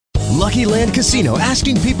Lucky Land Casino,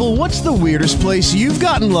 asking people, what's the weirdest place you've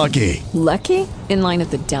gotten lucky? Lucky? In line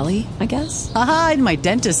at the deli, I guess? Aha, in my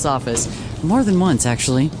dentist's office. More than once,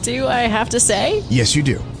 actually. Do I have to say? Yes, you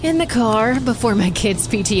do. In the car before my kids'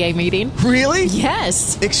 PTA meeting. Really?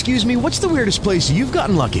 Yes. Excuse me, what's the weirdest place you've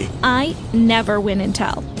gotten lucky? I never win and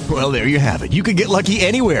tell. Well, there you have it. You can get lucky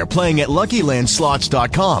anywhere, playing at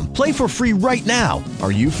LuckyLandSlots.com. Play for free right now.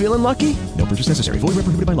 Are you feeling lucky? No purchase necessary. Void where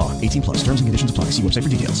prohibited by law. 18 plus. Terms and conditions apply. See website for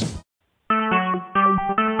details.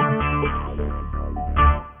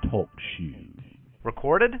 Talk shoe.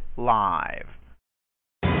 Recorded live.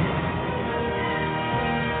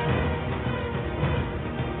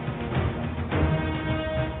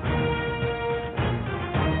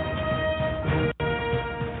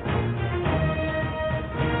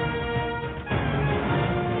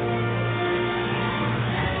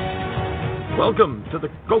 Welcome to the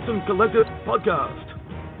Colton Collective Podcast.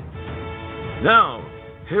 Now,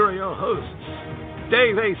 here are your hosts,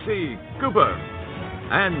 Dave A.C. Cooper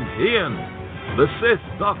and Ian, the Sixth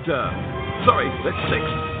Doctor. Sorry, the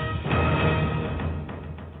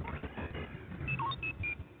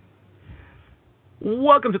Sixth.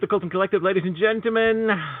 Welcome to the Colton Collective, ladies and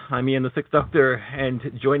gentlemen. I'm Ian, the Sixth Doctor,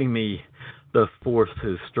 and joining me, the Force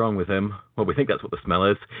is strong with him. Well, we think that's what the smell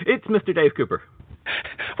is. It's Mr. Dave Cooper.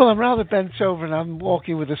 Well, I'm rather bent over and I'm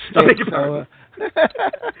walking with a stick. So,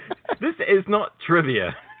 This is not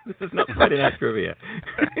trivia. This is not Friday Night Trivia.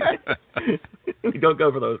 We don't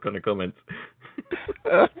go for those kind of comments.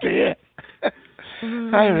 Oh, dear.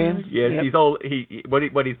 Hi, Ian. Yes, yep. He's all.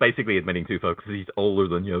 What he's basically admitting to, folks, is he's older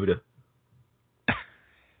than Yoda.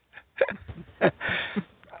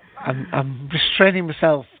 I'm restraining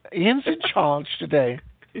myself. Ian's in charge today.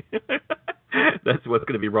 That's what's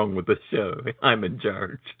going to be wrong with this show. I'm in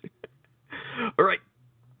charge. All right.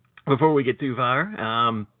 Before we get too far,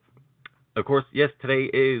 of course, yes, today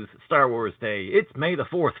is Star Wars Day. It's May the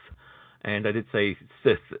 4th. And I did say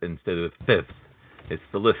Sith instead of 5th. It's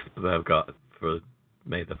the lisp that I've got for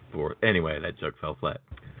May the 4th. Anyway, that joke fell flat.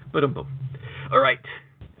 But all right.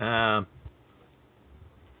 The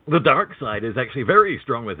dark side is actually very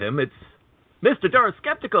strong with him. It's Mr. Darth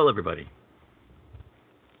Skeptical, everybody.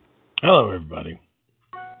 Hello, everybody.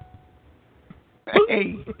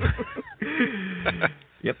 Hey.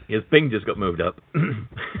 Yep, his Bing just got moved up.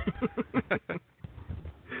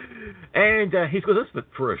 And he's with us, but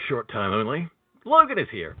for a short time only. Logan is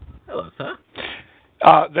here. Hello, sir.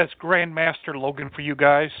 That's Grandmaster Logan for you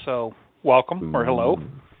guys, so welcome, or hello.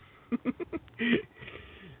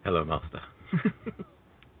 Hello, Master.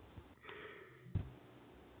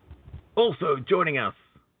 Also joining us,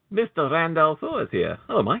 Mr. Randolph is here.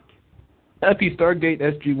 Hello, Mike. Happy Stargate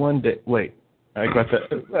SG-1 Day. Wait, I got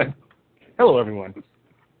that. Hello, everyone.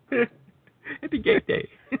 Happy Gate Day.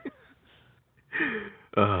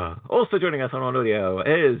 Also joining us on audio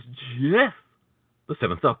is Jeff, the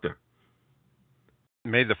Seventh Doctor.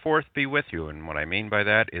 May the Fourth be with you, and what I mean by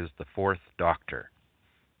that is the Fourth Doctor.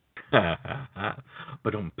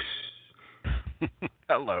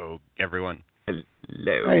 Hello, everyone. Hello.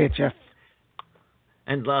 Hiya, Jeff.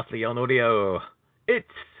 And lastly on audio, it's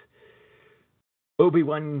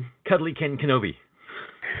Obi-Wan Cuddly Ken Kenobi.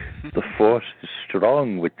 The Force is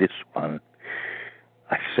strong with this one.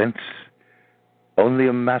 I sense only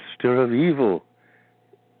a master of evil.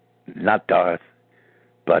 Not Darth,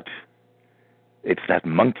 but it's that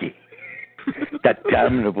monkey. That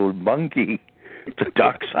damnable monkey. The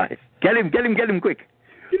dark side. Get him quick.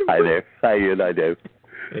 Hi there. Hi, Ian. I know.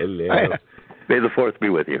 Hello. Hi. May the Fourth be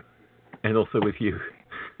with you. And also with you.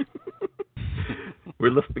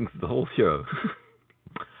 We're listening to the whole show.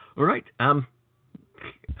 All right.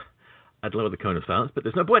 I'd lower the cone of silence, but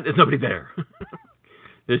there's no point. There's nobody there.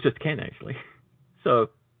 There's just Ken, actually.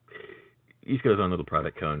 So he's got his own little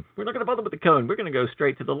private cone. We're not going to bother with the cone. We're going to go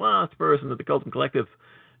straight to the last person of the Colton Collective,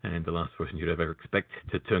 and the last person you'd ever expect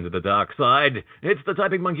to turn to the dark side. It's the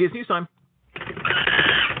Typing Monkey. It's news time.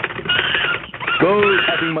 Go,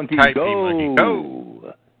 Typing Monkey, go! Monkey,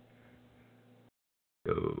 go!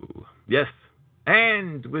 Go. Yes.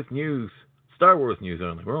 And with news. Star Wars news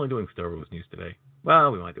only. We're only doing Star Wars news today.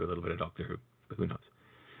 Well, we might do a little bit of Doctor Who, but who knows.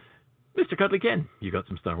 Mr. Cuddly Ken, you got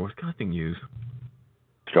some Star Wars casting news.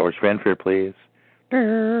 Star Wars fanfare, please.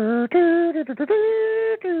 Only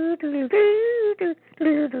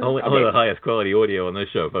the highest quality audio on this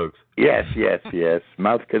show, folks. Yes.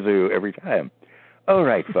 Mouth kazoo every time. All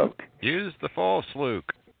right, folk. Use the false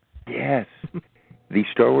Luke. Yes. The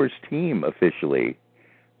Star Wars team officially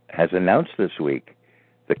has announced this week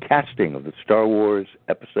the casting of the Star Wars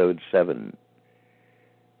Episode 7.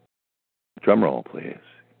 Drum roll, please.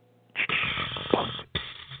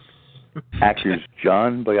 Actors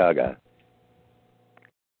John Boyega,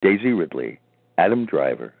 Daisy Ridley, Adam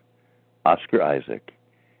Driver, Oscar Isaac,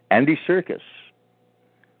 Andy Serkis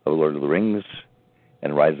of Lord of the Rings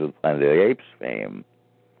and Rise of the Planet of the Apes fame,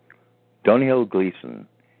 Domhnall Gleeson,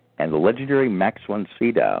 and the legendary Max von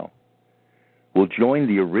Sydow will join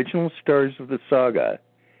the original stars of the saga,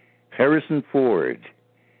 Harrison Ford,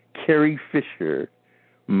 Carrie Fisher,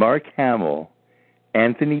 Mark Hamill,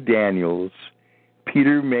 Anthony Daniels,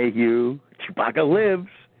 Peter Mayhew, Chewbacca lives,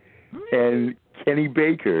 and Kenny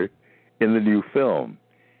Baker in the new film.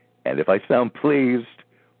 And if I sound pleased,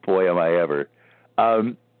 boy, am I ever.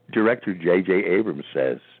 Director J.J. Abrams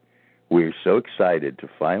says, "We're so excited to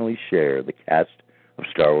finally share the cast of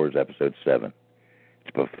Star Wars Episode 7.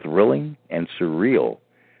 It's both thrilling and surreal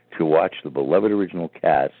to watch the beloved original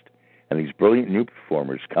cast and these brilliant new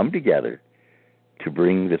performers come together to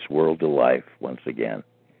bring this world to life once again.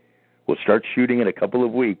 We'll start shooting in a couple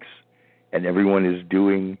of weeks, and everyone is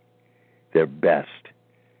doing their best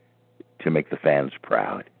to make the fans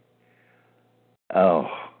proud."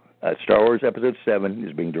 Star Wars Episode 7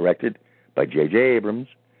 is being directed by J.J. Abrams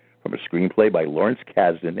from a screenplay by Lawrence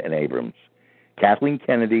Kasdan and Abrams. Kathleen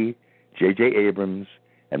Kennedy, J.J. Abrams,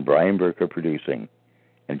 and Brian Burke are producing.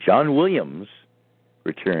 And John Williams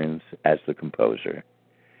returns as the composer.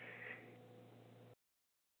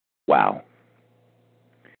 Wow.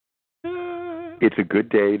 It's a good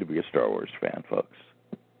day to be a Star Wars fan, folks.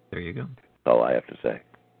 There you go. That's all I have to say.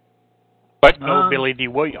 But no Billy D.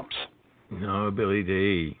 Williams. No Billy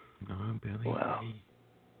D. No Billy Wow. D.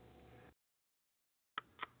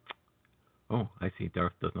 Oh, I see.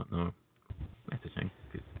 Darth does not know. That's a shame.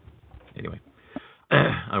 Anyway,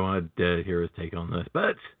 I wanted to hear his take on this.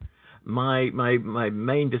 But my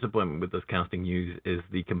main disappointment with this casting news is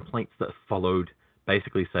the complaints that followed,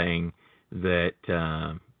 basically saying that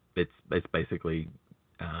it's basically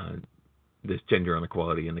this gender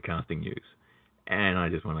inequality in the casting news. And I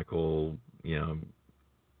just want to call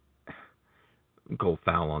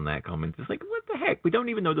foul on that comment. It's like, what the heck? We don't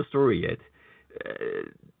even know the story yet.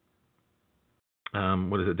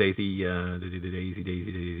 What is it? Daisy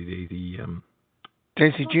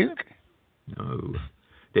Duke? No.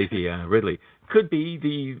 Daisy Ridley could be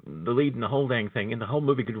the lead in the whole dang thing, and the whole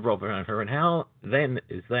movie could revolve around her. And how then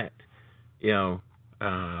is that,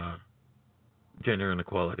 gender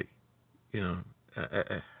inequality?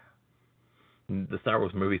 The Star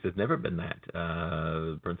Wars movies has never been that.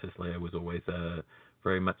 Princess Leia was always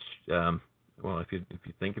very much if you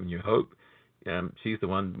think of New Hope, she's the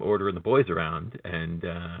one ordering the boys around and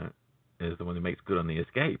is the one who makes good on the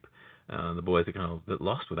escape. The boys are kind of a bit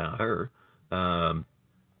lost without her.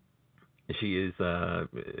 She is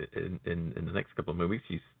in the next couple of movies.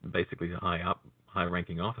 She's basically a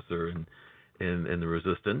high-ranking officer in the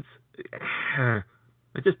Resistance.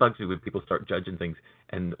 It just bugs me when people start judging things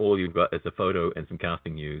and all you've got is a photo and some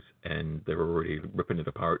casting news, and they're already ripping it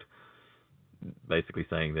apart, basically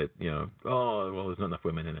saying that there's not enough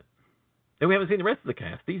women in it. And we haven't seen the rest of the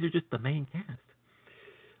cast. These are just the main cast.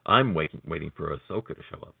 I'm waiting for Ahsoka to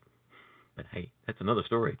show up. But hey, that's another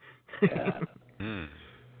story.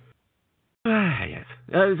 Yes.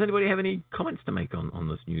 Does anybody have any comments to make on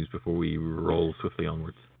this news before we roll swiftly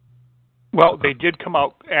onwards? Well, they did come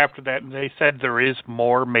out after that, and they said there is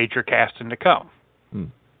more major casting to come.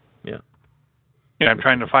 Yeah. I'm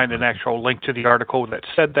trying to find an actual link to the article that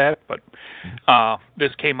said that, but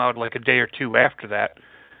this came out like a day or two after that,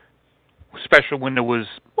 especially when there was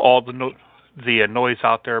all the noise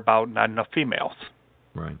out there about not enough females.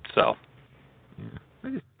 Right. So. Yeah. I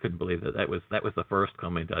just couldn't believe that was the first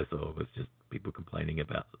comment I saw, was just people complaining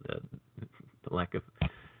about the lack of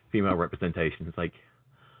female representation. It's like,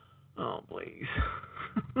 oh, please.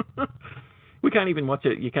 We can't even watch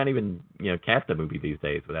it. You can't even, cast a movie these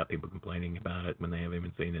days without people complaining about it when they haven't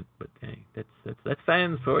even seen it. But hey, that's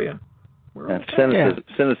fans for you.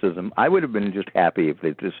 Cynicism. I would have been just happy if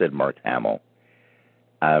they just said Mark Hamill.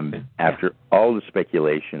 After all the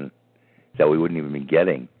speculation that we wouldn't even be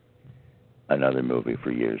getting another movie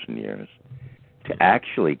for years and years, to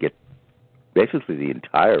actually get basically the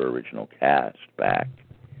entire original cast back.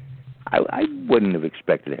 I wouldn't have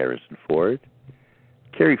expected Harrison Ford.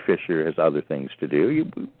 Carrie Fisher has other things to do.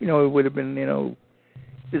 It would have been,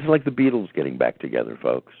 this is like the Beatles getting back together,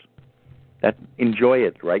 folks. Enjoy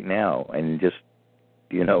it right now and just,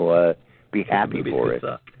 be happy for it.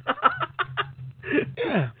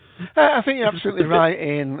 Yeah. I think you're absolutely right,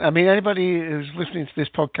 Ian. I mean, anybody who's listening to this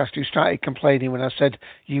podcast who started complaining when I said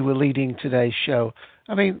you were leading today's show,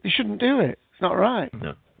 I mean, you shouldn't do it. It's not right.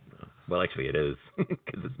 No. Well, actually, it is,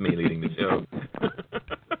 because it's me leading the show.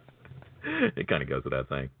 It kind of goes without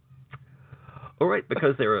saying. All right,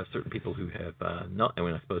 because there are certain people who have not, I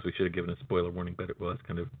mean, I suppose we should have given a spoiler warning, but it was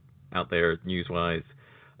kind of out there news-wise.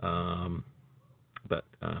 But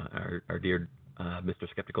our dear Mr.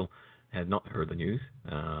 Skeptical had not heard the news,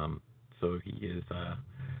 so he is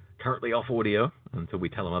currently off audio until we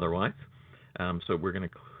tell him otherwise. So we're going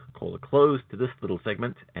to call a close to this little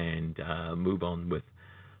segment and move on with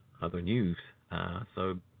other news.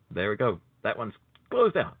 So there we go. That one's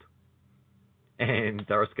closed out. And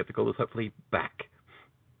our Skeptical is hopefully back.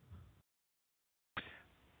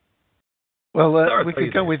 Well, we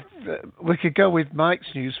could go with Mike's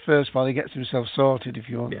news first while he gets himself sorted, if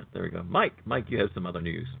you want. Yeah, there we go. Mike, you have some other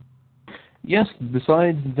news. Yes.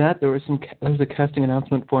 Besides that, there was a casting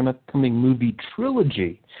announcement for an upcoming movie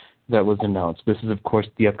trilogy that was announced. This is, of course,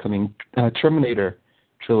 the upcoming Terminator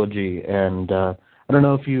trilogy, and I don't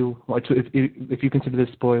know if you want to, if you consider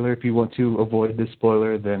this spoiler. If you want to avoid this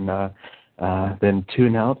spoiler, then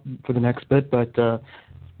tune out for the next bit. But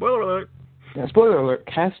spoiler alert! Yeah, spoiler alert!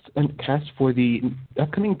 Cast for the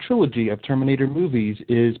upcoming trilogy of Terminator movies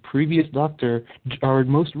is previous Doctor, our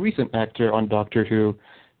most recent actor on Doctor Who,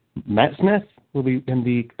 Matt Smith, will be in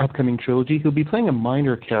the upcoming trilogy. He'll be playing a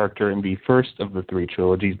minor character in the first of the three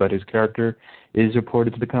trilogies, but his character is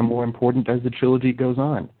reported to become more important as the trilogy goes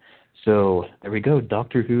on. So there we go,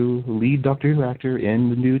 Doctor Who, lead Doctor Who actor in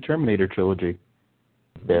the new Terminator trilogy.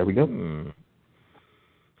 There we go.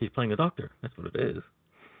 He's playing a doctor. That's what it is.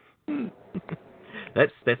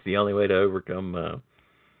 That's the only way to overcome the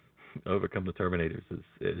Terminators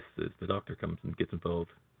is the Doctor comes and gets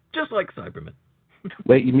involved, just like Cybermen.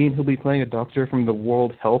 Wait, you mean he'll be playing a doctor from the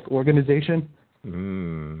World Health Organization?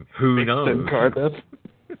 Who knows? In Cardiff.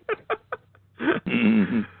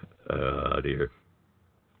 Oh dear.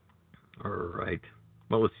 All right.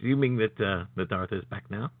 Well, assuming that Darth is back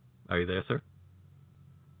now, are you there, sir?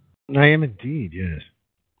 I am indeed, yes.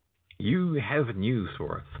 You have news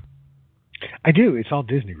for us. I do. It's all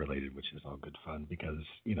Disney related, which is all good fun because,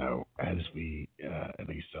 as we, at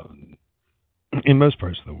least in most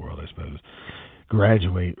parts of the world, I suppose,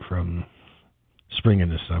 graduate from spring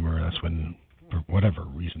into summer, that's when, for whatever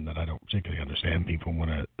reason that I don't particularly understand, people want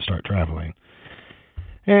to start traveling.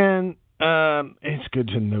 And it's good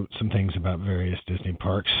to note some things about various Disney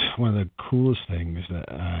parks. One of the coolest things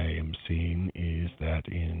that I am seeing is that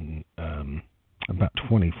in about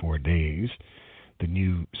 24 days, the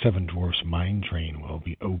new Seven Dwarfs Mine Train will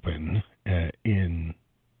be open in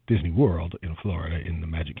Disney World in Florida, in the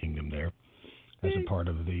Magic Kingdom there, as a part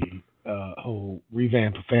of the whole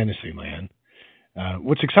revamp of Fantasyland.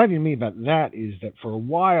 What's exciting to me about that is that for a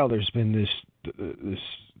while there's been this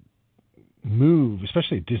move,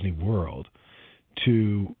 especially at Disney World,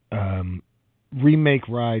 to remake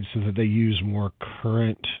rides so that they use more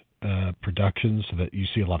current productions, so that you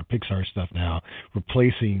see a lot of Pixar stuff now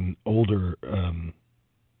replacing older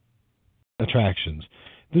attractions.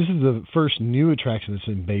 This is the first new attraction that's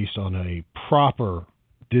been based on a proper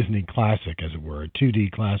Disney classic, as it were, a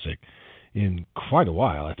 2D classic, in quite a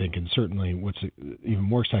while, I think. And certainly what's even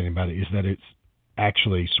more exciting about it is that it's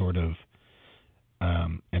actually sort of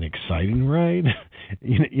an exciting ride.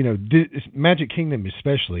 Magic Kingdom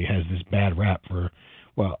especially has this bad rap for,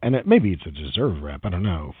 well, and maybe it's a deserved rap, I don't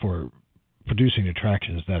know, for producing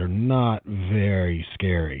attractions that are not very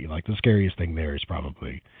scary. Like the scariest thing there is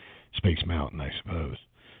probably Space Mountain, I suppose.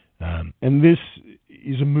 And this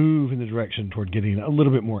is a move in the direction toward getting a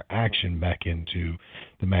little bit more action back into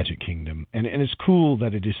the Magic Kingdom. And it's cool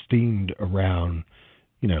that it is themed around,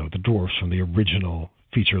 the dwarfs from the original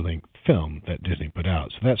feature-length film that Disney put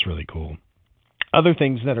out. So that's really cool. Other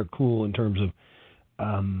things that are cool in terms of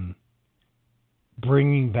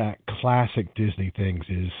bringing back classic Disney things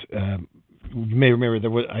is, you may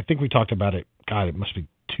remember, I think we talked about it, God, it must be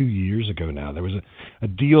 2 years ago now. There was a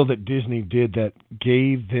deal that Disney did that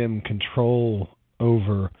gave them control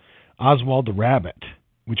over Oswald the Rabbit,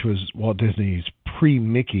 which was Walt Disney's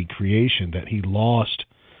pre-Mickey creation that he lost,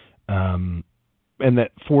 and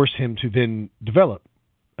that forced him to then develop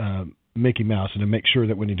Mickey Mouse, and to make sure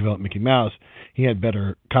that when he developed Mickey Mouse, he had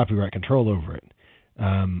better copyright control over it.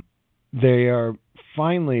 They are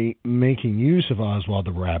finally making use of Oswald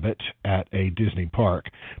the Rabbit at a Disney park,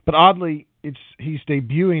 but oddly, he's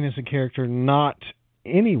debuting as a character not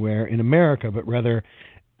anywhere in America, but rather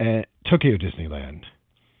at Tokyo Disneyland,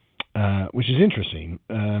 which is interesting.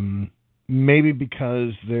 Maybe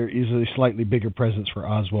because there is a slightly bigger presence for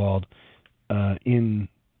Oswald in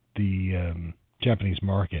the Japanese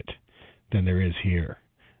market than there is here.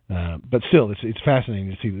 But still, it's fascinating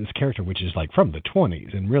to see this character, which is like from the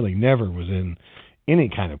 20s and really never was in any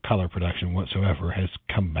kind of color production whatsoever has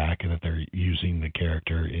come back, and that they're using the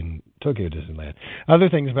character in Tokyo Disneyland. Other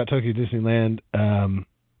things about Tokyo Disneyland,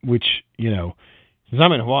 which, since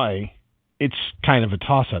I'm in Hawaii, it's kind of a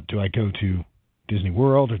toss-up. Do I go to Disney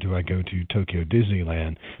World or do I go to Tokyo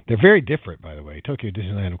Disneyland? They're very different, by the way. Tokyo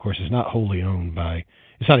Disneyland, of course, is not wholly owned by,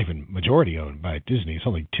 it's not even majority owned by Disney. It's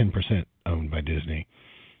only 10% owned by Disney.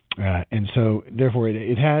 And so, therefore,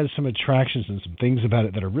 it has some attractions and some things about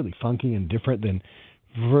it that are really funky and different than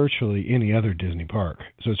virtually any other Disney park.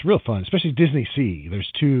 So it's real fun, especially Disney Sea.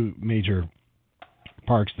 There's two major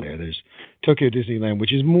parks there. There's Tokyo Disneyland,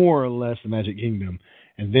 which is more or less the Magic Kingdom,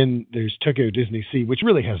 and then there's Tokyo Disney Sea, which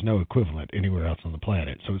really has no equivalent anywhere else on the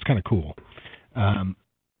planet. So it's kind of cool.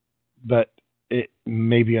 But it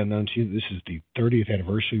may be unknown to you, this is the 30th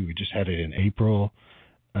anniversary. We just had it in April.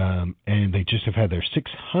 And they just have had their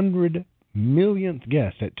 600 millionth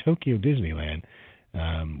guest at Tokyo Disneyland,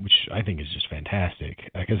 which I think is just fantastic.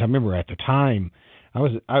 Because I remember at the time, I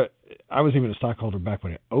was even a stockholder back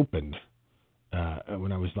when it opened,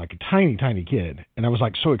 when I was like a tiny, tiny kid, and I was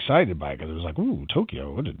like so excited by it because it was like, ooh,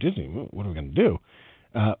 Tokyo, what is Disney? What are we going to do?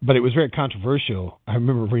 But it was very controversial. I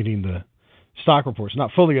remember reading the stock reports,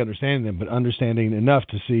 not fully understanding them, but understanding enough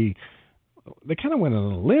to see they kind of went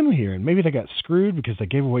on a limb here, and maybe they got screwed because they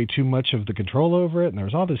gave away too much of the control over it, and there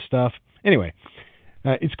was all this stuff. Anyway,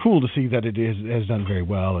 it's cool to see that it has done very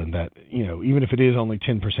well, and that, even if it is only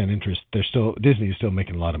 10% interest, Disney is still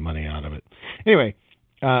making a lot of money out of it. Anyway,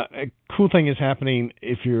 a cool thing is happening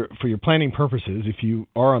for your planning purposes. If you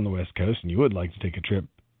are on the West Coast and you would like to take a trip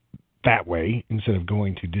that way instead of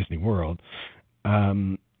going to Disney World,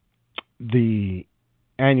 the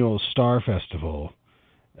annual Star Festival,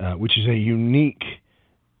 which is a unique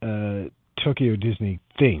Tokyo Disney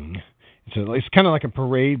thing. It's kind of like a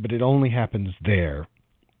parade, but it only happens there.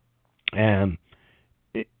 And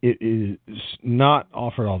it is not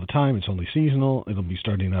offered all the time. It's only seasonal. It'll be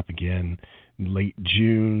starting up again late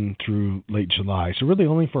June through late July. So really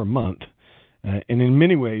only for a month. And in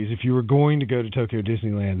many ways, if you were going to go to Tokyo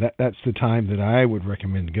Disneyland, that's the time that I would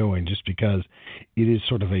recommend going, just because it is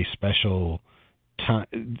sort of a special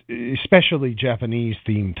time, especially Japanese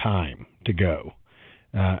themed time to go.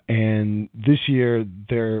 And this year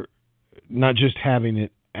they're not just having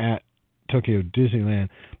it at Tokyo Disneyland,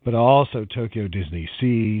 but also Tokyo Disney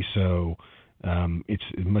Sea. So it's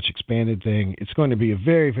a much expanded thing. It's going to be a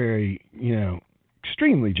very, very,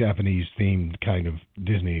 extremely Japanese themed kind of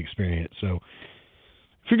Disney experience. So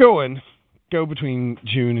if you're going, go between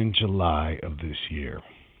June and July of this year.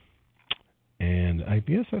 And I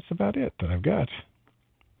guess that's about it that I've got.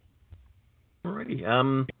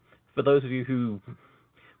 Alrighty. For those of you who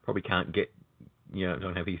probably can't get,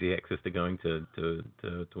 don't have easy access to going to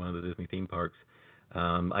one of the Disney theme parks,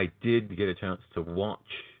 I did get a chance to watch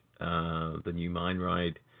the new Mine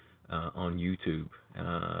Ride on YouTube.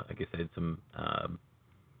 I guess they had some.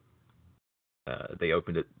 They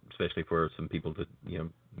opened it especially for some people to,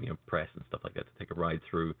 press and stuff like that to take a ride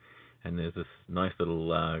through. And there's this nice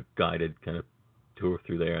little guided kind of tour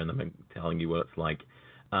through there, and I'm telling you what it's like.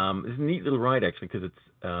 It's a neat little ride actually, because it's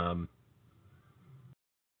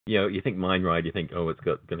you think Mine Ride, you think, oh, it's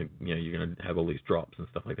you're gonna have all these drops and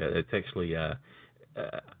stuff like that. It's actually I'd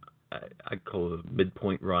call it a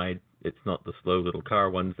midpoint ride. It's not the slow little car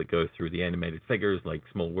ones that go through the animated figures like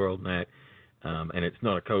Small World and that. And it's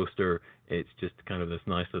not a coaster. It's just kind of this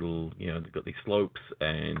nice little, they've got these slopes,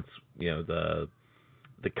 and the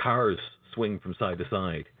cars swing from side to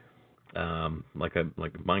side, like a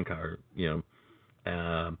mine car,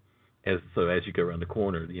 as you go around the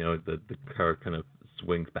corner, the car kind of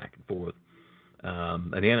swings back and forth,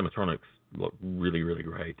 and the animatronics look really, really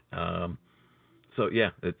great. So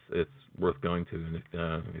yeah, it's worth going to, and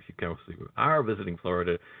if you are visiting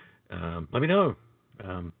Florida, let me know,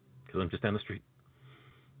 because I'm just down the street.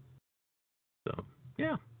 So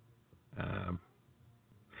yeah,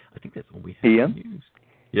 I think that's all we have. Ian?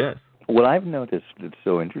 Yes. What I've noticed that's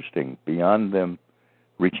so interesting, beyond them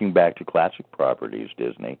reaching back to classic properties,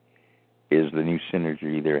 Disney, is the new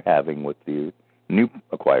synergy they're having with the new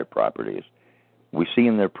acquired properties. We see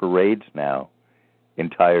in their parades now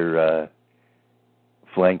entire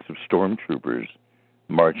flanks of stormtroopers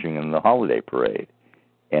marching in the holiday parade.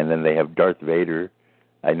 And then they have Darth Vader,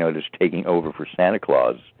 I noticed, taking over for Santa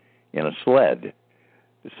Claus in a sled.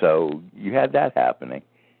 So you had that happening.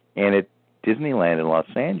 And at Disneyland in Los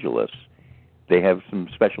Angeles, they have some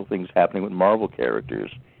special things happening with Marvel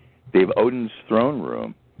characters. They have Odin's throne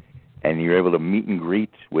room, and you're able to meet and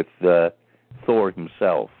greet with Thor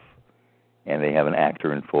himself. And they have an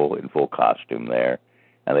actor in full costume there.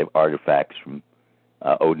 And they have artifacts from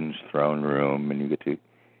Odin's throne room, and you get to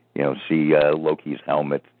see Loki's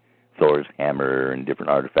helmet, Thor's hammer, and different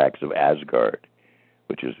artifacts of Asgard,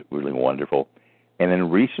 which is really wonderful. And then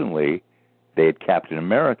recently, they had Captain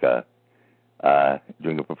America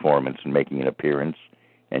doing a performance and making an appearance,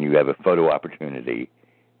 and you have a photo opportunity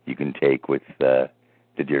you can take with the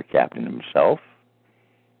dear Captain himself,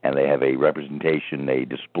 and they have a representation, a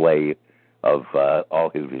display of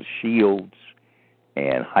all of his shields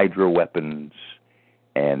and Hydra weapons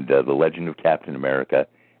and the legend of Captain America,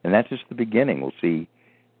 and that's just the beginning. We'll see,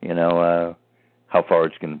 how far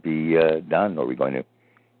it's going to be done. Are we going to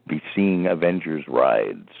be seeing Avengers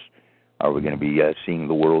rides? Are we going to be seeing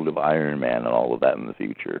the world of Iron Man and all of that in the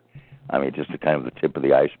future? I mean, just kind of the tip of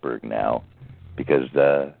the iceberg now, because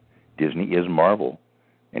Disney is Marvel,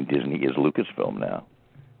 and Disney is Lucasfilm now.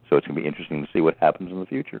 So it's going to be interesting to see what happens in the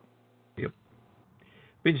future. Yep.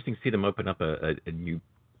 It'll be interesting to see them open up a new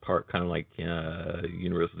park, kind of like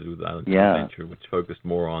Universal did with Islands of Adventure, which focused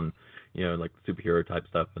more on, like superhero type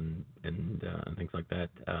stuff and things like that.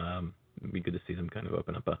 It'd be good to see them kind of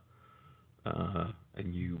open up a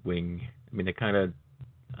new wing. I mean, they kind of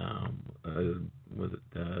was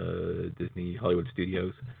it Disney Hollywood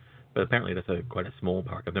Studios, but apparently that's quite a small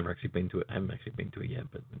park. I've never actually been to it. I haven't actually been to it yet,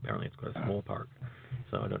 but apparently it's quite a small park.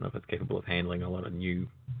 So I don't know if it's capable of handling a lot of new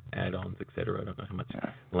add-ons, etc. I don't know how much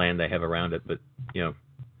land they have around it, but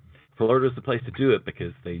Florida's the place to do it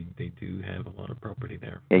because they do have a lot of property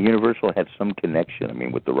there. Yeah, Universal had some connection. I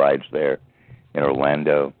mean, with the rides there in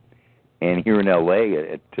Orlando, and here in LA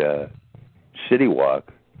at City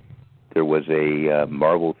Walk, there was a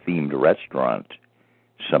Marvel-themed restaurant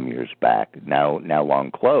some years back, now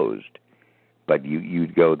long closed. But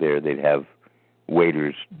you'd go there, they'd have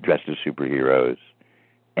waiters dressed as superheroes,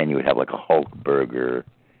 and you would have like a Hulk burger,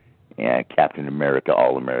 and Captain America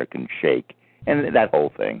All-American Shake, and that whole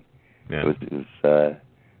thing. Yeah. It was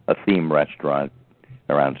a theme restaurant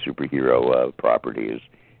around superhero properties,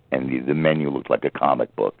 and the menu looked like a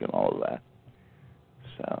comic book and all of that.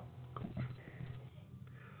 So,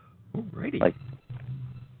 alrighty.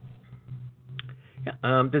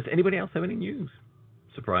 Does anybody else have any news,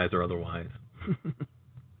 surprise or otherwise?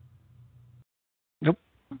 Nope.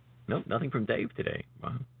 Nope. Nothing from Dave today.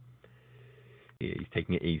 Wow. Yeah, he's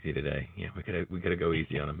taking it easy today. Yeah, we gotta go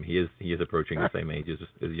easy on him. He is approaching the same age as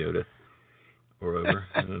Yoda, or over.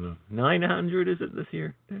 I don't know. 900 is it this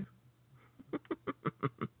year?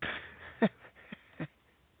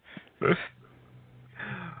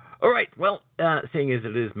 All right. Well, seeing as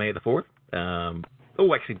it is May the 4th.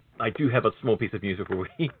 Actually, I do have a small piece of news before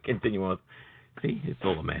we continue on. See, it's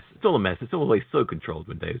all a mess. It's always so controlled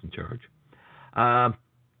when Dave's in charge.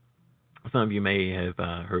 Some of you may have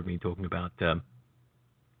heard me talking about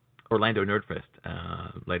Orlando Nerdfest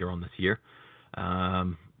later on this year.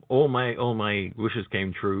 All my wishes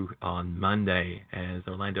came true on Monday as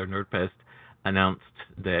Orlando Nerdfest announced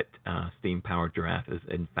that Steam Powered Giraffe is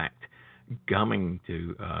in fact coming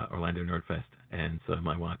to Orlando Nerdfest, and so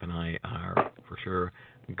my wife and I are for sure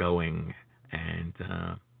going, and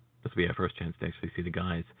this will be our first chance to actually see the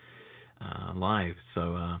guys live.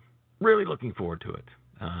 So really looking forward to it.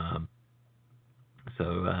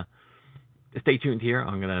 So stay tuned here.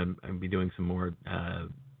 I'm going to be doing some more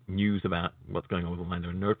news about what's going on with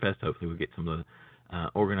Orlando Nerdfest. Hopefully we'll get some of the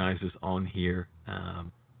organizers on here,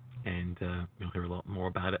 and you'll hear a lot more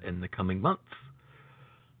about it in the coming months.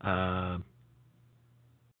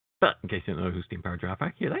 But in case you don't know who Steam Powered Giraffe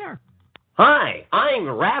are, here they are. Hi, I'm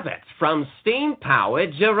Rabbit from Steam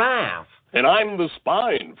Powered Giraffe. And I'm the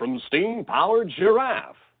Spine from Steam Powered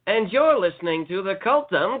Giraffe. And you're listening to the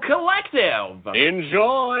Cultum Collective.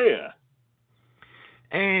 Enjoy!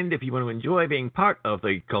 And if you want to enjoy being part of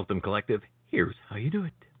the Cultum Collective, here's how you do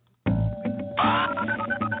it.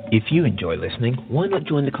 If you enjoy listening, why not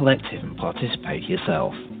join the collective and participate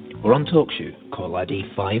yourself? We're on TalkShoe, call ID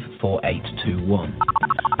 54821.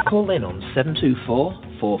 Call in on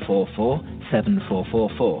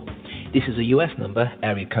 724-444-7444. This is a US number,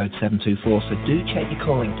 area code 724, so do check your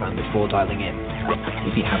calling plan before dialing in.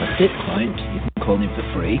 If you have a SIP client, you can call in for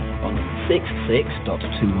free on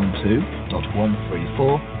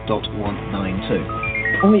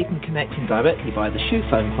 66.212.134.192. Or you can connect in directly via the Shoe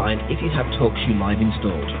phone client if you have TalkShoe Live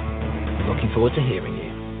installed. We're looking forward to hearing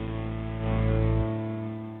you.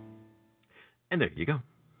 And there you go.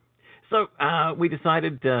 So we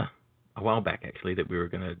decided a while back, actually, that we were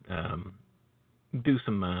going to do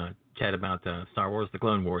some chat about Star Wars, the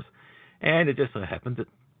Clone Wars. And it just so happened that,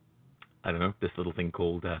 I don't know, this little thing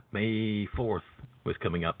called May 4th was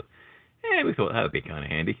coming up. And we thought that would be kind of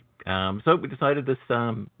handy. So we decided this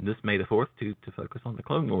May the 4th to focus on the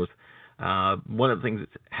Clone Wars. One of the things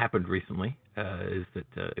that's happened recently is that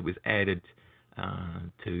it was added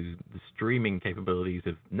to the streaming capabilities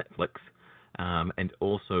of Netflix, and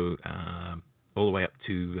also all the way up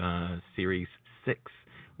to Series 6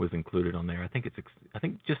 was included on there. I think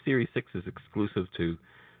just Series 6 is exclusive to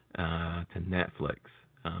Netflix.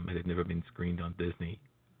 It had never been screened on Disney.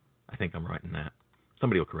 I think I'm right in that.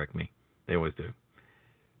 Somebody will correct me. They always do.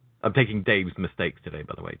 I'm taking Dave's mistakes today,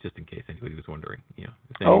 by the way, just in case anybody was wondering. You know,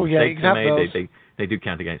 if oh yeah, mistakes are made, those. they do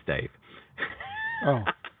count against Dave. Oh.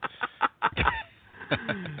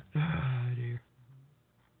 Oh dear.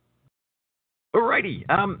 Alrighty.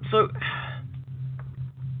 So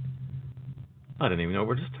I don't even know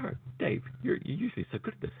where to start. Dave, you're usually so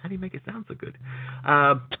good at this. How do you make it sound so good?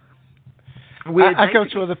 I go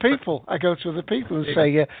to other people. I go to other people and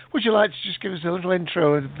say, would you like to just give us a little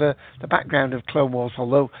intro of the background of Clone Wars?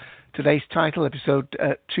 Although today's title, episode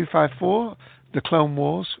 254, The Clone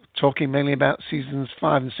Wars, talking mainly about seasons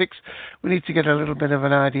 5 and 6, we need to get a little bit of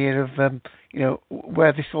an idea of,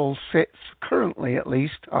 where this all sits currently, at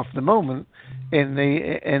least, off the moment, in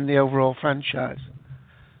the overall franchise.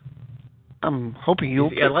 I'm hoping you'll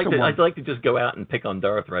pick someone. I'd like to just go out and pick on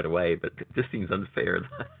Darth right away, but it just seems unfair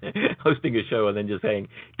hosting a show and then just saying,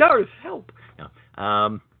 Darth, help!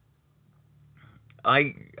 No.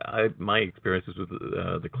 My experiences with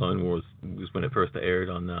the Clone Wars was when it first aired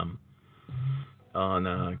on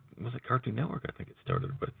was it Cartoon Network? I think it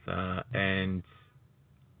started with, and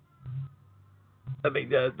I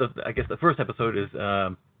mean I guess the first episode is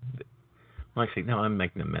actually no, I'm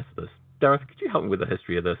making a mess of this. Darth, could you help me with the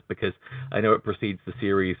history of this? Because I know it precedes the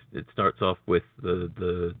series. It starts off with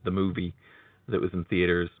the movie that was in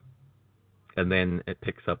theaters, and then it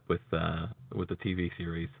picks up with the TV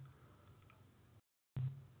series.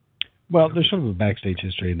 Well, there's sort of a backstage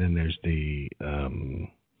history, and then there's the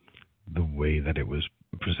way that it was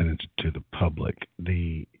presented to the public.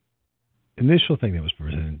 The initial thing that was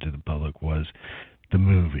presented to the public was the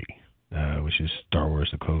movie. Which is Star Wars: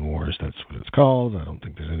 The Clone Wars. That's what it's called. I don't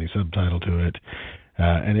think there's any subtitle to it.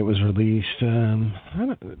 And it was released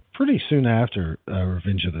pretty soon after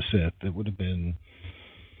Revenge of the Sith. It would have been...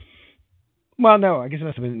 Well, no, I guess it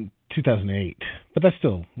must have been 2008. But that's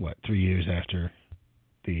still, 3 years after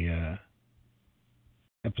the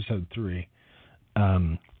Episode 3.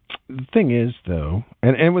 The thing is, though,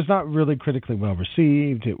 and it was not really critically well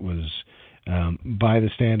received. It was... by the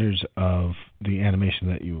standards of the animation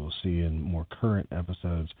that you will see in more current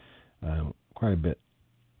episodes, quite a bit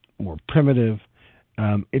more primitive.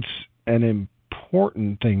 It's an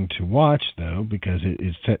important thing to watch, though, because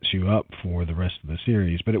it sets you up for the rest of the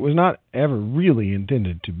series. But it was not ever really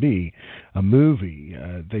intended to be a movie.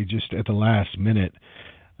 They just, at the last minute,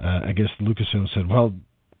 I guess Lucasfilm said, well,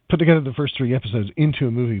 put together the first 3 episodes into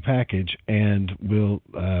a movie package, and we'll,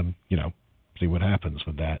 see what happens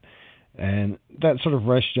with that. And that sort of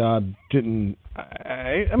rush job didn't...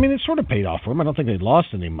 I mean, it sort of paid off for them. I don't think they lost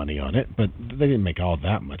any money on it, but they didn't make all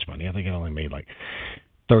that much money. I think it only made like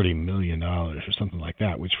 $30 million or something like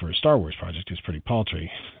that, which for a Star Wars project is pretty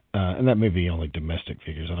paltry. And that may be only domestic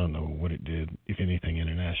figures. I don't know what it did, if anything,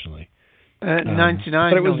 internationally.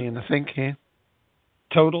 99 million, I think, here.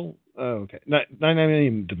 Total? Oh, okay. 99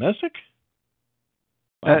 million domestic?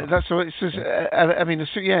 That's what it says.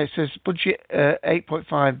 It says budget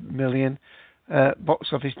 8.5 million, box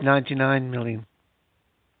office 99 million.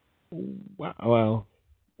 Wow. Well,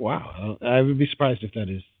 wow. I would be surprised if that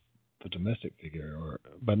is the domestic figure,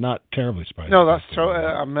 but not terribly surprised. No, that's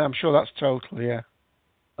I'm sure that's total. Yeah.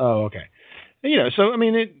 Oh, okay. So I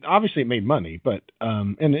mean, it made money, but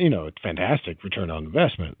it's fantastic return on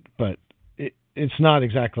investment, but it's not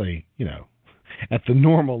exactly at the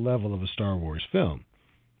normal level of a Star Wars film.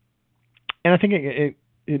 And I think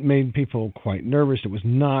it made people quite nervous. It was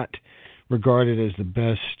not regarded as the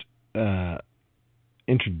best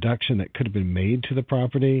introduction that could have been made to the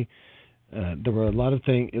property. There were a lot of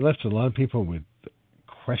things. It left a lot of people with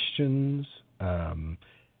questions in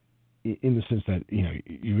the sense that,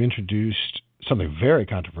 you introduced something very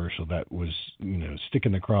controversial that was, stick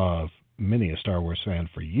in the craw of many a Star Wars fan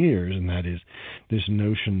for years, and that is this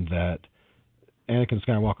notion that Anakin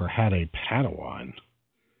Skywalker had a Padawan.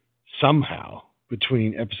 Somehow,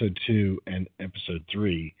 between Episode 2 and Episode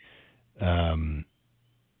 3,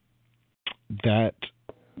 that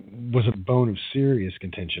was a bone of serious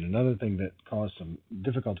contention. Another thing that caused some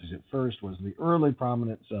difficulties at first was the early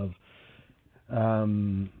prominence of, I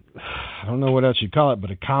don't know what else you'd call it, but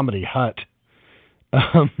a comedy hut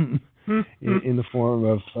in the form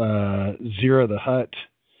of Zero the Hutt,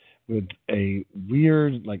 with a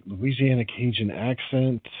weird, Louisiana Cajun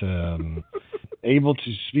accent, able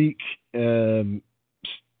to speak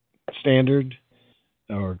standard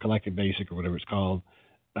or galactic basic or whatever it's called,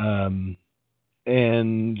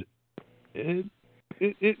 and it,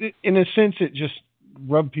 in a sense, it just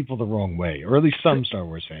rubbed people the wrong way, or at least some Star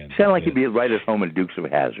Wars fans. Sound like you'd be right at home in Dukes of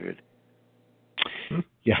Hazzard.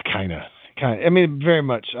 Yeah, kind of. I mean, very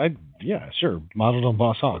much. Yeah, sure. Modeled on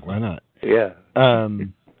Boss Hogg. Why not? Yeah.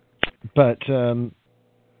 But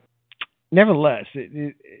nevertheless,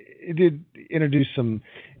 it did introduce some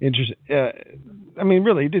interest. I mean,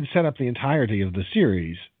 really, it did set up the entirety of the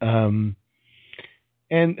series. And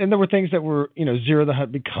there were things that were, Zero the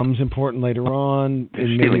Hutt becomes important later on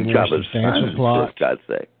in maybe a more substantial plot. I'd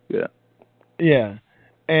say, yeah. Yeah,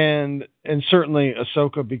 and certainly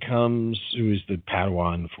Ahsoka becomes, who is the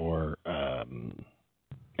Padawan for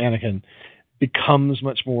Anakin, becomes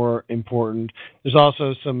much more important. There's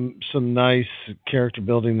also some nice character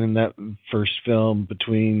building in that first film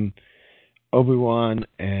between Obi-Wan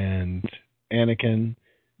and Anakin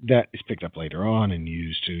that is picked up later on and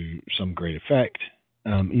used to some great effect,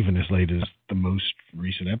 even as late as the most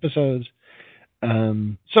recent episodes.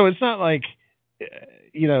 So it's not like,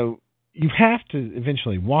 you have to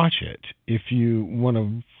eventually watch it if you want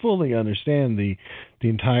to fully understand the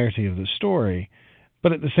entirety of the story.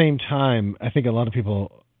 But at the same time, I think a lot of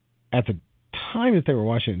people at the time that they were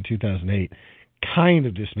watching it in 2008 kind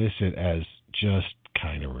of dismissed it as just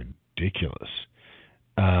kind of ridiculous.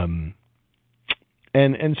 And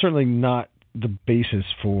certainly not the basis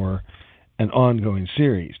for an ongoing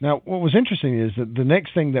series. Now, what was interesting is that the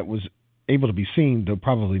next thing that was able to be seen, though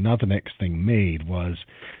probably not the next thing made, was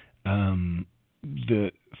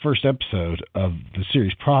the first episode of the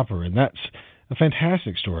series proper, and that's a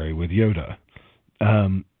fantastic story with Yoda.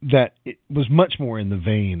 That it was much more in the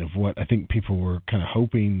vein of what I think people were kind of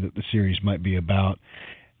hoping that the series might be about.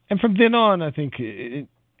 And from then on, I think it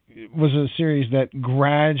was a series that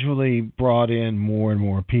gradually brought in more and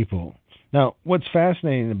more people. Now, what's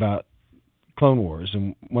fascinating about Clone Wars,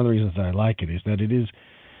 and one of the reasons that I like it, is that it is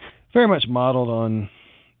very much modeled on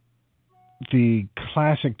the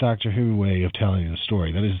classic Doctor Who way of telling a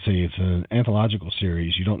story. That is to say, it's an anthological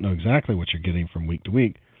series. You don't know exactly what you're getting from week to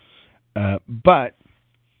week. But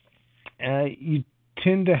you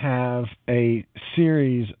tend to have a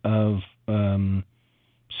series of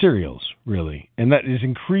serials, really. And that is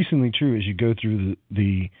increasingly true as you go through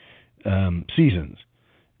the seasons.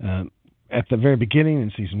 At the very beginning,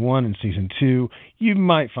 in Season 1 and Season 2, you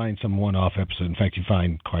might find some one-off episode. In fact, you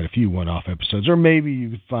find quite a few one-off episodes. Or maybe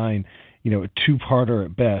you find, a two-parter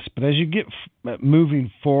at best. But as you get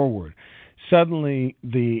moving forward, gradually,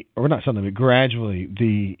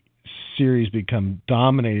 the series become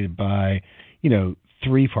dominated by,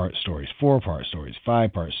 3-part stories, 4-part stories,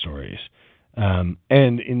 5-part stories. And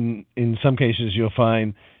in some cases, you'll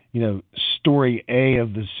find, story A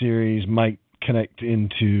of the series might connect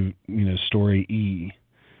into, story E.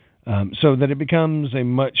 So that it becomes a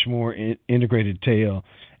much more integrated tale,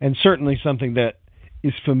 and certainly something that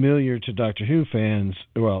is familiar to Doctor Who fans,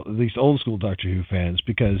 well, at least old school Doctor Who fans,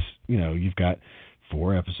 because, you've got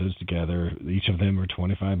 4 episodes together. Each of them are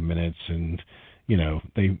 25 minutes, and,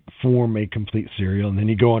 they form a complete serial, and then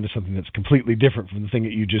you go on to something that's completely different from the thing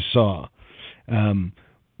that you just saw.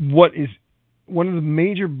 What is one of the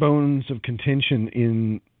major bones of contention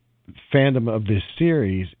in fandom of this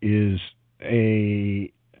series is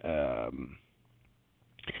the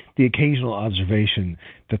occasional observation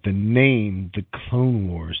that the name, the Clone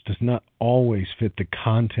Wars, does not always fit the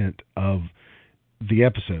content of the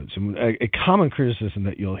episodes. And a common criticism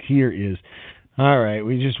that you'll hear is, all right,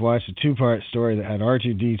 we just watched a 2-part story that had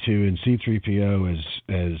R2-D2 and C-3PO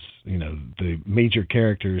as the major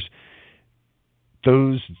characters.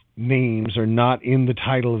 Those names are not in the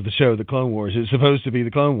title of the show, The Clone Wars. It's supposed to be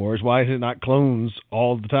The Clone Wars. Why is it not clones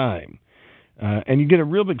all the time? And you get a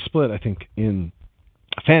real big split, I think, in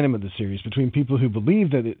fandom of the series between people who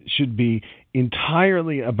believe that it should be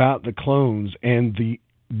entirely about the clones and the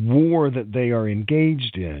war that they are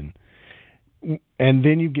engaged in. And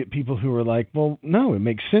then you get people who are like, well, no, it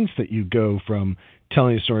makes sense that you go from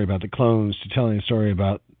telling a story about the clones to telling a story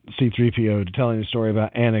about C-3PO to telling a story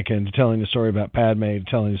about Anakin to telling a story about Padme to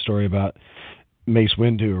telling a story about Mace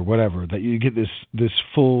Windu or whatever, that you get this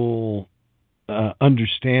full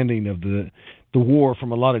understanding of the war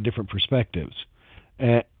from a lot of different perspectives.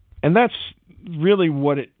 And that's really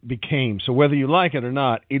what it became. So whether you like it or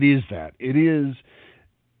not, it is that. It is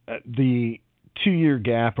the 2-year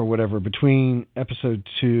gap or whatever between episode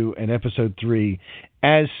 2 and episode 3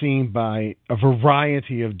 as seen by a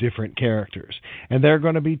variety of different characters. And there are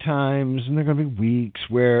going to be times and there are going to be weeks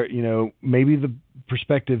where, maybe the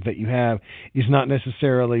perspective that you have is not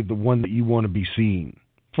necessarily the one that you want to be seeing.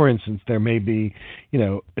 For instance, there may be,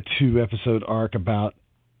 a 2-episode arc about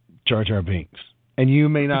Jar Jar Binks, and you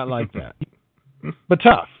may not like that. but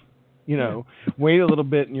tough. Wait a little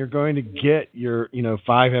bit and you're going to get your,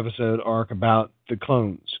 5-episode arc about the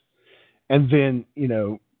clones. And then,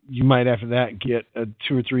 you might after that get a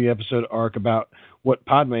 2 or 3 episode arc about what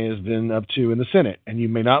Padme has been up to in the Senate. And you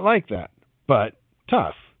may not like that, but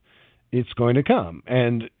tough. It's going to come.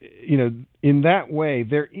 And, in that way,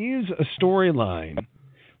 there is a storyline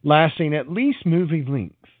lasting at least movie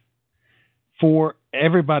length for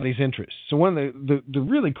everybody's interest. So one of the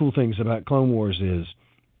really cool things about Clone Wars is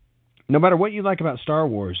no matter what you like about Star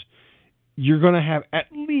Wars, you're going to have at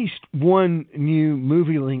least one new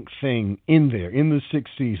movie-length thing in there, in the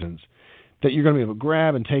 6 seasons, that you're going to be able to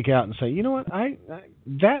grab and take out and say, you know what,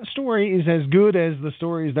 that story is as good as the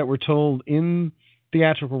stories that were told in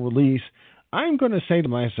theatrical release. I'm going to say to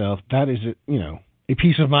myself, that is, a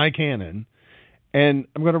piece of my canon, and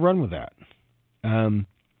I'm going to run with that.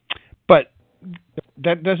 But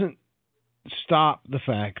that doesn't stop the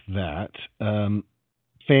fact that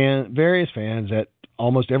various fans at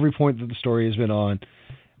almost every point that the story has been on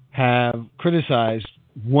have criticized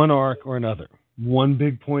one arc or another. One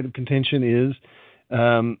big point of contention is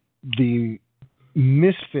the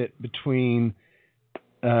misfit between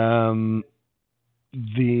the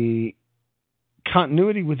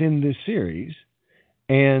continuity within this series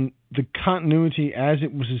and the continuity as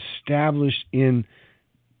it was established in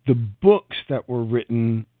the books that were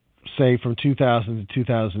written, say, from 2000 to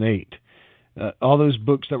 2008. All those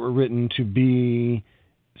books that were written to be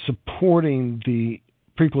supporting the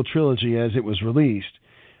prequel trilogy as it was released.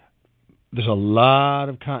 There's a lot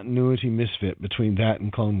of continuity misfit between that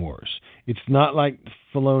and Clone Wars. It's not like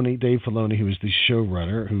Dave Filoni, who is the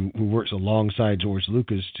showrunner, who works alongside George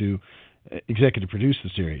Lucas to executive produce the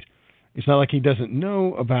series. It's not like he doesn't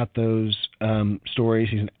know about those stories.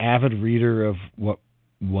 He's an avid reader of what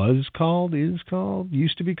used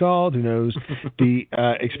to be called, who knows, the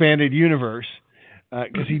expanded universe,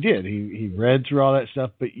 because he did. He read through all that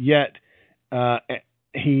stuff, but yet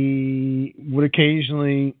he would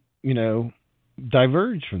occasionally,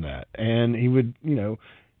 diverge from that. And he would,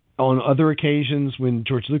 on other occasions when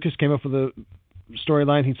George Lucas came up with a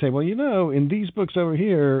storyline, he'd say, well, in these books over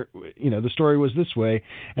here, the story was this way,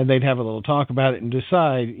 and they'd have a little talk about it and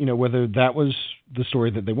decide, whether that was the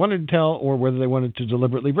story that they wanted to tell or whether they wanted to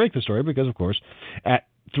deliberately break the story, because, of course,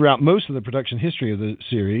 throughout most of the production history of the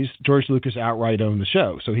series, George Lucas outright owned the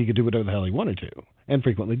show, so he could do whatever the hell he wanted to, and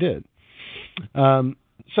frequently did.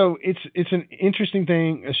 So it's an interesting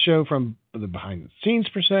thing, a show from the behind-the-scenes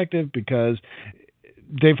perspective, because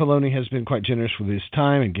Dave Filoni has been quite generous with his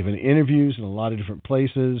time and given interviews in a lot of different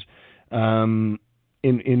places,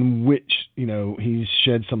 in which he's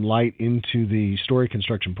shed some light into the story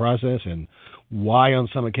construction process and why on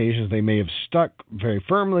some occasions they may have stuck very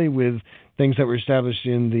firmly with things that were established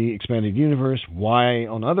in the expanded universe, why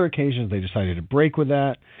on other occasions they decided to break with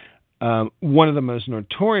that. One of the most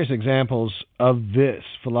notorious examples of this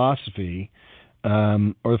philosophy,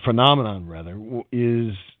 or phenomenon rather,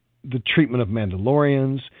 is the treatment of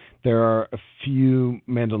Mandalorians. There are a few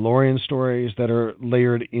Mandalorian stories that are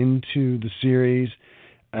layered into the series.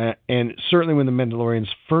 And certainly when the Mandalorians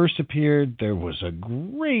first appeared, there was a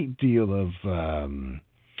great deal of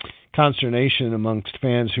consternation amongst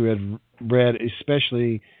fans who had read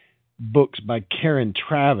especially books by Karen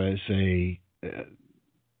Traviss, a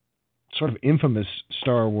sort of infamous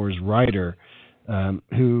Star Wars writer,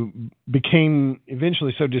 who became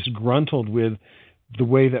eventually so disgruntled with the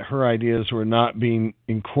way that her ideas were not being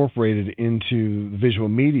incorporated into the visual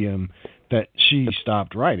medium that she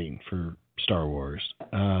stopped writing for Star Wars.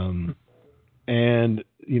 And,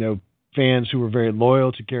 fans who were very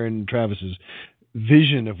loyal to Karen Traviss's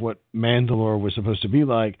vision of what Mandalore was supposed to be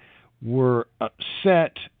like were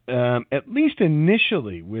upset, at least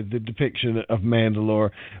initially, with the depiction of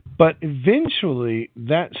Mandalore. But eventually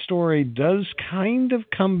that story does kind of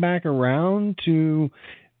come back around to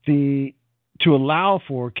allow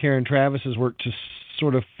for Karen Traviss's work to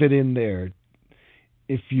sort of fit in there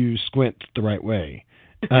if you squint the right way.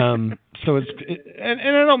 So and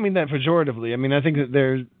I don't mean that pejoratively. I mean, I think that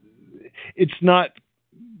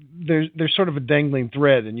there's sort of a dangling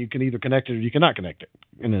thread, and you can either connect it or you cannot connect it,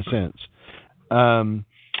 in a sense.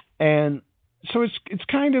 And so it's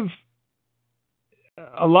kind of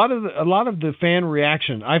a lot of the fan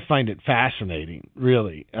reaction. I find it fascinating,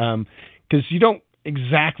 really, because you don't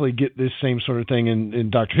exactly get this same sort of thing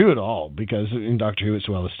in Doctor Who at all, because in Doctor Who it's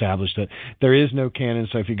well established that there is no canon.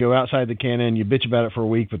 So if you go outside the canon, you bitch about it for a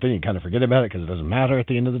week, but then you kind of forget about it because it doesn't matter at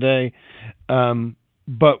the end of the day.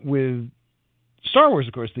 But with Star Wars,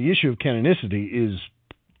 of course, the issue of canonicity is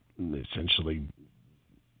essentially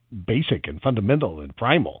basic and fundamental and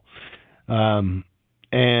primal. And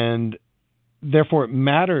therefore, it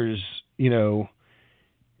matters,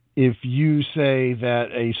 if you say that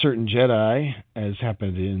a certain Jedi, as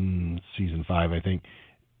happened in Season 5, I think,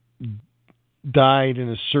 died in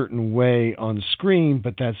a certain way on screen,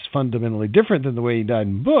 but that's fundamentally different than the way he died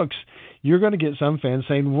in books, you're going to get some fans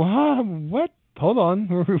saying, what? Hold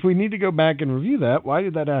on. We need to go back and review that. Why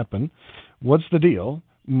did that happen? What's the deal?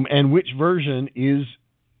 And which version is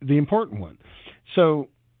the important one? So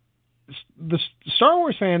the Star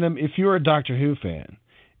Wars fandom, if you're a Doctor Who fan,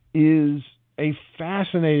 is a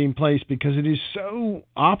fascinating place because it is so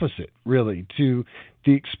opposite, really, to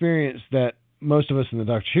the experience that most of us in the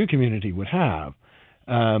Doctor Who community would have.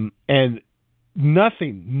 And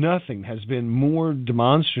nothing has been more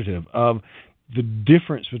demonstrative of the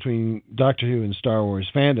difference between Doctor Who and Star Wars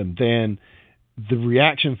fandom than the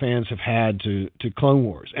reaction fans have had to Clone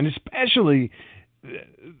Wars. And especially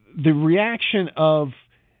the reaction of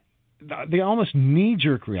the almost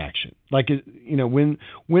knee-jerk reaction. Like, when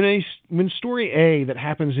story A that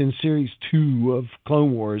happens in Series 2 of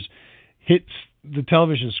Clone Wars hits the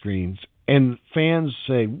television screens, and fans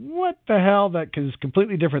say, what the hell? That is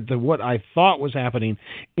completely different than what I thought was happening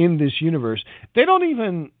in this universe. They don't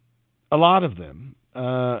even, a lot of them,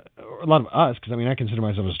 a lot of us, because I consider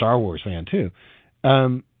myself a Star Wars fan too,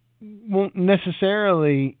 won't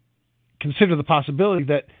necessarily consider the possibility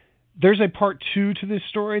that there's a part 2 to this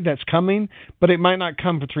story that's coming, but it might not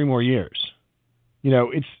come for 3 more years.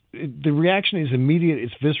 The reaction is immediate,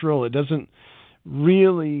 it's visceral, it doesn't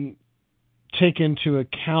really take into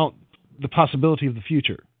account the possibility of the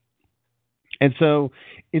future. And so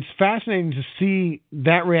it's fascinating to see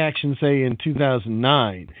that reaction, say, in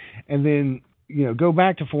 2009, and then, go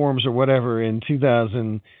back to forums or whatever in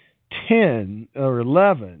 2010 or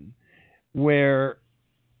 11, where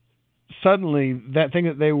suddenly that thing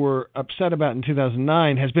that they were upset about in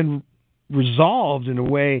 2009 has been resolved in a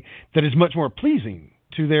way that is much more pleasing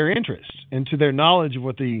to their interests and to their knowledge of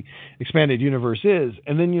what the expanded universe is.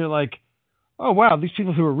 And then you're like, oh, wow, these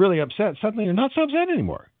people who are really upset suddenly are not so upset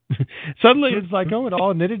anymore. Suddenly it's like, it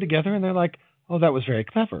all knitted together, and they're like, oh, that was very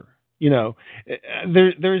clever.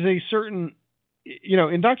 There's a certain,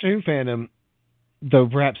 in Doctor Who fandom, though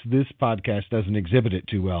perhaps this podcast doesn't exhibit it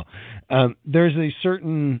too well, there's a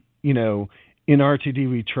certain, in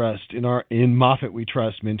RTD we trust, in Moffat we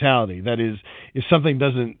trust mentality. That is, if something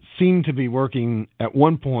doesn't seem to be working at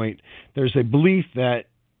one point, there's a belief that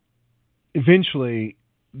eventually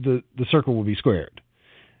the circle will be squared.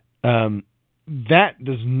 That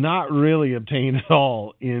does not really obtain at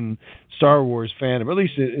all in Star Wars fandom, or at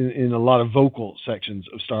least in a lot of vocal sections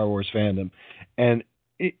of Star Wars fandom. And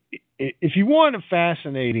if you want a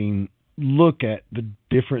fascinating look at the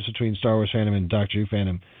difference between Star Wars fandom and Doctor Who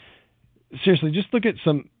fandom, seriously, just look at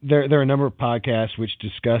there are a number of podcasts which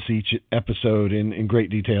discuss each episode in great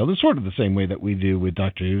detail. It's sort of the same way that we do with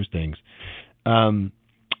Doctor Who's things. And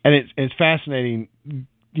it's fascinating.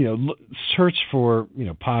 Search for,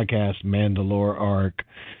 podcast, Mandalore arc,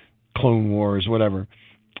 Clone Wars, whatever.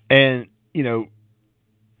 And,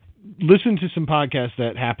 listen to some podcasts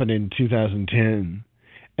that happened in 2010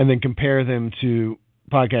 and then compare them to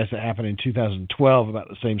podcasts that happened in 2012 about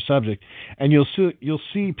the same subject. And you'll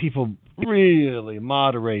see people really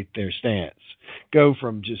moderate their stance, go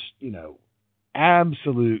from just,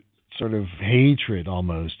 absolute sort of hatred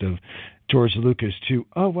almost of George Lucas to,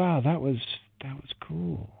 oh, wow, that was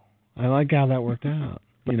cool. I like how that worked out.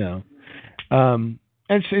 And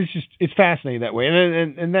it's fascinating that way,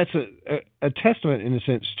 and that's a testament in a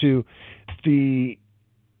sense to the,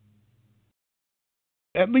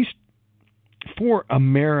 at least for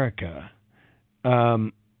America,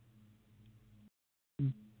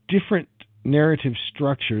 different narrative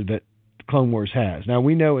structure that Clone Wars has. Now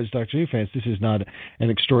we know as Doctor Who fans this is not an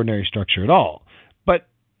extraordinary structure at all, but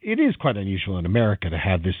it is quite unusual in America to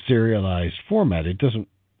have this serialized format. It doesn't.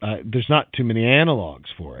 There's not too many analogs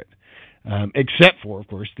for it, except for, of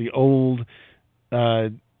course, the old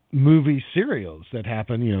movie serials that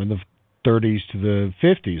happen, in the 30s to the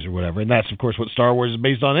 50s or whatever, and that's, of course, what Star Wars is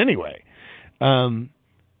based on anyway.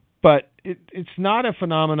 But it's not a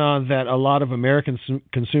phenomenon that a lot of American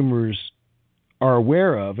consumers are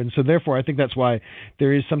aware of, and so therefore, I think that's why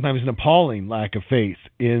there is sometimes an appalling lack of faith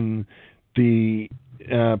in the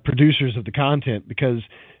producers of the content, because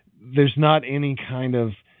there's not any kind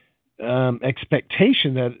of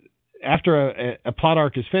expectation that after a plot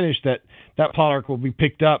arc is finished that plot arc will be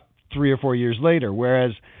picked up 3 or 4 years later,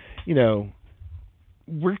 whereas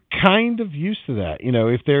we're kind of used to that.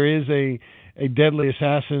 If there is a deadly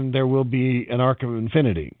assassin, there will be an Arc of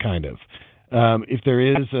Infinity, kind of. If there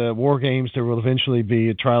is War Games, there will eventually be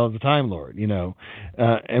a Trial of the Time Lord,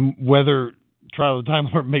 and whether Trial of the Time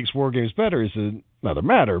Lord makes war games better is another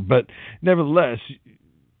matter. But nevertheless,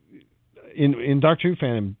 in Doctor Who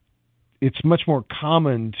fandom, it's much more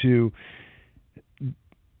common to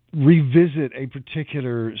revisit a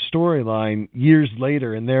particular storyline years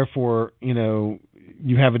later, and therefore,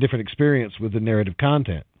 you have a different experience with the narrative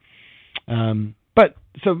content. But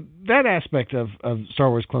so that aspect of Star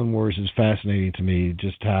Wars Clone Wars is fascinating to me,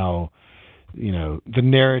 just how, the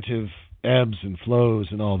narrative ebbs and flows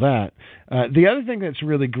and all that. The other thing that's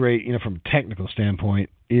really great, from a technical standpoint,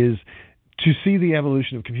 is to see the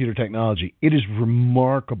evolution of computer technology. It is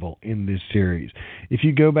remarkable in this series. If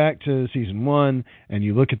you go back to season 1 and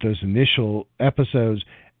you look at those initial episodes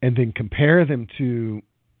and then compare them to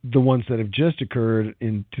the ones that have just occurred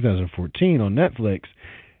in 2014 on Netflix,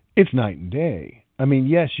 it's night and day. I mean,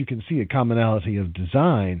 yes, you can see a commonality of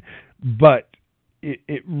design, but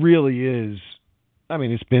it really is. I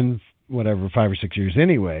mean, it's been 5 or 6 years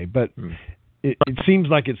anyway, but it seems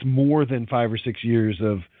like it's more than 5 or 6 years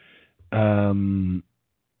of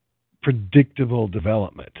predictable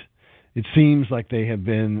development. It seems like they have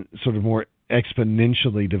been sort of more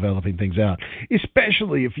exponentially developing things out,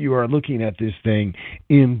 especially if you are looking at this thing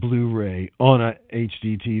in Blu-ray on a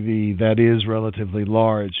HD TV that is relatively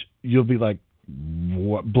large. You'll be like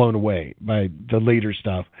blown away by the later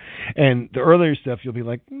stuff, and the earlier stuff you'll be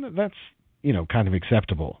like, that's kind of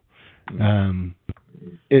acceptable.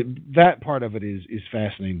 That part of it is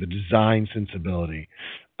fascinating, the design sensibility.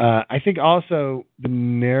 I think also the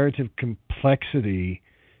narrative complexity.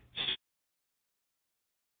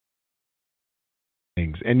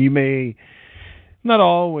 And you may not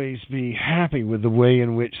always be happy with the way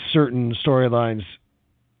in which certain storylines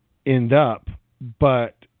end up,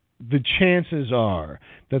 but the chances are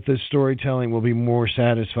that the storytelling will be more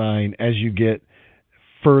satisfying as you get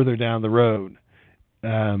further down the road.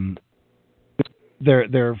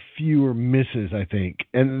 There are fewer misses, I think,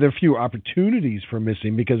 and there are fewer opportunities for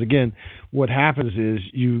missing, because again, what happens is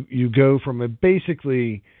you go from a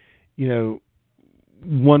basically,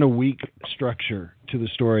 one a week structure to the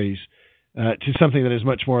stories to something that is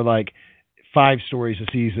much more like 5 stories a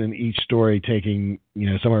season, each story taking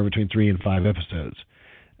somewhere between 3 and 5 episodes.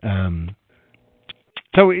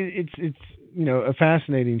 So it's a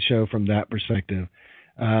fascinating show from that perspective.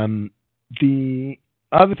 The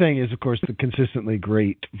other thing is, of course, the consistently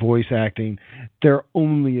great voice acting. There are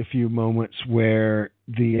only a few moments where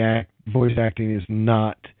the voice acting is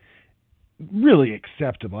not really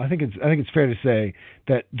acceptable. I think it's fair to say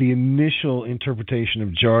that the initial interpretation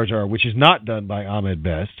of Jar Jar, which is not done by Ahmed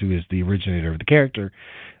Best, who is the originator of the character,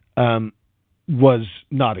 was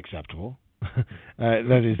not acceptable.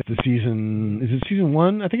 That is the season. Is it season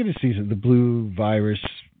 1? I think it is the Blue Virus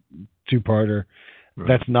 2-parter. Right.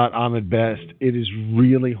 That's not Ahmed Best. It is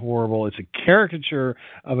really horrible. It's a caricature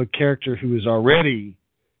of a character who is already,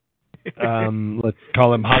 let's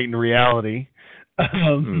call him heightened reality.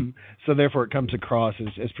 So therefore it comes across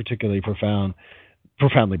as particularly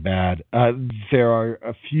profoundly bad. There are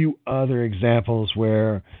a few other examples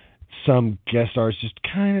where some guest stars just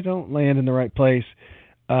kind of don't land in the right place.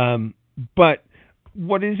 But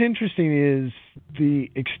what is interesting is the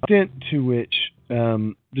extent to which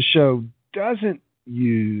the show doesn't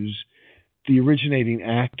use the originating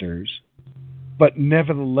actors, but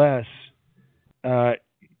nevertheless,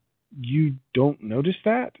 you don't notice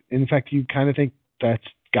that. In fact, you kind of think that's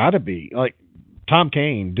got to be like Tom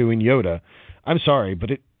Kane doing Yoda. I'm sorry,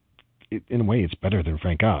 but it in a way it's better than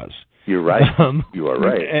Frank Oz. You're right. You are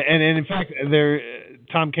right. And in fact,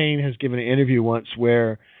 Tom Kane has given an interview once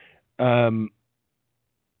where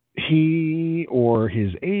he or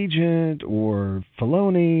his agent or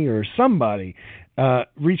Filoni or somebody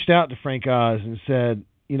reached out to Frank Oz and said,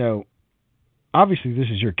 obviously this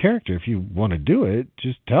is your character. If you want to do it,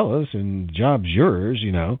 just tell us and the job's yours,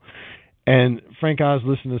 And Frank Oz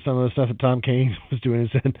listened to some of the stuff that Tom Kane was doing and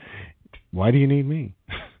said, why do you need me?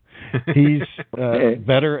 He's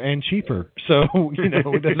better and cheaper. So,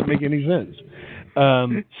 it doesn't make any sense.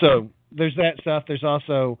 So there's that stuff. There's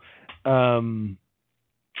also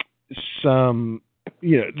some,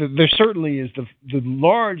 there certainly is the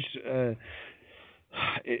large,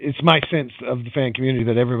 it's my sense of the fan community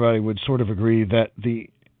that everybody would sort of agree that the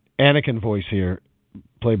Anakin voice here,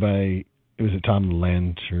 played by, was it Tom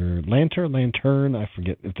Lantern? I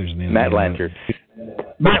forget if there's a name. Matt Lantern.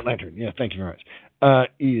 Matt Lantern, yeah, thank you very much.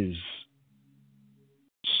 Is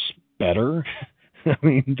better,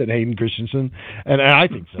 than Hayden Christensen, and I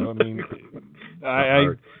think so.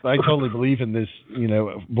 I totally believe in this,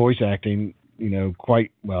 voice acting,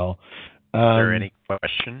 quite well. Is there any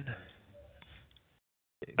question?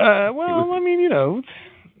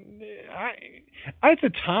 At the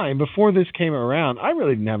time, before this came around, I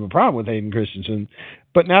really didn't have a problem with Hayden Christensen.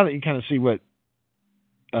 But now that you kind of see what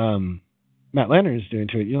Matt Lanner is doing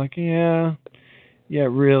to it, you're like, yeah,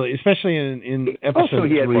 really. Especially in episode also,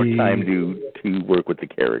 he had 3, more time to work with the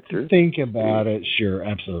characters. Think about it. Sure,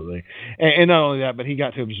 absolutely. And not only that, but he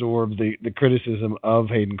got to absorb the criticism of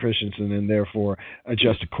Hayden Christensen and therefore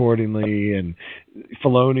adjust accordingly. And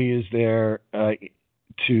Filoni is there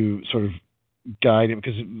to sort of guide him,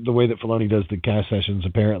 because the way that Filoni does the cast sessions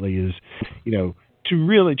apparently is, to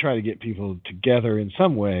really try to get people together in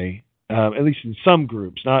some way, at least in some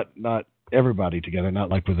groups, not everybody together, not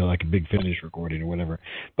like with a big Finish recording or whatever,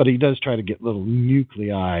 but he does try to get little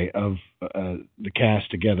nuclei of the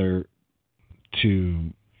cast together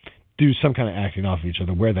to do some kind of acting off of each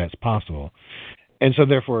other where that's possible. And so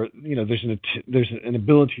therefore, there's an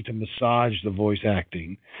ability to massage the voice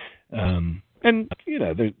acting. And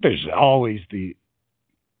there's always the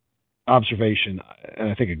observation, and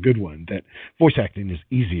I think a good one, that voice acting is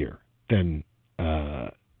easier than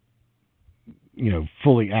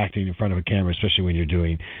fully acting in front of a camera, especially when you're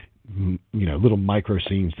doing little micro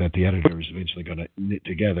scenes that the editor is eventually going to knit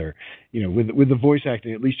together. With the voice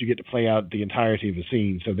acting, at least you get to play out the entirety of the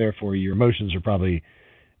scene, so therefore your emotions are probably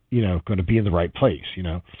going to be in the right place.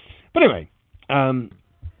 But anyway,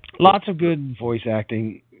 lots of good voice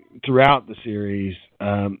acting throughout the series,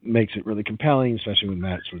 makes it really compelling, especially when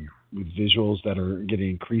matched with visuals that are getting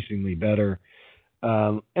increasingly better.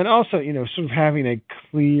 And also, sort of having a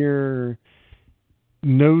clear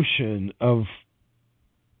notion of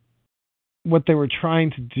what they were trying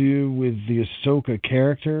to do with the Ahsoka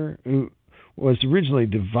character, who was originally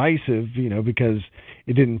divisive, because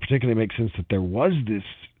it didn't particularly make sense that there was this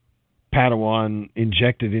Padawan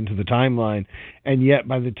injected into the timeline, and yet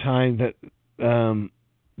by the time that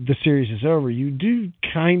the series is over, you do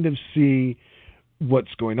kind of see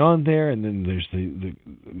what's going on there, and then there's the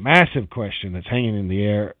massive question that's hanging in the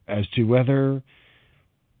air as to whether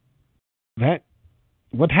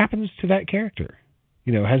what happens to that character.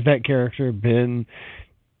 Has that character been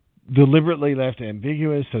deliberately left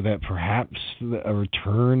ambiguous so that perhaps a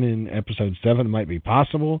return in episode 7 might be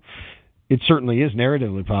possible? It certainly is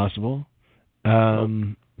narratively possible.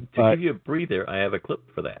 To give you a breather, I have a clip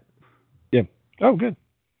for that. Yeah. Oh, good.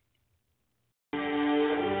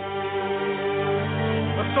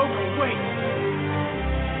 Ahsoka, wait!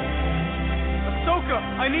 Ahsoka,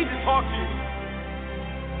 I need to talk to you!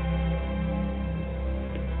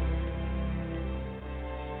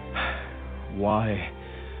 Why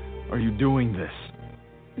are you doing this?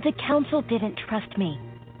 The Council didn't trust me.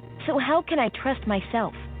 So how can I trust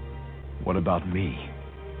myself? What about me?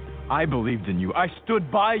 I believed in you. I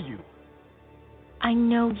stood by you. I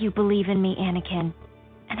know you believe in me, Anakin,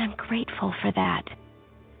 and I'm grateful for that.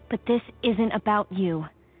 But this isn't about you.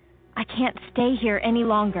 I can't stay here any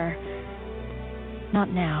longer. Not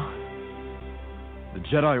now. The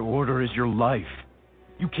Jedi Order is your life.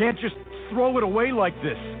 You can't just throw it away like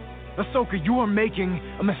this. Ahsoka, you are making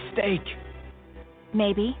a mistake.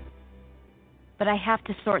 Maybe. But I have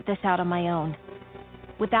to sort this out on my own.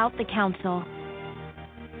 Without the Council.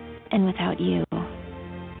 And without you.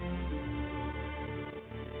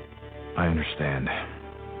 I understand.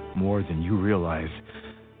 More than you realize.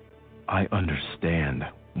 I understand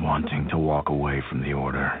wanting to walk away from the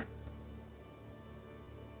Order.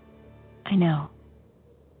 I know.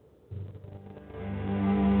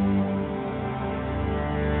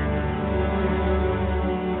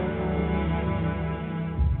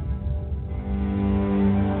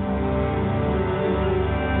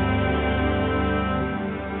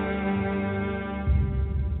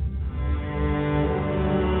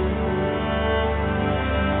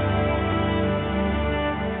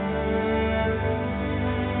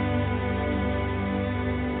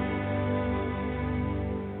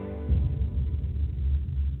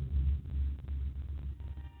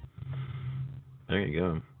 There you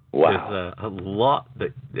go. Wow. There's a lot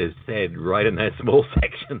that is said right in that small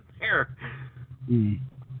section there. Mm.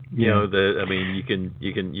 You know,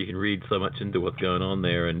 you can read so much into what's going on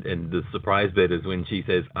there, and the surprise bit is when she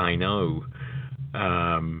says, "I know,"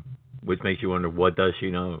 which makes you wonder, what does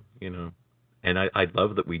she know? And I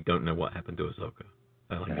love that we don't know what happened to Ahsoka.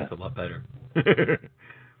 I think that's a lot better.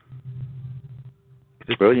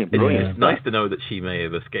 Brilliant. It's nice to know that she may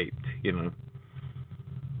have escaped.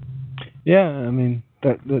 Yeah,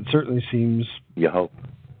 that certainly seems. You hope.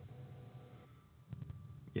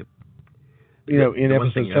 Yep. In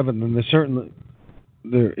episode 7, then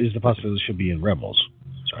there is the possibility she'll be in Rebels.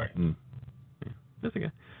 Sorry. Yeah, that's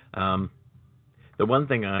okay. The one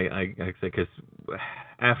thing I say, because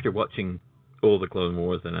after watching all the Clone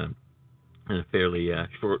Wars and in a fairly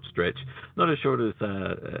short stretch. Not as short as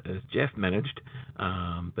Jeff managed,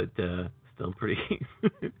 but still pretty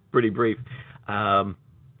pretty brief.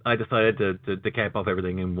 I decided to cap off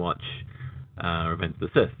everything and watch Revenge of the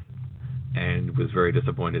Sith, and was very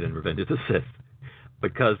disappointed in Revenge of the Sith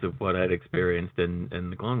because of what I'd experienced in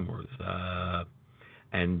the Clone Wars.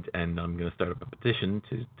 And I'm going to start up a petition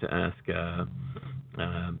to ask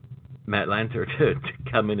Matt Lanter to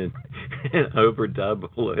come in and overdub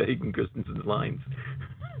all of Hayden Christensen's lines,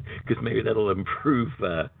 because maybe that'll improve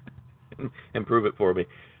it for me.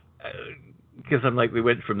 Because I'm like, we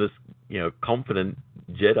went from this confident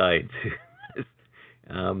Jedi to this,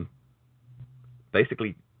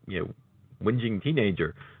 basically whinging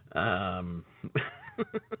teenager, and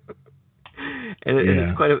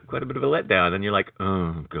it's quite a bit of a letdown. And you're like,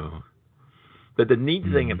 oh god. But the neat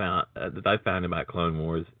thing about that I found about Clone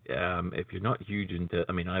Wars, if you're not huge into,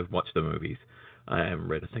 I mean, I've watched the movies, I haven't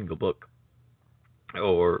read a single book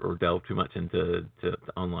or delved too much into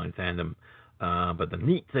online fandom. But the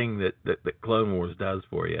neat thing that Clone Wars does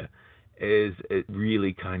for you is it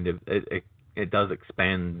really kind of it does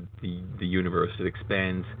expand the universe. It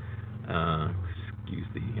expands. Excuse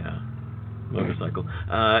the motorcycle.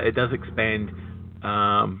 It does expand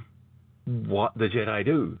what the Jedi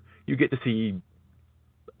do. You get to see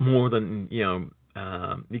more than you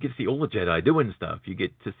get to see all the Jedi doing stuff. You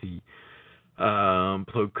get to see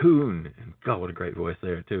Plo Koon. God, what a great voice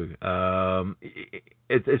there too.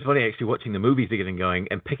 It's funny actually watching the movies again and going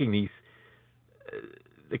and picking these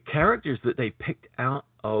the characters that they picked out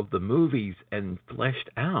of the movies and fleshed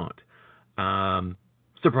out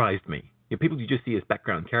surprised me. People you just see as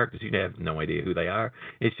background characters, you have no idea who they are.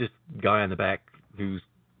 It's just a guy on the back who's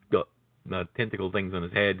got tentacle things on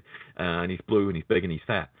his head, and he's blue and he's big and he's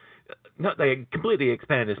fat. No, they completely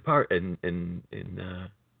expand his part in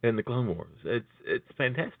the Clone Wars. It's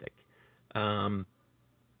fantastic.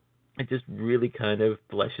 It just really kind of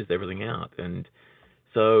fleshes everything out. And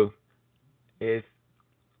so if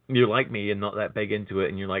you're like me and not that big into it,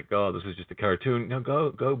 and you're like, oh, this was just a cartoon, no,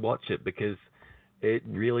 go watch it, because it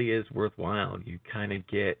really is worthwhile. You kind of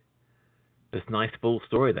get this nice full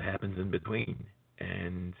story that happens in between,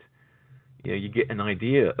 and you get an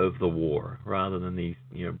idea of the war rather than these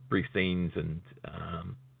brief scenes, and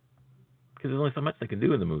because there's only so much they can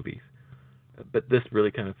do in the movies. But this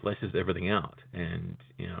really kind of fleshes everything out, and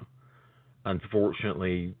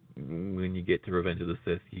unfortunately, when you get to Revenge of the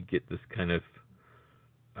Sith, you get this kind of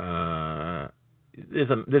there's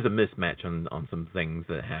a mismatch on some things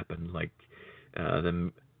that happen, like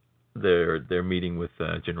they're meeting with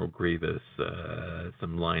General Grievous.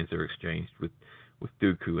 Some lines are exchanged with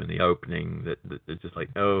Dooku in the opening that they're just like,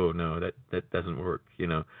 oh no, that doesn't work,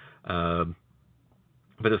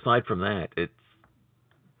 But aside from that,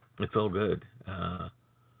 it's all good.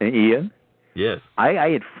 And Ian? Yes. I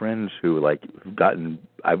had friends who gotten,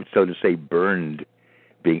 I would so to say, burned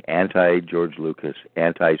being anti-George Lucas,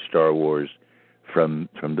 anti-Star Wars from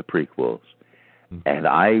the prequels. Mm-hmm. And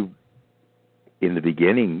I, in the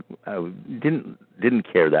beginning, I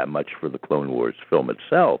didn't care that much for the Clone Wars film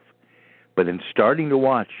itself. But in starting to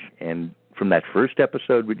watch, and from that first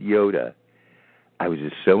episode with Yoda, I was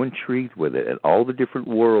just so intrigued with it, and all the different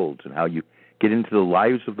worlds, and how you get into the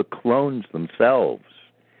lives of the clones themselves,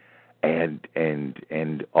 and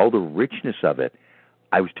all the richness of it.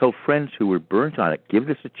 I was told friends who were burnt on it, give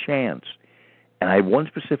this a chance. And I had one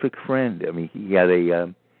specific friend, I mean, he had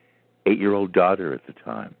a 8-year-old daughter at the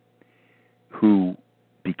time, who,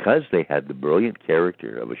 because they had the brilliant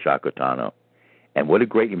character of Ahsoka Tano, and what a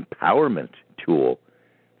great empowerment tool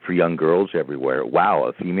for young girls everywhere. Wow,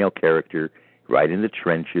 a female character right in the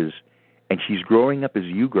trenches, and she's growing up as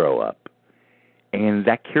you grow up. And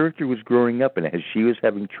that character was growing up, and as she was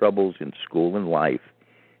having troubles in school and life,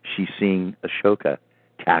 she's seeing Ahsoka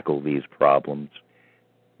tackle these problems,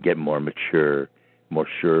 get more mature, more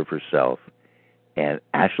sure of herself. And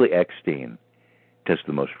Ashley Eckstein does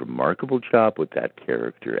the most remarkable job with that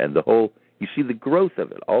character. And the whole, you see the growth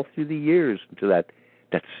of it all through the years into that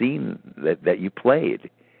scene that you played.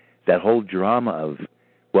 That whole drama of,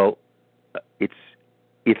 well,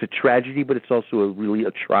 it's a tragedy, but it's also really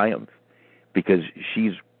a triumph, because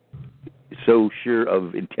she's so sure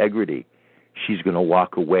of integrity. She's going to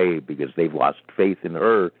walk away because they've lost faith in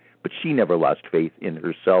her, but she never lost faith in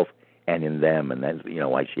herself and in them, and that's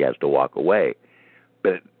why she has to walk away.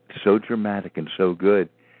 But it's so dramatic and so good.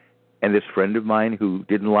 And this friend of mine who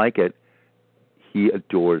didn't like it, he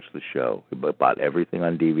adores the show. He bought everything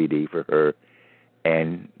on DVD for her,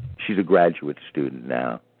 and she's a graduate student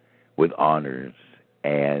now with honors,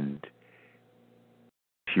 and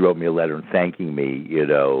she wrote me a letter thanking me,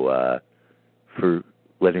 for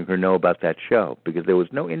letting her know about that show, because there was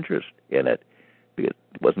no interest in it, because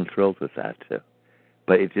I wasn't thrilled with that too.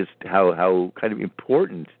 But it's just how kind of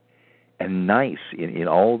important and nice in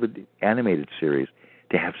all the animated series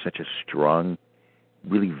to have such a strong,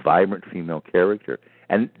 really vibrant female character.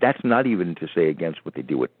 And that's not even to say against what they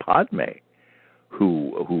do with Padme,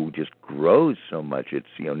 who just grows so much. It's,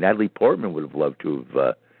 Natalie Portman would have loved to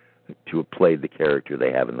have played the character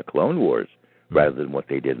they have in the Clone Wars rather than what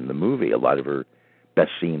they did in the movie. A lot of her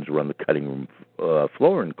best scenes were on the cutting room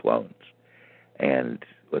floor in Clones. And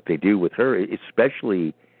what they do with her,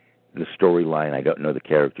 especially the storyline, I don't know the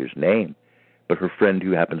character's name, but her friend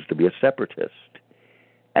who happens to be a separatist,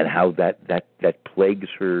 and how that plagues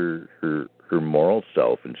her moral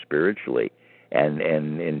self and spiritually, and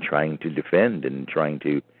in trying to defend and trying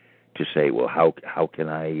to say, well, how can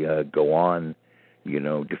I go on,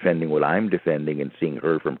 defending what I'm defending, and seeing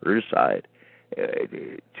her from her side.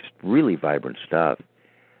 Just really vibrant stuff.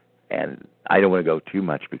 And I don't want to go too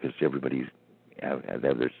much because everybody's have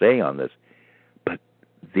their say on this, but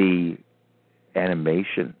the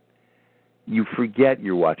animation, you forget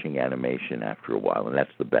you're watching animation after a while, and that's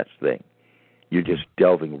the best thing. You're just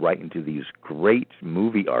delving right into these great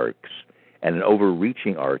movie arcs and an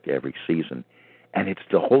overreaching arc every season, and it's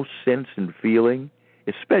the whole sense and feeling,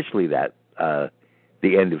 especially that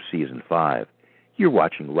the end of season 5. You're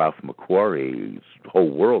watching Ralph McQuarrie's whole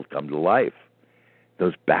world come to life.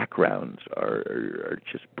 Those backgrounds are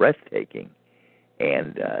just breathtaking.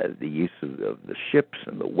 And the use of the ships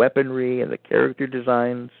and the weaponry and the character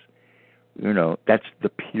designs, that's the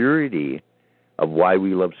purity of why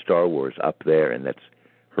we love Star Wars up there. And that's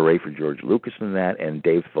hooray for George Lucas in that, and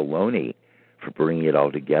Dave Filoni for bringing it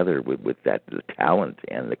all together with that, the talent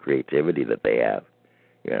and the creativity that they have.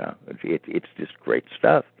 It's just great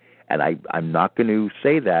stuff. And I'm not going to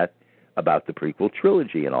say that about the prequel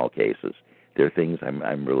trilogy in all cases. There are things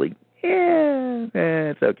I'm really,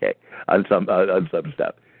 it's okay on some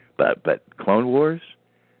stuff. But Clone Wars,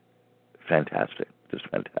 fantastic, just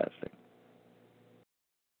fantastic.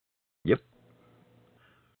 Yep.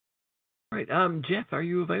 All right, Jeff, are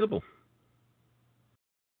you available?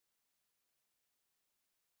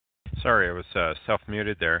 Sorry, I was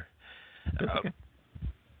self-muted there. Okay.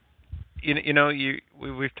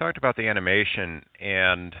 We've talked about the animation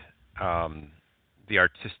and the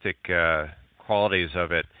artistic qualities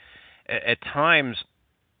of it. At times,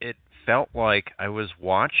 it felt like I was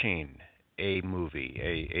watching a movie,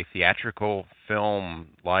 a theatrical film,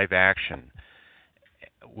 live action,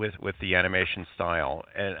 with the animation style.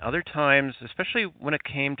 And other times, especially when it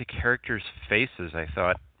came to characters' faces, I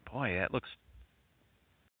thought, boy, that looks,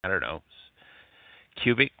 I don't know,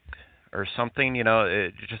 cubic or something.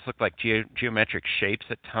 It just looked like geometric shapes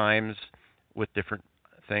at times with different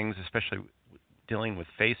things, especially dealing with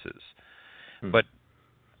faces. But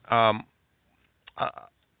I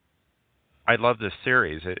love this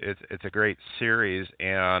series. It's a great series,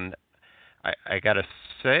 and I got to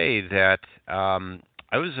say that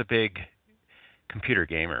I was a big computer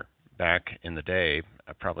gamer back in the day,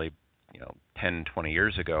 probably 10, 20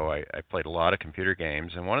 years ago. I played a lot of computer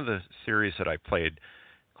games, and one of the series that I played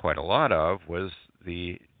quite a lot of was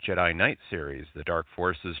the Jedi Knight series, the Dark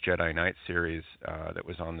Forces Jedi Knight series that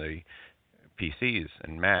was on the PCs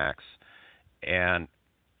and Macs. And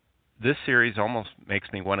this series almost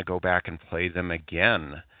makes me want to go back and play them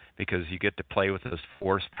again, because you get to play with those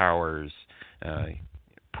force powers,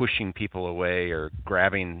 pushing people away or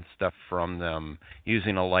grabbing stuff from them,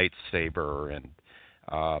 using a lightsaber,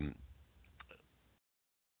 and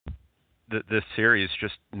this series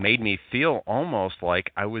just made me feel almost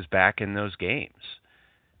like I was back in those games.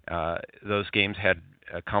 Those games had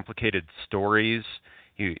complicated stories.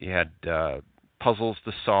 You had puzzles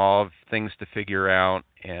to solve, things to figure out,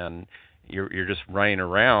 and you're just running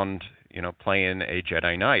around, playing a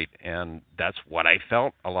Jedi Knight. And that's what I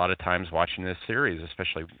felt a lot of times watching this series,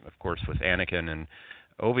 especially, of course, with Anakin and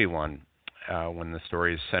Obi-Wan, when the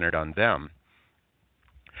story is centered on them.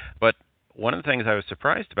 But one of the things I was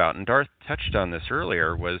surprised about, and Darth touched on this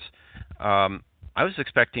earlier, was I was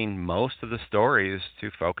expecting most of the stories to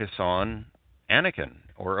focus on Anakin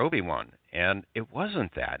or Obi-Wan, and it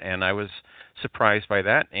wasn't that. And I was surprised by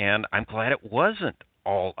that, and I'm glad it wasn't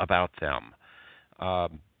all about them.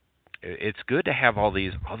 It's good to have all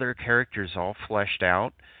these other characters all fleshed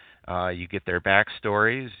out. You get their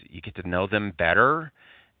backstories, you get to know them better,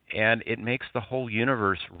 and it makes the whole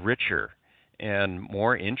universe richer and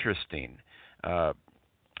more interesting. I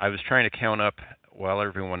was trying to count up, while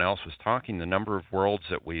everyone else was talking, the number of worlds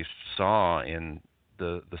that we saw in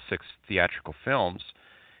the 6 theatrical films,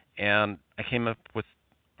 and I came up with,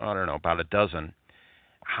 I don't know, about a dozen.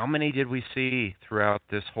 how many did we see throughout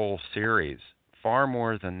this whole series? Far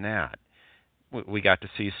more than that. We got to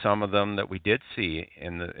see some of them that we did see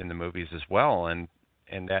in the movies as well, and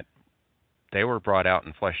that they were brought out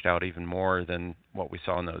and fleshed out even more than what we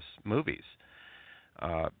saw in those movies.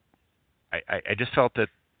 I just felt that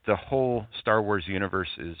the whole Star Wars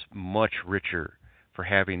universe is much richer for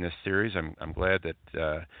having this series. I'm glad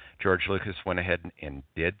that George Lucas went ahead and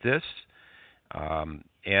did this,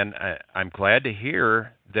 and I'm glad to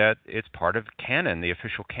hear that it's part of canon, the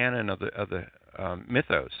official canon of the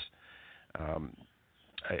mythos.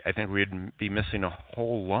 I think we'd be missing a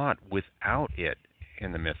whole lot without it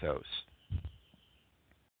in the mythos.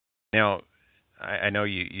 Now, I know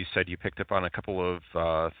you said you picked up on a couple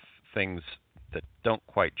of things that don't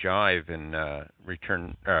quite jive in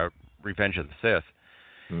Revenge of the Sith.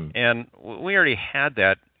 And we already had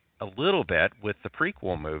that a little bit with the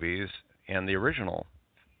prequel movies and the original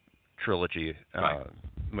trilogy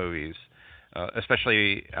movies.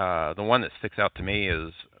 Especially the one that sticks out to me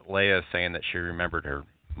is Leia saying that she remembered her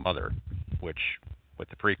mother, which with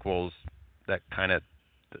the prequels, that kind of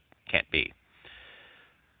can't be.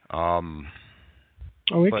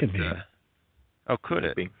 It could be. Could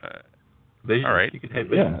it? Visions. All right. You could have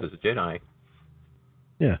visions as a Jedi.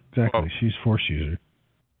 Yeah, exactly. She's Force user.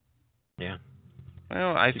 Yeah.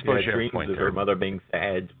 Well, I suppose you have a point of there. her mother being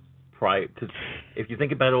sad. Because if you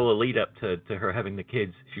think about all the lead up to her having the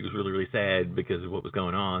kids, she was really, really sad because of what was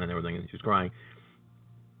going on and everything, and she was crying.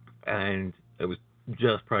 And it was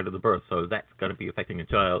just prior to the birth, so that's going to be affecting the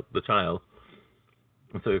child.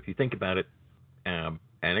 And so if you think about it,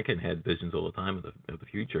 Anakin had visions all the time of the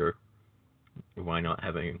future. Why not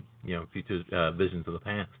having future visions of the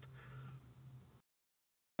past?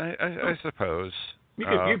 I suppose you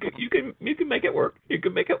can make it work. You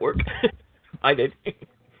can make it work. I did.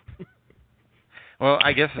 Well,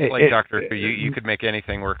 I guess it's like Doctor Who. You could make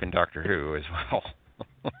anything work in Doctor Who as well.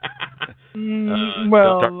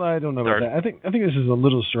 I don't know about that. I think this is a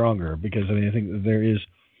little stronger because I think that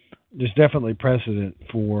there's definitely precedent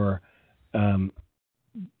for the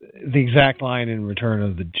exact line in Return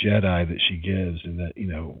of the Jedi that she gives, and that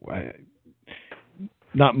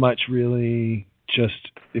not much really,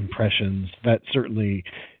 just impressions. That certainly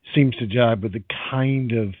seems to jibe with the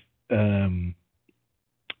kind of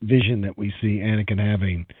vision that we see Anakin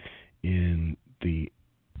having in the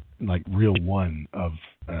real one of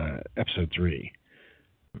Episode 3.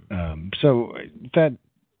 So that,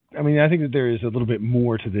 I think that there is a little bit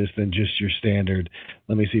more to this than just your standard,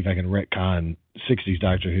 let me see if I can retcon 60s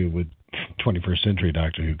Doctor Who with 21st century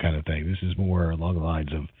Doctor Who kind of thing. This is more along the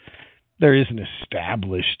lines of there is an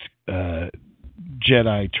established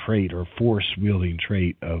Jedi trait or force-wielding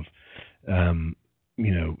trait of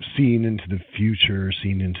seeing into the future,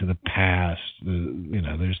 seeing into the past.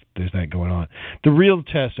 There's that going on. The real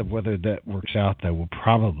test of whether that works out, though, will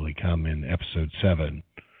probably come in Episode 7.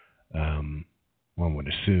 One would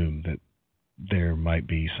assume that there might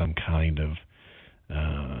be some kind of,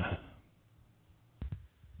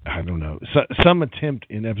 some attempt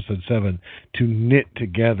in Episode 7 to knit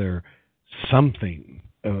together something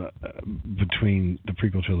between the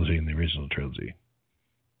prequel trilogy and the original trilogy.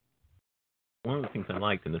 One of the things I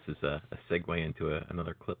liked, and this is a segue into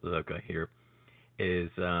another clip that I've got here,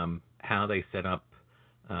 is how they set up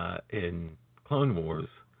in Clone Wars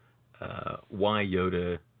why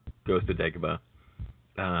Yoda goes to Dagobah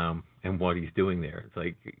and what he's doing there. It's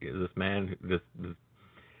like this man, this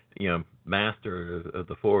master of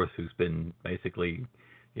the Force, who's been basically,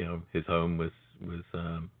 his home was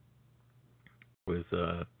the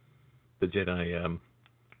Jedi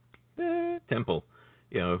temple.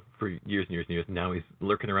 For years and years and years. Now he's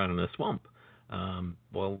lurking around in a swamp.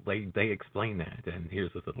 Well, they explain that, and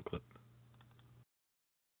here's this little clip.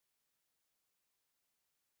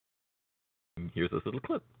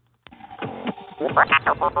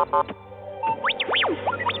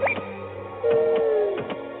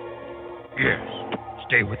 Yes,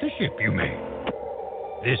 stay with the ship, you may.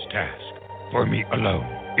 This task, for me alone,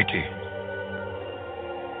 it is.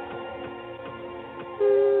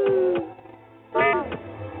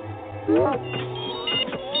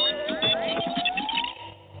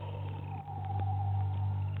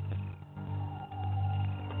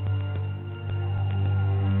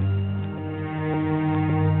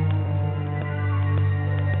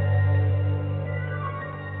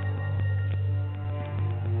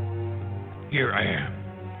 Here I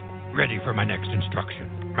am, ready for my next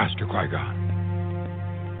instruction, Master Qui-Gon.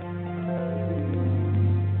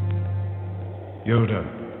 Yoda,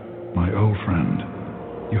 my old friend,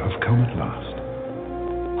 you have come at last.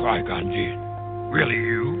 Qui-Gon Jinn, really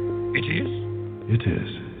you? It is? It is.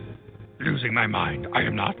 losing my mind. I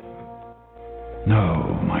am not.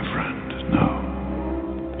 No, my friend,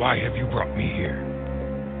 no. Why have you brought me here?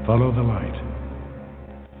 Follow the light.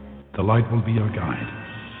 The light will be your guide.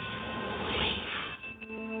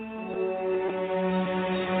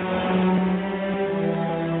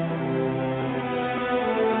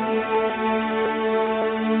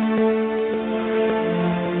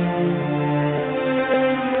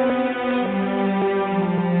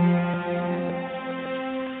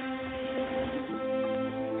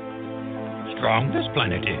 Strong this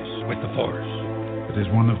planet is with the Force. It is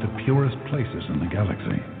one of the purest places in the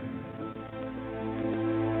galaxy.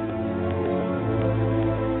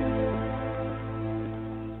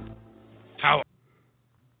 How?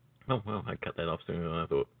 Oh, well, I cut that off sooner than I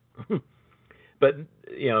thought. But,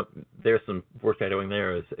 there's some foreshadowing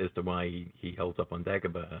there as to why he holds up on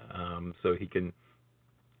Dagobah, so he can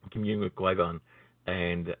commune with Qui-Gon.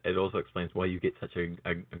 And it also explains why you get such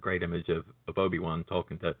a great image of Obi-Wan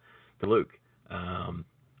talking to Luke,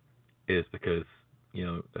 is because,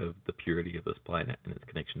 of the purity of this planet and its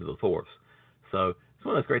connection to the Force. So it's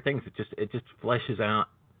one of those great things. It just fleshes out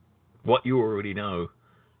what you already know,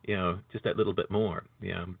 just that little bit more.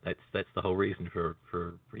 That's the whole reason for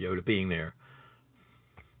Yoda being there.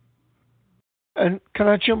 And can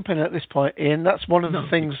I jump in at this point, Ian? That's one of the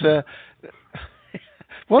things.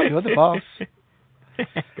 Well, you're the boss.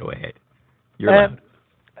 Go ahead. You're allowed.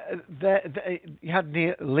 You had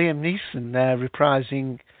Liam Neeson there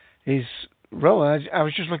reprising his role. I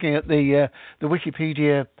was just looking at the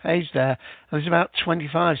Wikipedia page there. There's about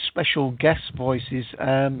 25 special guest voices.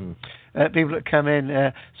 People that come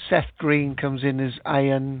in. Seth Green comes in as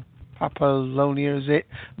Ian Papalonia, is it?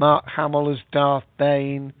 Mark Hamill as Darth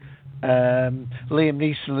Bane. Liam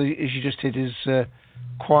Neeson, as you just did, is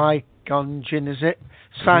Qui-Gon Jinn, is it?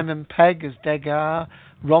 Simon Pegg as Degar.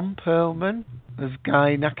 Ron Perlman as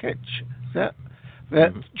Guy Nakich. Is that?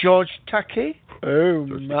 George Takei. Oh,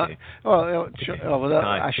 my.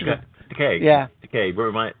 I should have. Decay. Yeah. Decay.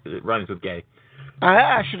 Rhymes with gay.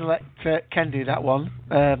 I should have let Ken do that one.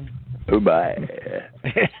 Oh, my.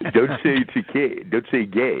 Don't say decay. Don't say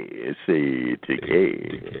gay. Say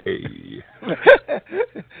decay.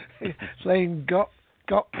 Playing got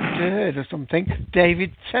Dirt or something.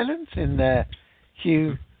 David Tennant's in there.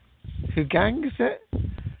 Hugh Gang, is it?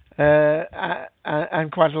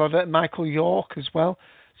 And quite a lot of Michael York as well.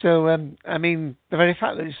 So, the very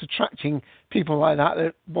fact that it's attracting people like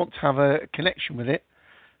that want to have a connection with it,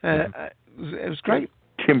 it was great.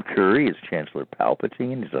 Tim Curry is Chancellor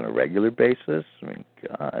Palpatine. He's on a regular basis. I mean,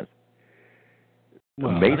 God.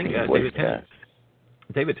 Amazing voice cast.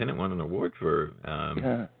 David Tennant won an award for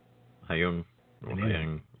Hayung.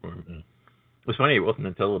 It was funny, it wasn't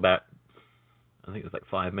until about, I think it was like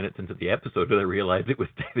 5 minutes into the episode that I realized it was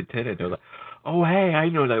David Tennant. I was like, oh, hey, I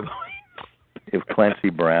know that voice. If Clancy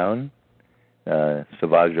Brown,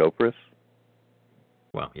 Savage Opress.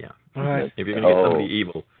 Well, yeah. Right. If you're going to get somebody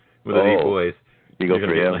evil with a deep voice, you go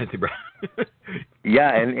for him. Clancy Brown.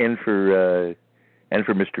 Yeah, and for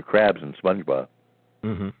Mr. Krabs and SpongeBob.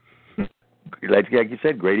 Mm-hmm. Like you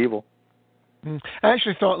said, great evil. I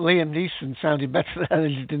actually thought Liam Neeson sounded better than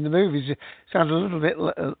he did in the movies. He sounded a little bit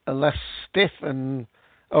less stiff and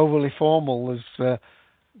overly formal as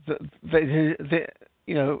in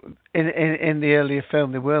the earlier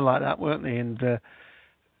film they were like that, weren't they? And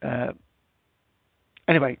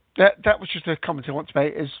anyway, that was just a comment I want to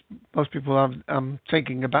make. As most people, I'm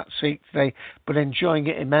taking a back seat today, but enjoying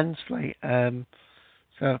it immensely.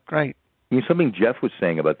 So great. Something Jeff was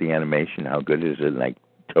saying about the animation, how good it is, and I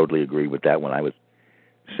totally agree with that when I was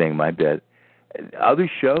saying my bit. Other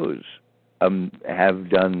shows have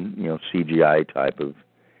done, CGI type of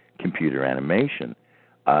computer animation.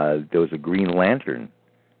 There was a Green Lantern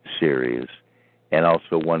series, and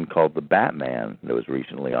also one called The Batman that was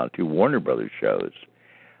recently on 2 Warner Brothers shows.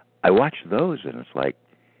 I watched those, and it's like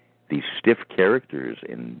these stiff characters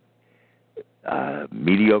in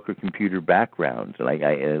mediocre computer backgrounds, and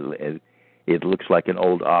it looks like an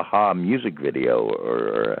old Aha music video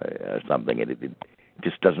or something. It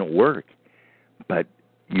just doesn't work. But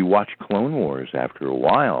you watch Clone Wars after a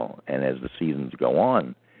while, and as the seasons go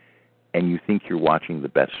on, and you think you're watching the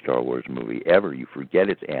best Star Wars movie ever. You forget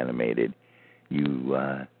it's animated. You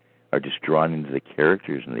are just drawn into the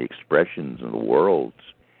characters and the expressions and the worlds,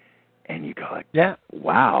 and you go like, yeah,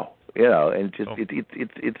 wow, and just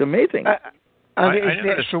it's amazing. And it's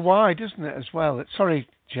the extra wide, isn't it, as well? Sorry,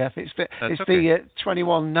 Jeff. It's the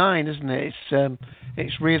 21:9, isn't it?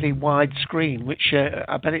 It's really wide screen, which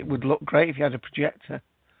I bet it would look great if you had a projector.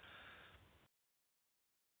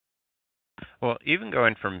 Well, even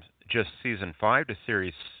going from just season 5 to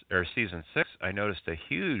series or season 6, I noticed a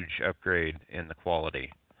huge upgrade in the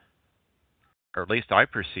quality, or at least I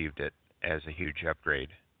perceived it as a huge upgrade.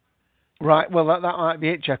 Right, well, that might be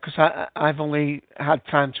it, Jack, because I've only had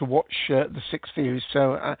time to watch the 6th series,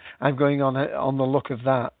 so I'm going on the look of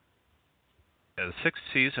that. The 6th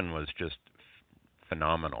season was just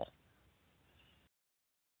phenomenal.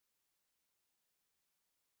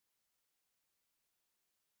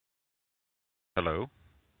 Hello?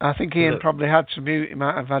 I think Ian probably had to mute. He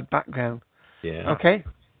might have had background. Yeah. Okay.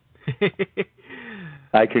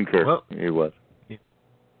 I concur. Well, it was.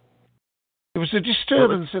 There was a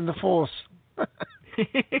disturbance in the force.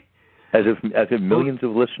 As if millions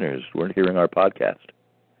of listeners weren't hearing our podcast.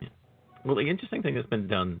 Well, the interesting thing that's been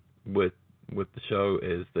done with the show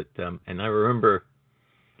is that, and I remember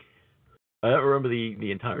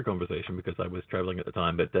the entire conversation because I was traveling at the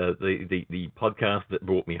time. But the podcast that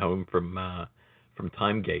brought me home from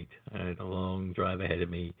Timegate, I had a long drive ahead of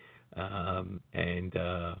me, and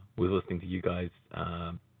was listening to you guys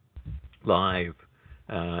live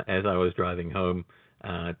as I was driving home,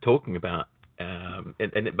 talking about and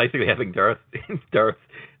basically having Darth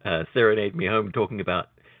serenade me home, talking about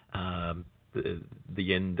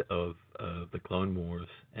the end of the Clone Wars,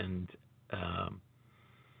 and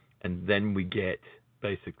then we get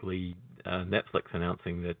basically Netflix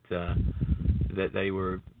announcing that they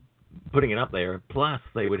were putting it up there. Plus,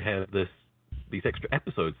 they would have these extra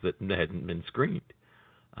episodes that hadn't been screened,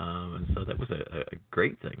 and so that was a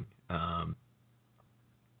great thing.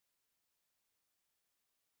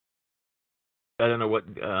 I don't know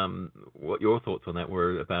what your thoughts on that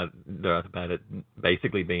were about it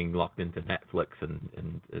basically being locked into Netflix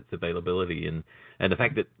and its availability, and the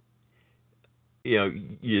fact that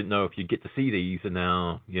you didn't know if you'd get to see these, and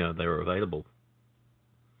now they were available.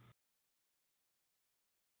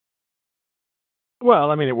 Well,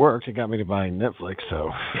 I mean, it worked. It got me to buying Netflix,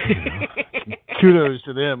 so kudos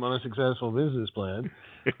to them on a successful business plan.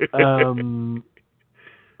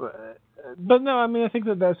 But no, I mean, I think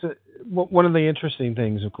that's one of the interesting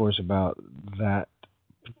things, of course, about that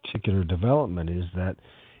particular development is that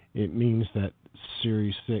it means that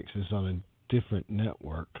Series 6 is on a different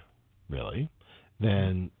network, really,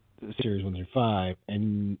 than Series 1 through 5,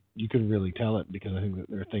 and you can really tell it because I think that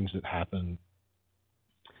there are things that happen,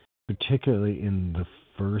 particularly in the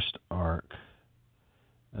first arc,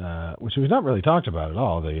 which was not really talked about at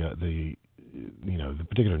all, the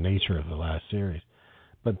particular nature of the last series.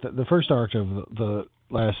 But the first arc of the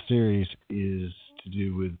last series is to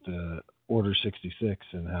do with Order 66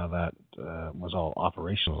 and how that was all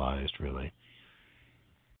operationalized, really.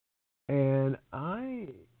 And I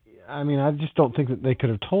just don't think that they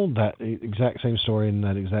could have told that exact same story in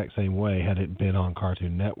that exact same way had it been on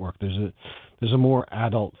Cartoon Network. There's a more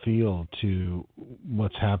adult feel to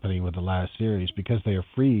what's happening with the last series because they are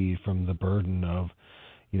free from the burden of,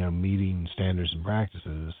 meeting standards and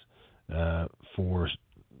practices for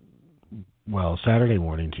Saturday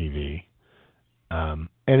morning TV. And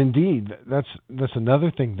indeed, that's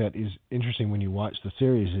another thing that is interesting when you watch the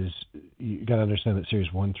series is you got to understand that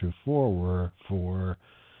series 1 through 4 were for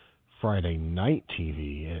Friday night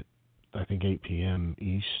TV at I think 8 p.m.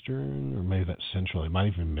 Eastern, or maybe that's Central. It might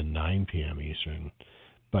even have been 9 p.m. Eastern,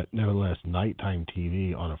 but nevertheless nighttime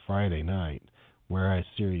TV on a Friday night. Whereas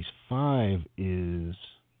series 5 is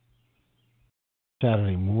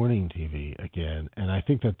Saturday morning TV again, and I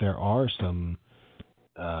think that there are some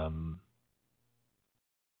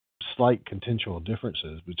slight contextual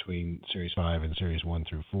differences between Series 5 and Series 1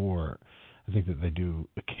 through 4. I think that they do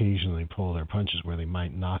occasionally pull their punches where they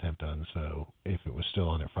might not have done so if it was still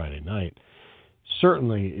on at Friday night.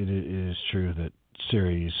 Certainly, it is true that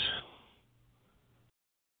Series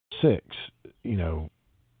 6,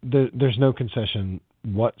 there's no concession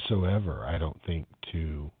whatsoever, I don't think,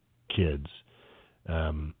 to kids.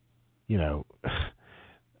 In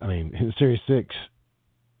Series 6,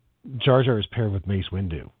 Jar Jar is paired with Mace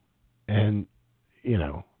Windu. And,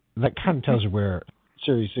 that kind of tells you where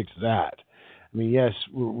Series 6 is at. I mean, yes,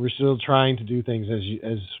 we're still trying to do things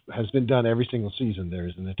as has been done every single season. There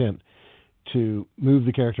is an attempt to move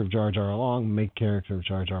the character of Jar Jar along, make the character of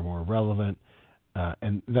Jar Jar more relevant.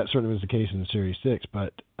 And that certainly was the case in Series 6.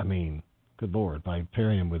 But, good Lord, by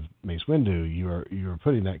pairing him with Mace Windu, you are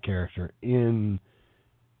putting that character in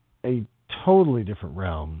a totally different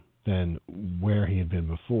realm than where he had been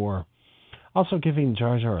before. Also, giving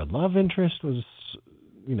Jar Jar a love interest was,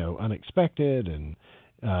 unexpected, and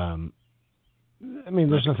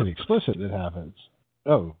there's nothing explicit that happens.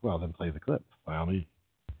 Oh, well, then play the clip, by all means.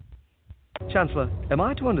 Chancellor, am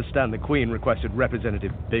I to understand the Queen requested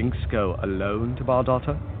Representative Binks go alone to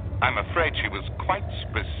Bardota? I'm afraid she was quite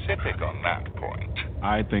specific on that point.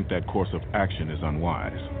 I think that course of action is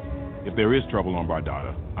unwise. If there is trouble on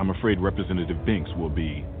Bardata, I'm afraid Representative Binks will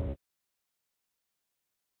be...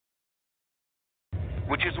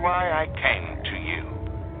 Which is why I came to you.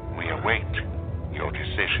 We await your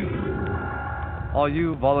decision. Are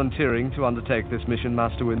you volunteering to undertake this mission,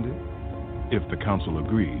 Master Windu? If the Council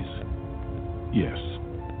agrees, yes.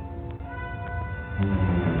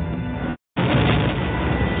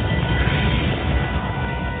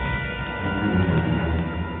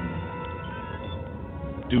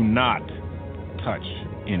 Do not touch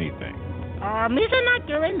anything. Misa not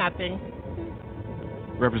doing nothing.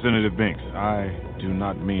 Representative Binks, I do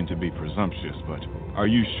not mean to be presumptuous, but are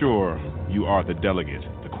you sure you are the delegate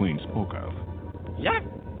the Queen spoke of? Yep,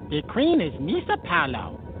 the Queen is Misa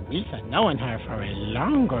Paolo. Misa known her for a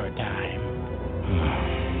longer time.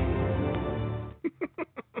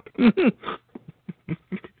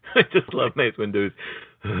 I just love Mace Windu's.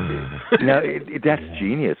 No, that's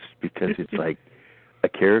genius, because it's like a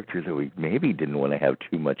character that we maybe didn't want to have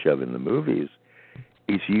too much of in the movies.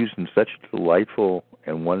 He's used in such a delightful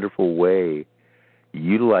and wonderful way,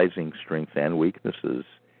 utilizing strengths and weaknesses,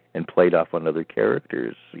 and played off on other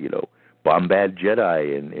characters. You know, Bombad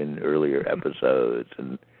Jedi in earlier episodes,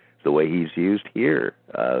 and the way he's used here.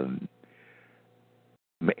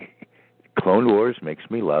 Clone Wars makes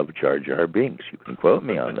me love Jar Jar Binks. You can quote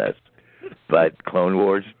me on this. But Clone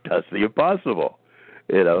Wars does the impossible.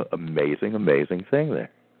 You know, amazing, amazing thing there.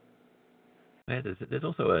 Yeah, there's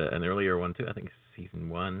also an earlier one, too. I think season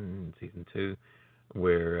 1, season 2,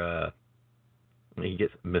 where he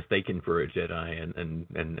gets mistaken for a Jedi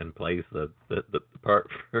and plays the part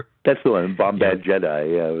for... That's the one, Bombad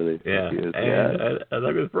Jedi. I thought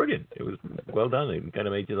it was brilliant. It was well done. It kind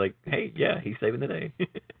of made you like, hey, yeah, he's saving the day.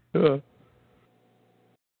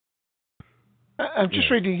 I'm just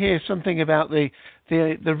reading here something about the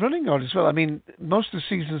running order as well. I mean, most of the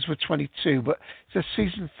seasons were 22, but it says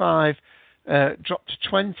season 5 dropped to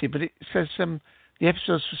 20, but it says the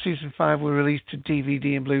episodes for season 5 were released to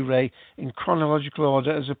DVD and Blu-ray in chronological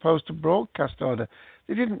order as opposed to broadcast order.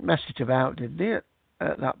 They didn't mess it about, did they,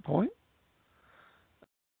 at that point?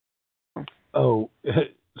 Oh,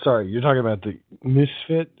 sorry, you're talking about the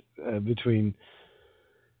misfit between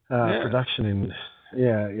production and...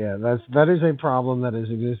 Yeah, that is a problem that has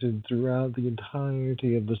existed throughout the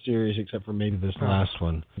entirety of the series, except for maybe this last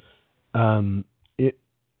one.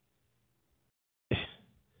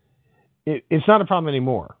 It's not a problem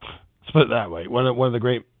anymore. Let's put it that way. One of the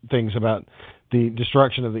great things about the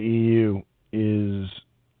destruction of the EU is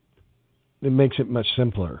it makes it much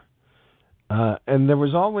simpler. And there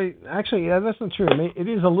was always... Actually, yeah, that's not true. It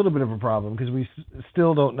is a little bit of a problem because we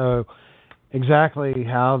still don't know exactly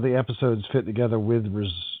how the episodes fit together with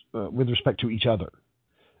respect to each other.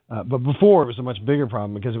 But before, it was a much bigger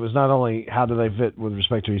problem because it was not only how do they fit with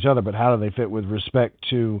respect to each other, but how do they fit with respect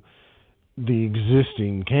to the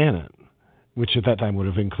existing canon, which at that time would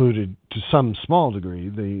have included, to some small degree,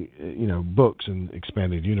 the books and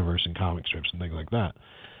expanded universe and comic strips and things like that.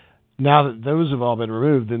 Now that those have all been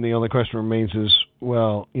removed, then the only question remains is,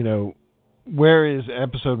 well, where is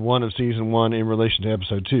episode 1 of season 1 in relation to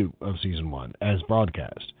episode 2 of season 1 as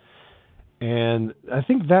broadcast? And I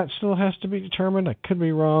think that still has to be determined. I could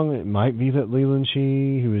be wrong. It might be that Leland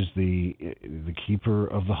Shee, who is the keeper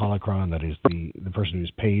of the holocron, that is the person who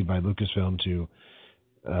is paid by Lucasfilm to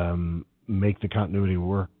make the continuity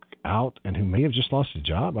work out, and who may have just lost his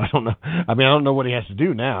job. I don't know. I mean, I don't know what he has to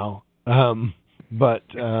do now. But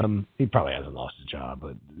he probably hasn't lost his job,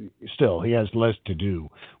 but still, he has less to do,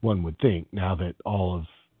 one would think, now that all of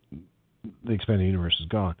the expanded universe is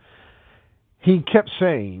gone. He kept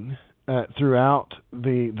saying throughout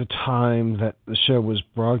the time that the show was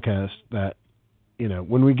broadcast that,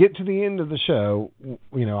 when we get to the end of the show,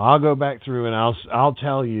 I'll go back through and I'll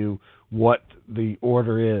tell you what the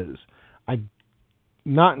order is. I'm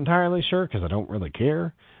not entirely sure because I don't really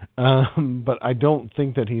care, but I don't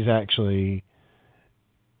think that he's actually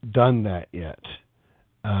done that yet.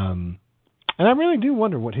 And I really do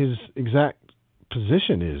wonder what his exact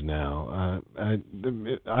position is now.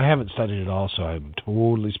 I haven't studied it all, so I'm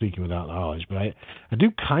totally speaking without knowledge, but I do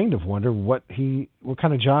kind of wonder what kind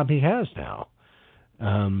of job he has now.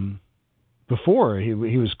 Before, he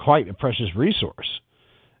was quite a precious resource.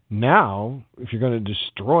 Now, if you're going to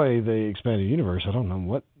destroy the expanded universe, I don't know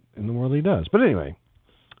what in the world he does. But anyway,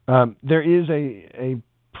 there is a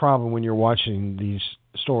problem when you're watching these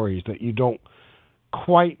stories that you don't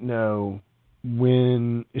quite know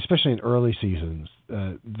when, especially in early seasons,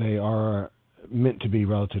 they are meant to be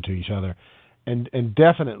relative to each other, and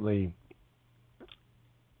definitely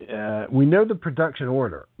we know the production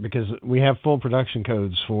order because we have full production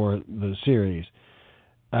codes for the series,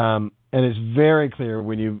 And it's very clear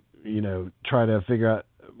when you try to figure out,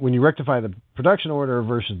 when you rectify the production order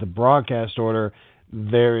versus the broadcast order,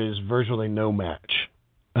 there is virtually no match.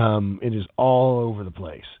 It is all over the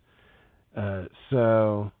place.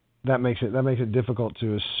 So that makes it difficult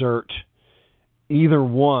to assert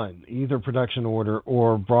either production order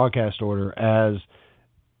or broadcast order as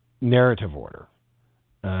narrative order,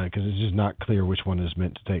 because it's just not clear which one is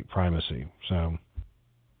meant to take primacy. So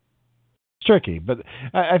it's tricky, but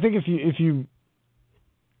I think if you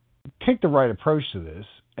take the right approach to this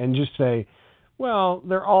and just say, well,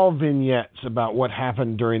 they're all vignettes about what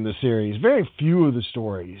happened during the series. Very few of the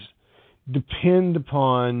stories depend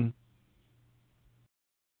upon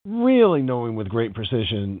really knowing with great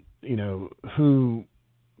precision,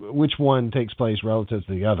 which one takes place relative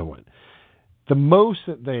to the other one. The most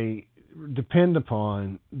that they depend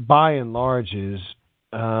upon, by and large, is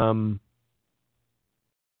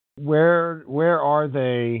where are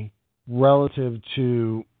they relative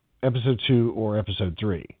to episode 2 or episode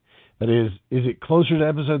 3? That is it closer to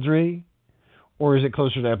episode 3 or is it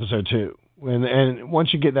closer to episode 2? And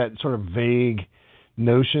once you get that sort of vague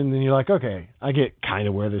notion, then you're like, okay, I get kind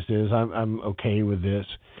of where this is. I'm okay with this.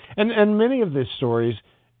 And many of these stories,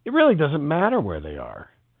 it really doesn't matter where they are.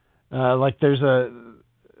 Like there's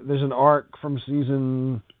an arc from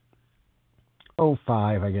season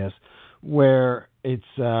 05, I guess, where it's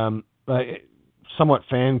somewhat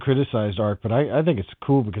fan criticized arc, but I think it's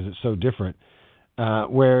cool because it's so different.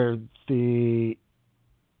 Where the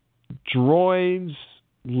droids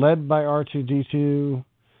led by R2-D2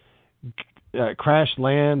 crash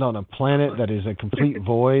land on a planet that is a complete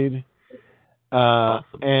void,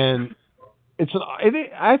 awesome. And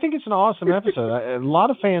I think it's an awesome episode. A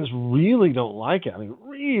lot of fans really don't like it. I mean,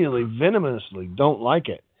 really venomously don't like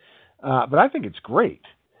it, but I think it's great.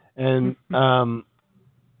 And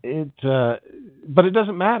but it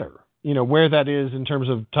doesn't matter, where that is in terms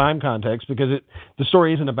of time context, because the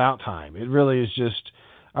story isn't about time. It really is just,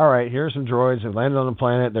 all right, here are some droids that landed on a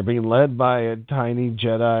planet. They're being led by a tiny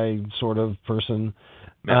Jedi sort of person.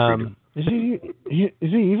 Is he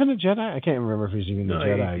even a Jedi? I can't remember if he's even a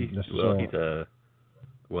Jedi necessarily. He's a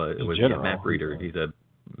map reader. He's a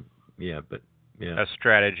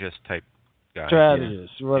strategist type guy.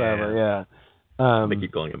 Strategist, whatever. Yeah. They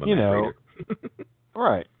keep calling him a map reader.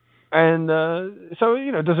 Right. And so,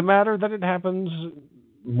 does it matter that it happens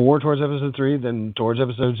more towards episode 3 than towards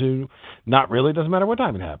episode 2? Not really. Doesn't matter what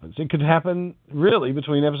time it happens. It could happen really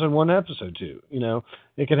between episode 1 and episode 2.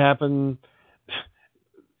 It could happen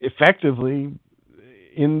effectively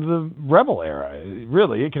in the Rebel era.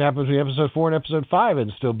 Really, it could happen between episode 4 and episode 5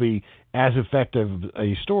 and still be as effective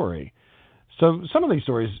a story. So some of these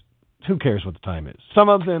stories, who cares what the time is? Some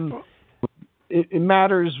of them, it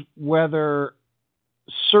matters whether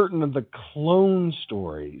certain of the clone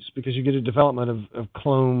stories, because you get a development of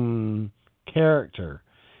clone character,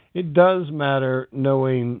 it does matter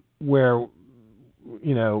knowing where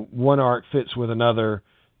one arc fits with another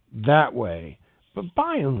that way. But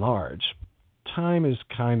by and large, time is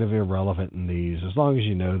kind of irrelevant in these, as long as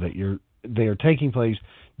you know that they are taking place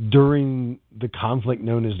during the conflict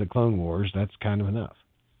known as the Clone Wars. That's kind of enough.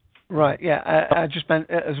 Right. Yeah. I just meant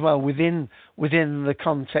as well within the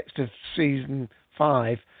context of season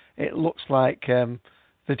 5, it looks like the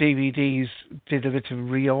DVDs did a bit of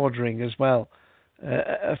reordering as well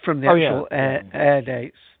from the actual air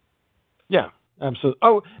dates. Yeah, absolutely.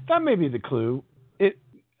 Oh, that may be the clue.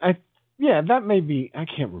 That may be. I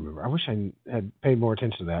can't remember. I wish I had paid more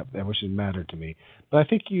attention to that. I wish it mattered to me. But I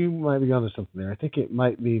think you might be onto something there. I think it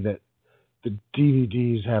might be that the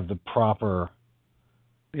DVDs have the proper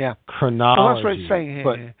chronology. Well, that's what it's saying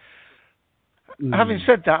here. Having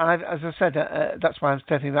said that, as I said, that's why I'm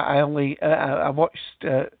stating that I watched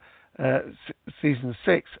season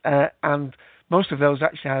 6, and most of those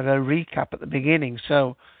actually had a recap at the beginning,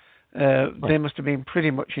 so they must have been pretty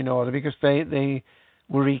much in order, because they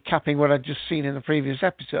were recapping what I'd just seen in the previous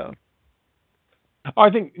episode. I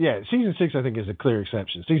think, season 6 I think is a clear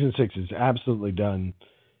exception. Season 6 is absolutely done.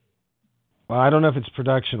 Well, I don't know if it's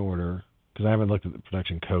production order, because I haven't looked at the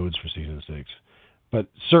production codes for season 6. But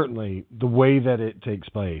certainly, the way that it takes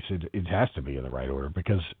place, it has to be in the right order,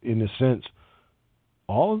 because in a sense,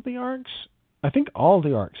 all of the arcs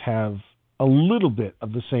have a little bit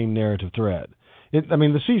of the same narrative thread.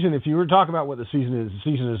 The season, if you were to talk about what the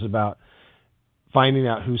season is about finding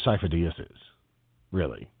out who Cypher Diaz is,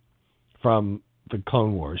 really. From the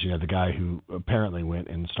Clone Wars, the guy who apparently went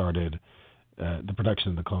and started the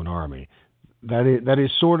production of the Clone Army. That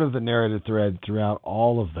is sort of the narrative thread throughout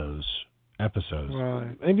all of those episodes.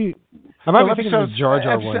 Right. Maybe I might be thinking the Jar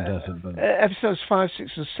Jar one doesn't. But episodes 5,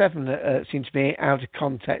 6, and 7 seem to be out of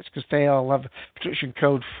context because they all have production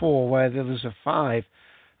code 4, where the others are 5,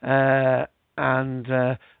 and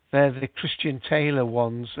they're the Christian Taylor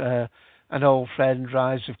ones. An Old Friend,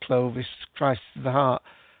 Rise of Clovis, Christ to the Heart.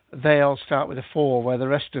 They all start with a 4, where the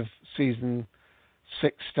rest of season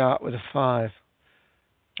 6 start with a 5.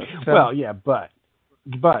 But,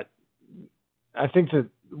 but I think that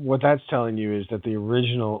what that's telling you is that the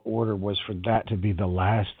original order was for that to be the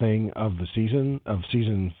last thing of the season, of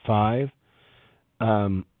season 5.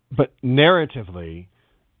 But narratively,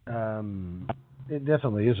 it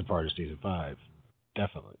definitely is a part of season 5.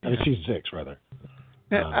 Definitely. I mean, season 6, rather.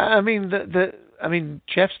 Yeah, I mean,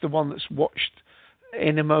 Jeff's the one that's watched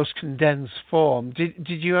in a most condensed form. Did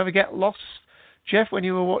you ever get lost, Jeff, when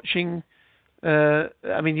you were watching?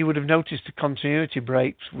 I mean, you would have noticed the continuity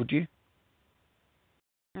breaks, would you?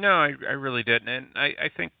 No, I really didn't. And I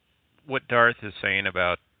think what Darth is saying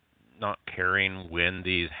about not caring when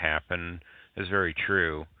these happen is very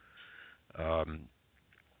true.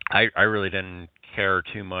 I really didn't care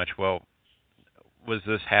too much. Well, was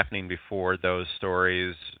this happening before those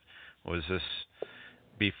stories? Was this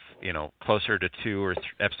closer to 2 or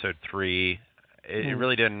episode 3? It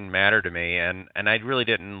really didn't matter to me, and I really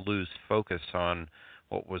didn't lose focus on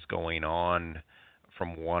what was going on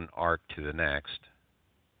from one arc to the next.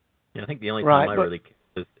 Yeah, I think the only time I really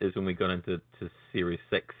is when we got into Series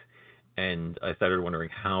 6, and I started wondering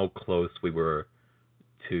how close we were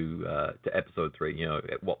to Episode 3.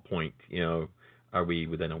 At what point, are we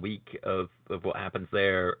within a week of what happens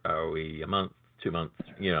there? Are we a month, 2 months?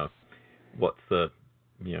 What's the,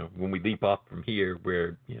 when we leap off from here,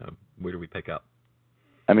 where do we pick up?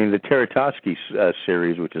 I mean, the Teratosky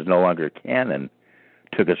series, which is no longer canon,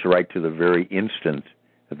 took us right to the very instant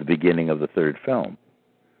at the beginning of the third film.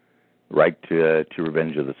 Right to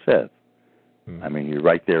Revenge of the Sith. I mean, you're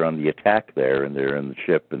right there on the attack there, and they're in the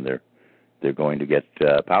ship, and they're going to get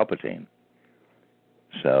Palpatine.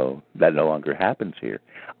 So that no longer happens here.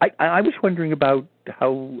 I was wondering about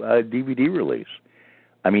how DVD release.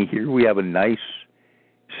 I mean, here we have a nice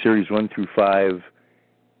Series 1 through 5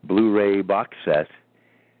 Blu-ray box set,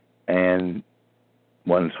 and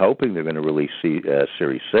one's hoping they're going to release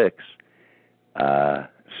Series 6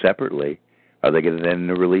 separately. Are they going to then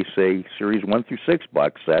release a Series 1 through 6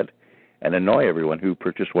 box set and annoy everyone who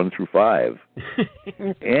purchased 1 through 5?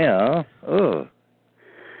 Yeah. Oh.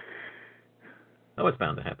 That was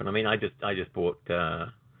bound to happen. I mean, I just bought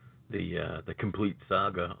the complete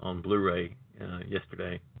saga on Blu-ray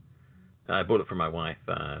yesterday. I bought it for my wife.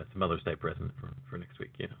 It's a Mother's Day present for next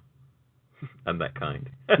week. I'm that kind.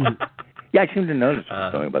 Yeah, I seem to notice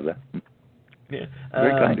something about that. Yeah,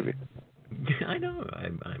 very kind of you. I know.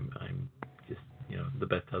 I'm just the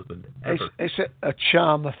best husband ever. It's a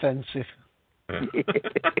charm offensive. Yeah.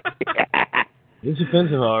 It's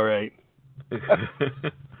offensive, all right.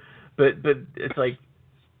 But it's like,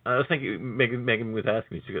 I was thinking, Megan was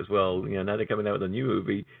asking me, she goes, well, now they're coming out with a new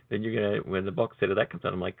movie, then you're going to, when the box set of that comes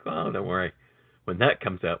out, I'm like, oh, don't worry. When that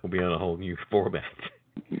comes out, we'll be on a whole new format.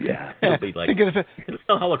 Yeah. It'll be like, it'll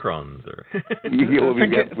sell holocrons. Or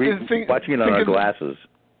we're watching it on our glasses.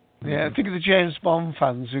 Yeah, think of the James Bond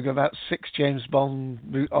fans who got about 6 James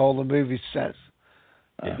Bond, all the movie sets.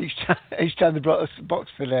 Each time they brought a box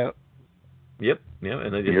set out. Yep,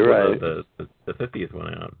 and they just brought the 50th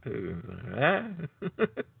one out too.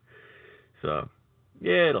 So,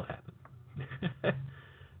 yeah, it'll happen.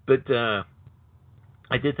 But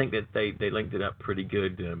I did think that they linked it up pretty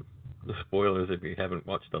good. The spoilers, if you haven't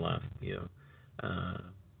watched the last,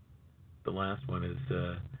 the last one is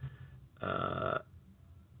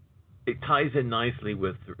it ties in nicely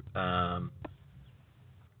with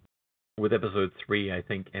Episode 3, I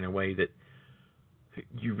think, in a way that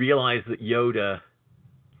you realize that Yoda,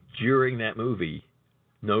 during that movie,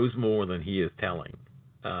 knows more than he is telling.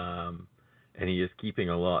 And he is keeping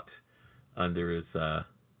a lot under his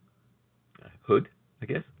hood, I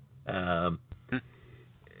guess. And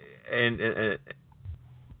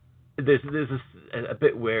there's a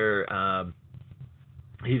bit where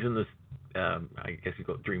he's in this, I guess you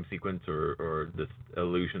call it dream sequence or this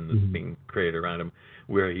illusion that's being created around him,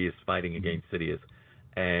 where he is fighting against Sidious.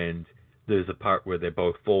 And there's a part where they're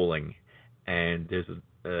both falling, and there's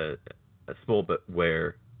a small bit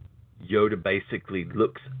where Yoda basically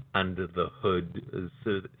looks under the hood of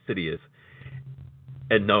Sidious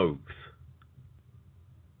and knows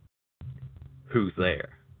who's there.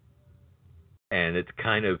 And it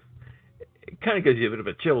kind of gives you a bit of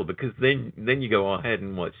a chill, because then you go ahead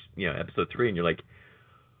and watch Episode 3, and you're like,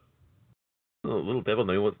 little devil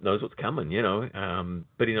knows what's coming,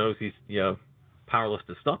 but he knows he's powerless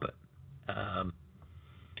to stop it. So I'm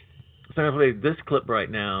going to play this clip right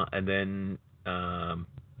now, and then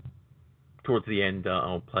towards the end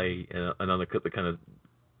I'll play another clip that kind of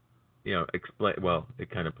explain. Well, it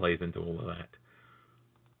kind of plays into all of that.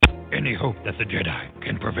 Any hope that the Jedi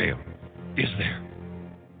can prevail? Is there?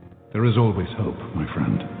 There is always hope, my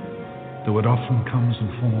friend, though it often comes in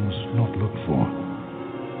forms not looked for.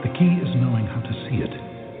 The key is knowing how to see it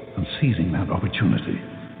and seizing that opportunity.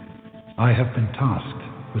 I have been tasked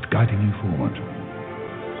with guiding you forward.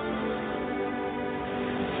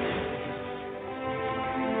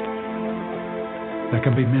 There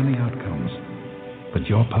can be many outcomes, but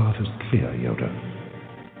your path is clear, Yoda.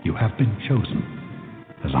 You have been chosen,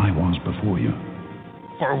 as I was before you.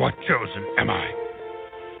 For what chosen am I?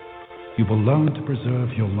 You will learn to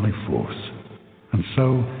preserve your life force, and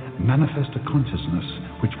so manifest a consciousness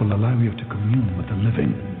which will allow you to commune with the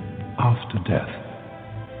living after death.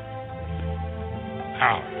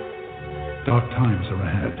 How? Dark times are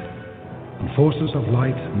ahead, and forces of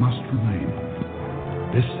light must remain.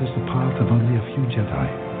 This is the path of only a few Jedi.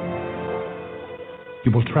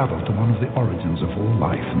 You will travel to one of the origins of all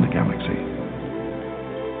life in the galaxy.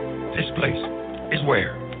 This place is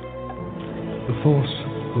where? The Force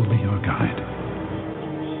will be your guide.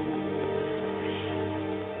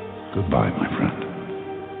 Goodbye, my friend.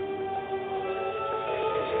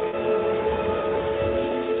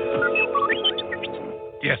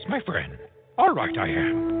 Yes, my friend. All right, I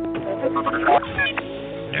am.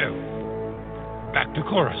 No. Back to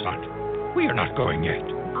Coruscant. We are not going yet.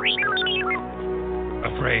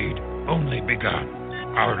 Afraid only begun.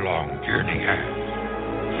 Our long journey has.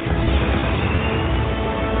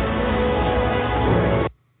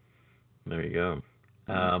 There you go.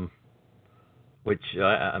 Which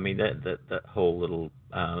I mean that whole little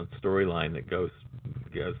storyline that goes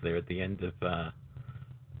there at the end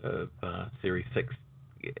of Series 6,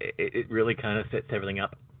 it really kind of sets everything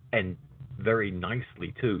up, and very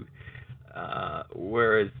nicely too.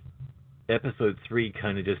 Whereas Episode 3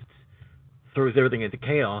 kind of just throws everything into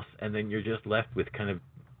chaos, and then you're just left with kind of,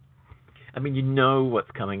 I mean, you know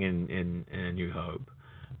what's coming in A New Hope,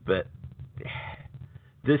 but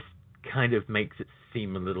this kind of makes it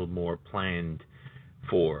seem a little more planned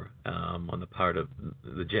for on the part of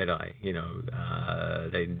the Jedi.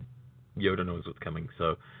 Yoda knows what's coming,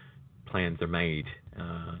 so plans are made.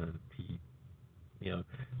 He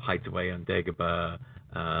hides away on Dagobah,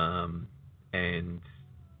 and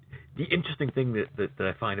the interesting thing that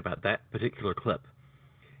I find about that particular clip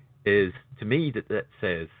is, to me, that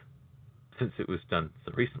says, since it was done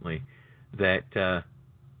so recently, that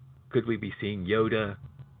could we be seeing Yoda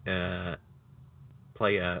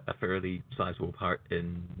play a fairly sizable part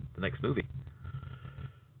in the next movie?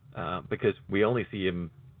 Because we only see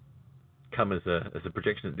him come as a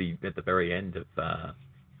projection at the very end of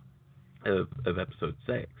Episode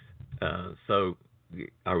 6. So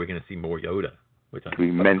are we going to see more Yoda? Which I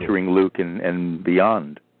think mentoring cool. Luke and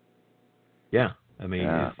beyond. Yeah, I mean,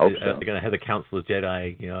 they're going to have the Council of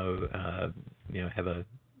Jedi, have a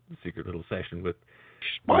secret little session with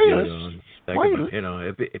spoilers.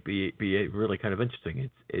 It'd be really kind of interesting.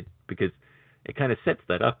 Because it kind of sets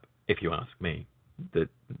that up, if you ask me, that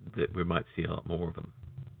we might see a lot more of them.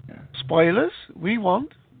 Yeah. Spoilers, we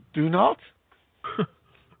want, do not.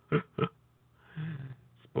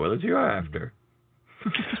 Spoilers you're after.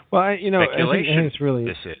 Well, I think it's really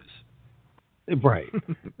this is right.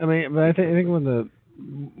 I mean, but I think one of the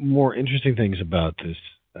more interesting things about this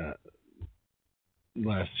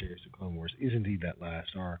last series of Clone Wars is indeed that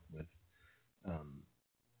last arc with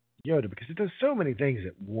Yoda, because it does so many things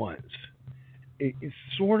at once. It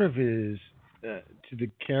sort of is, to the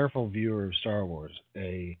careful viewer of Star Wars,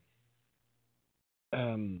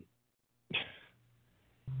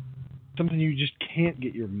 something you just can't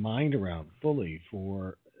get your mind around fully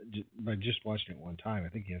by just watching it one time. I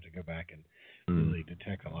think you have to go back and really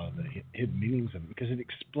detect a lot of the hidden meanings of it, because it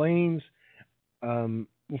explains. Well,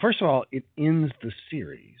 first of all, it ends the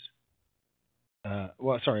series.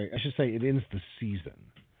 It ends the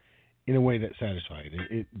season in a way that's satisfying.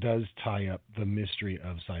 It does tie up the mystery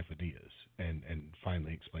of Sifo-Dyas and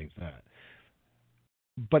finally explains that.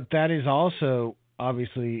 But that is also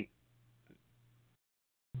obviously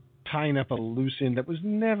tying up a loose end that was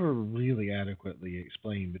never really adequately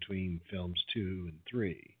explained between films 2 and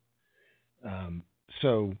 3.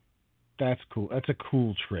 So that's cool. That's a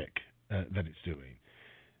cool trick that it's doing.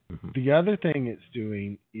 Mm-hmm. The other thing it's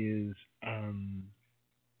doing is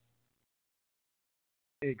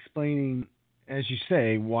explaining, as you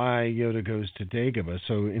say, why Yoda goes to Dagobah.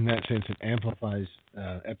 So in that sense, it amplifies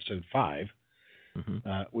Episode 5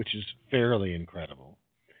 which is fairly incredible.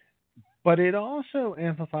 But it also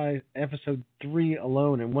amplifies episode 3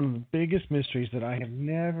 alone, and one of the biggest mysteries that I have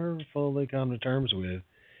never fully come to terms with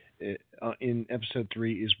in episode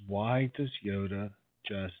 3 is, why does Yoda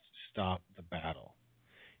just stop the battle?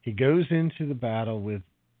 He goes into the battle with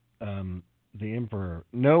the Emperor,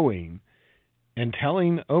 knowing and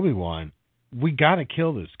telling Obi-Wan, we got to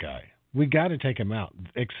kill this guy. We got to take him out.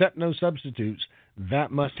 Accept no substitutes.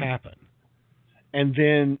 That must happen. And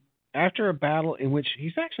then after a battle in which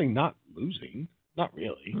he's actually not losing, not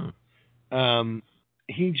really,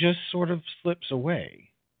 he just sort of slips away.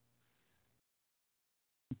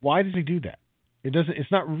 Why does he do that?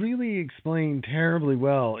 It's not really explained terribly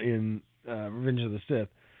well in Revenge of the Sith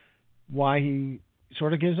why he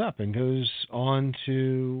sort of gives up and goes on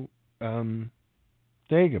to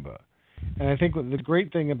Dagobah. And I think the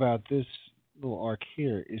great thing about this little arc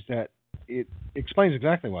here is that it explains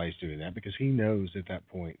exactly why he's doing that, because he knows at that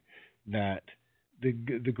point that the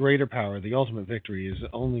greater power, the ultimate victory, is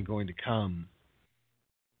only going to come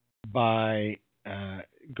by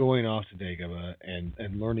going off to Dagobah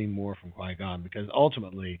and learning more from Qui-Gon, because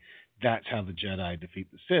ultimately that's how the Jedi defeat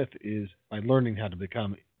the Sith, is by learning how to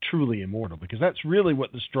become truly immortal, because that's really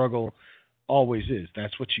what the struggle always is.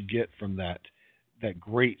 That's what you get from that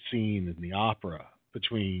great scene in the opera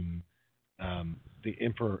between the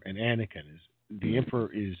Emperor and Anakin. Is the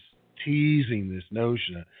Emperor is teasing this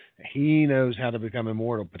notion that he knows how to become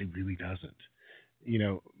immortal, but he really doesn't.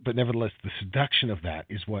 But nevertheless, the seduction of that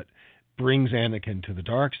is what brings Anakin to the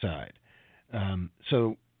dark side.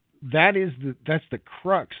 So that's the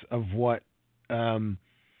crux of what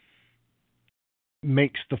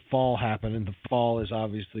makes the fall happen, and the fall is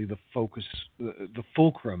obviously the focus, the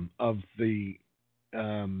fulcrum of the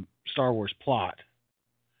Star Wars plot.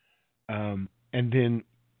 And then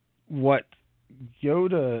what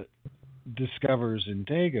Yoda discovers in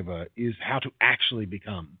Dagobah is how to actually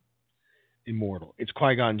become immortal. It's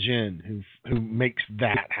Qui-Gon Jinn who makes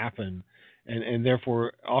that happen, and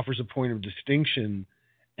therefore offers a point of distinction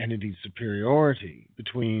and indeed superiority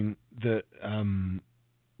between the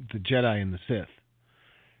Jedi and the Sith.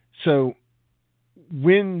 So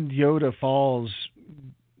when Yoda falls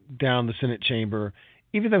down the Senate chamber,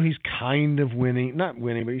 even though he's kind of not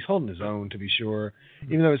winning, but he's holding his own, to be sure,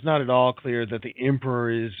 even though it's not at all clear that the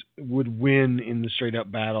Emperor would win in the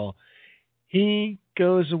straight-up battle, he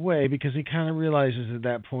goes away because he kind of realizes at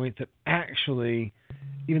that point that actually,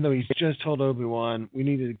 even though he's just told Obi-Wan, we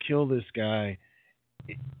need to kill this guy,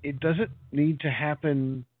 it doesn't need to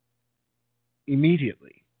happen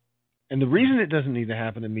immediately. And the reason it doesn't need to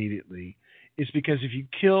happen immediately is because if you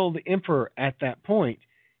kill the Emperor at that point,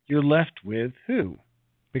 you're left with who?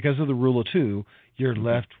 Because of the rule of two, you're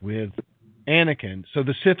left with Anakin. So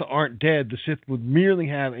the Sith aren't dead. The Sith would merely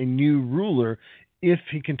have a new ruler if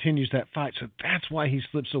he continues that fight. So that's why he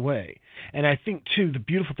slips away. And I think, too, the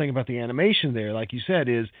beautiful thing about the animation there, like you said,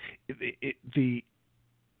 is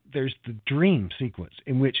there's the dream sequence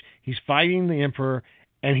in which he's fighting the Emperor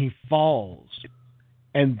and he falls.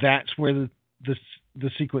 And that's where the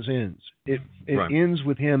sequence ends. It right. ends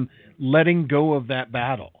with him letting go of that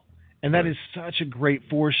battle. And that is such a great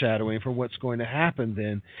foreshadowing for what's going to happen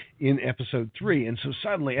then in Episode 3. And so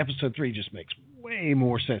suddenly Episode 3 just makes way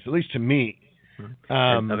more sense, at least to me.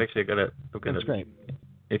 I've actually got that's great.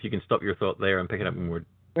 If you can stop your thought there and pick it up when we're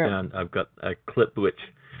done, I've got a clip which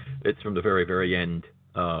it's from the very, very end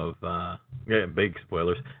of, big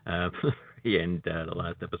spoilers, the end, the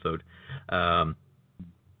last episode,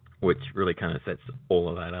 which really kind of sets all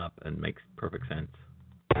of that up and makes perfect sense.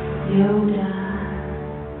 Yoda.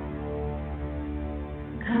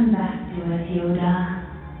 Come back to us, Yoda.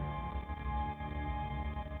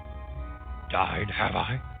 Died, have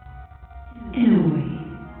I? In a way.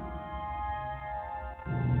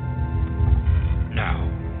 Now,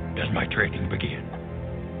 does my training begin?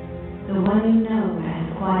 The one you know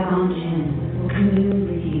as Qui-Gon Jinn will commune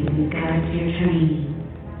with you and guide your training.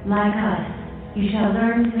 Like us, you shall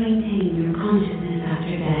learn to maintain your consciousness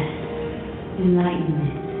after death.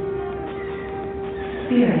 Enlightenment.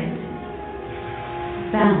 Spirit.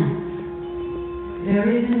 Balance. There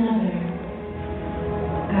is another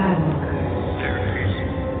Skywalker. There is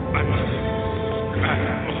another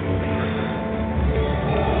Skywalker.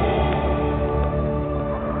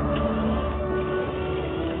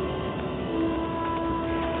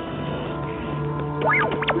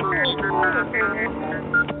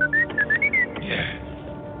 Yeah.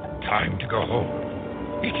 Time to go home.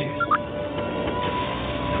 It is.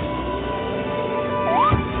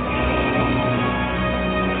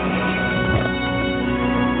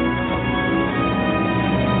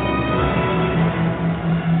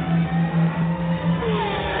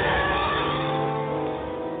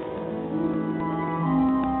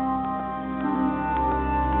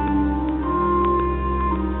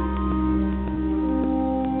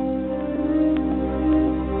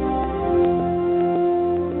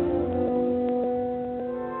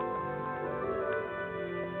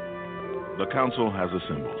 Council has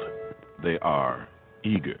assembled. They are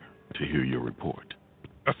eager to hear your report.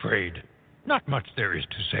 Afraid not much there is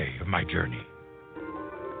to say of my journey.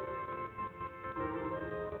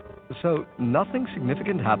 So, nothing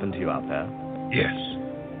significant happened to you out there? Yes,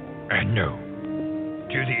 and no.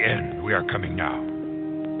 To the end we are coming now.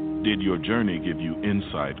 Did your journey give you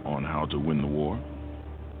insight on how to win the war?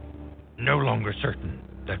 No longer certain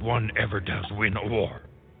that one ever does win a war.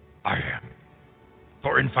 I am.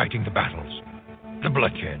 For in fighting the battles, the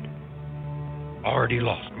bloodshed, already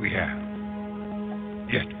lost we have.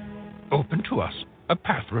 Yet, open to us, a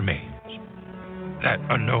path remains. That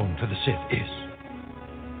unknown to the Sith is.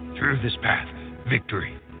 Through this path,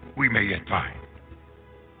 victory we may yet find.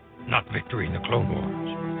 Not victory in the Clone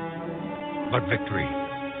Wars, but victory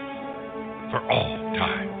for all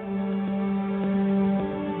time.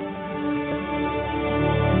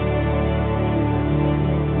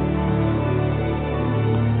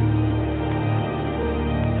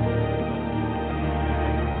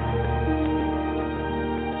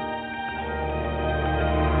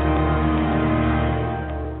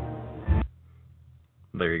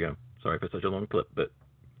 There you go. Sorry for such a long clip, but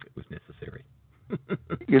it was necessary.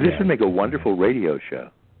 Yeah, this would make a wonderful radio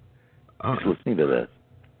show. Just listening to this.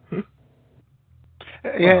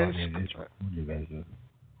 Yeah, it's a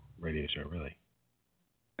radio show, really.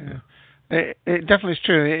 Yeah. It definitely is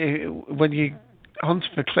true. When you hunt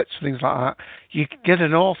for clips and things like that, you get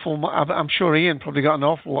an awful. I'm sure Ian probably got an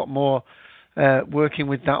awful lot more working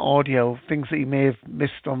with that audio, things that he may have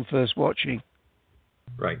missed on first watching.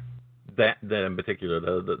 Right. That in particular,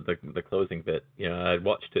 the closing bit. I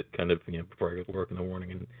watched it kind of before I go to work in the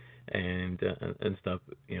morning and stuff.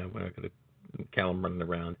 When I could have Callum running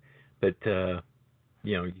around, but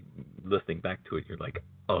listening back to it, you're like,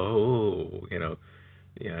 oh,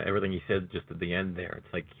 everything he said just at the end there.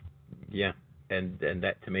 It's like, yeah, and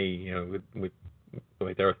that to me, with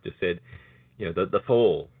what Darth just said, the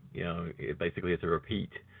fall, it basically is a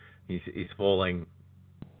repeat. He's falling,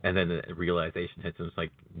 and then the realization hits him. It's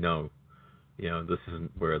like, no. This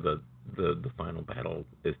isn't where the final battle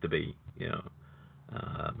is to be,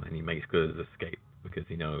 and he makes good his escape because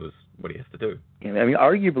he knows what he has to do. I mean,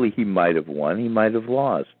 arguably he might have won, he might have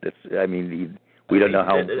lost. We don't know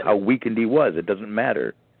how weakened he was. It doesn't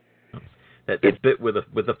matter. That bit with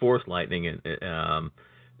the Force lightning and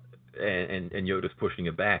Yoda's pushing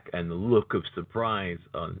it back, and the look of surprise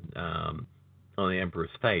on the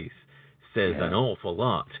Emperor's face says an awful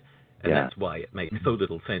lot. And that's why it makes so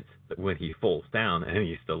little sense that when he falls down and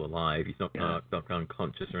he's still alive, he's not knocked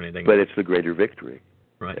unconscious or anything. But it's the greater victory.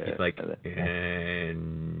 Right. He's like,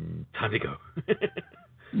 and time to go.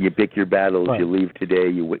 You pick your battles. Right. You leave today.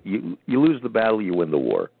 You lose the battle. You win the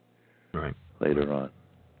war. Right. Later on.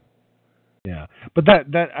 Yeah, but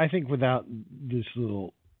that I think without this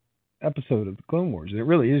little episode of the Clone Wars, it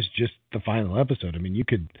really is just the final episode. I mean, you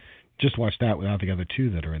could just watch that without the other two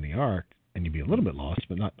that are in the arc, and you'd be a little bit lost,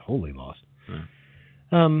 but not wholly lost.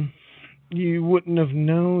 You wouldn't have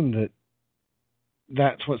known that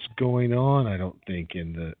that's what's going on, I don't think,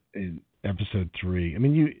 in episode 3. I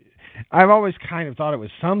mean, I've always kind of thought it was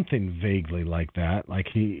something vaguely like that, like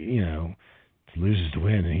he, loses to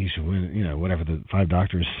win and he should win, whatever the Five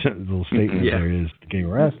Doctors little statement there is, the Game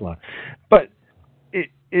Rest line. But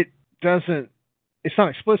it doesn't, it's not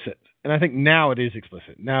explicit. And I think now it is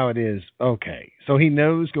explicit. Now it is, okay. So he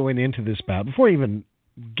knows going into this battle, before he even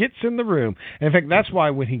gets in the room. And in fact, that's why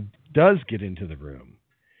when he does get into the room,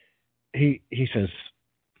 he says,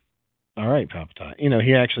 all right, Palpatine.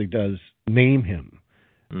 He actually does name him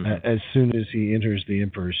as soon as he enters the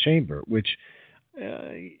Emperor's chamber, which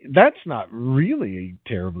that's not really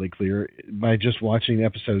terribly clear by just watching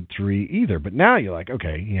episode 3 either. But now you're like,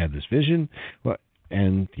 okay, he had this vision. Well,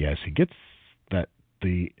 and yes, he gets that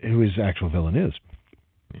who his actual villain is.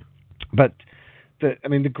 But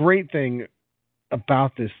the great thing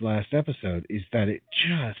about this last episode is that it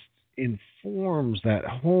just informs that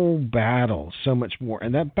whole battle so much more.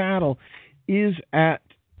 And that battle is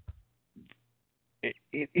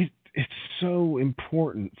it's so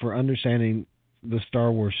important for understanding the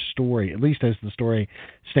Star Wars story, at least as the story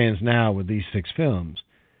stands now with these 6 films,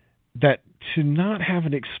 that to not have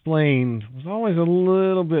it explained was always a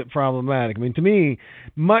little bit problematic. I mean, to me,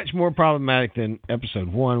 much more problematic than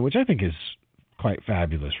episode 1, which I think is quite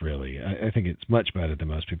fabulous, really. I think it's much better than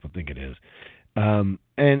most people think it is. And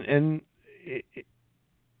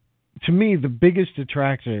to me, the biggest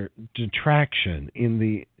distraction in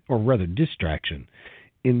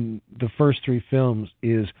the first 3 films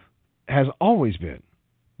has always been,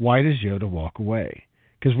 why does Yoda walk away?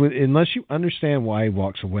 Because unless you understand why he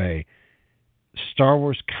walks away, Star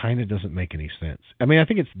Wars kind of doesn't make any sense. I mean, I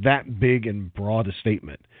think it's that big and broad a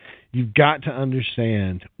statement. You've got to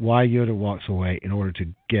understand why Yoda walks away in order to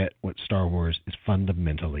get what Star Wars is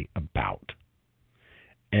fundamentally about.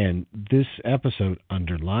 And this episode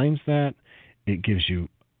underlines that. It gives you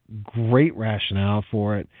great rationale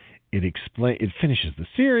for it. It finishes the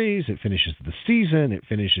series. It finishes the season. It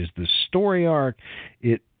finishes the story arc.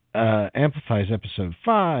 It amplifies Episode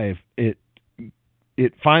 5.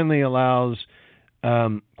 It finally allows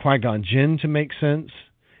Qui-Gon Jinn to make sense.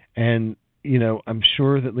 And, I'm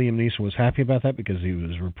sure that Liam Neeson was happy about that because he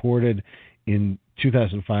was reported in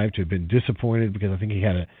 2005 to have been disappointed because I think he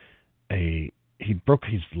had he broke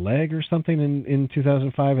his leg or something in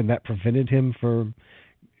 2005, and that prevented him from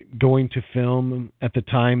going to film at the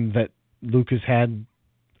time that Lucas had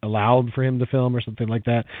allowed for him to film or something like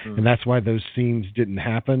that. And that's why those scenes didn't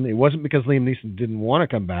happen. It wasn't because Liam Neeson didn't want to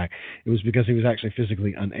come back. It was because he was actually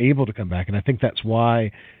physically unable to come back. And I think that's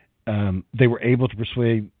why they were able to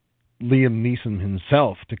persuade Liam Neeson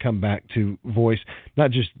himself to come back to voice not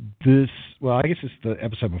just this, well, I guess it's the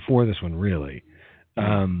episode before this one, really.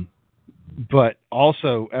 But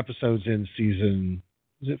also episodes in season,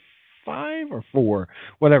 is it 5 or 4?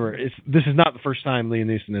 Whatever. This is not the first time Liam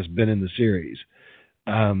Neeson has been in the series.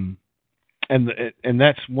 And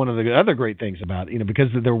that's one of the other great things about it, because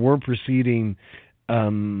there were preceding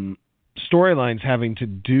storylines having to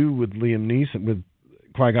do with Liam Neeson, with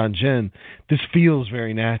Qui-Gon Jinn. This feels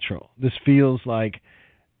very natural. This feels like,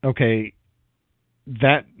 okay,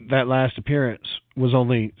 that last appearance was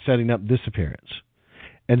only setting up this appearance.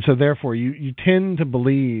 And so therefore you tend to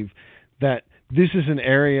believe that this is an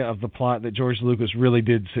area of the plot that George Lucas really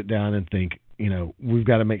did sit down and think, we've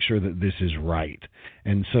got to make sure that this is right.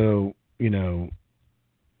 And so,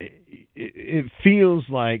 it feels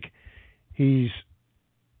like he's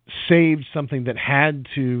saved something that had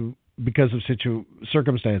to, because of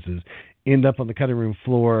circumstances, end up on the cutting room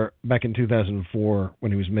floor back in 2004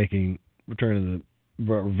 when he was making Return of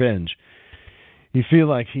the Revenge. You feel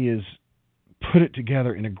like he has put it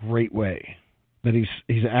together in a great way, that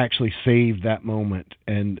he's actually saved that moment,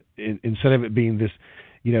 and instead of it being this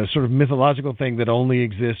sort of mythological thing that only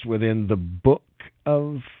exists within the book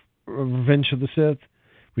of Revenge of the Sith,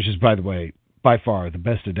 which is, by the way, by far the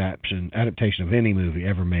best adaptation of any movie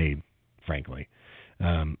ever made, frankly,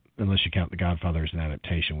 unless you count The Godfather as an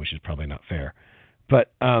adaptation, which is probably not fair.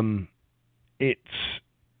 But it's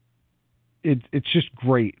just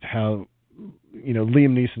great how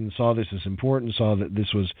Liam Neeson saw this as important, saw that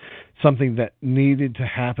this was something that needed to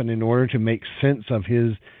happen in order to make sense of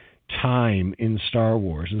his time in Star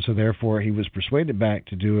Wars, and so therefore he was persuaded back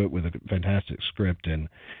to do it with a fantastic script. And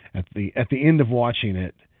at the end of watching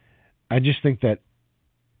it, I just think that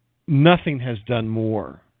nothing has done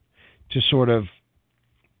more to sort of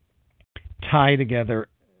tie together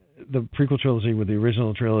the prequel trilogy with the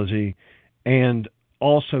original trilogy, and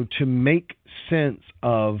also to make sense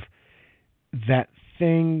of that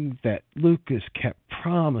thing that Lucas kept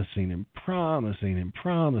promising and promising and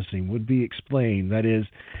promising would be explained. That is,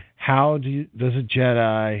 how does a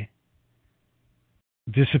Jedi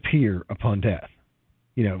disappear upon death?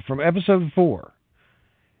 From episode 4,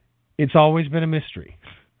 it's always been a mystery.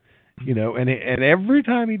 And every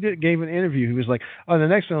time he gave an interview, he was like, "Oh, the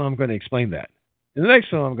next film I'm going to explain that. In the next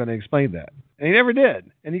film I'm going to explain that." And he never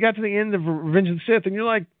did. And you got to the end of Revenge of the Sith, and you're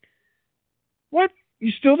like, "What?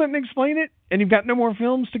 You still didn't explain it? And you've got no more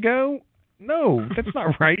films to go?" No, that's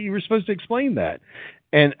not right. You were supposed to explain that.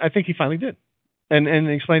 And I think he finally did. And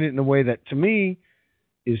explained it in a way that, to me,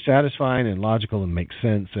 is satisfying and logical and makes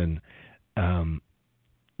sense. And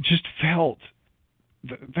just felt,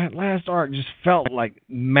 that last arc just felt like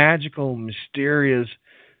magical, mysterious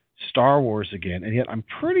Star Wars again. And yet I'm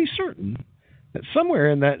pretty certain that somewhere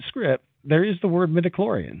in that script there is the word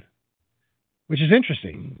midichlorian, which is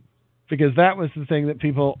interesting, because that was the thing that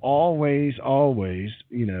people always,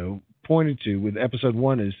 pointed to with episode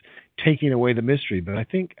 1 as taking away the mystery. But I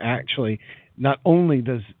think actually not only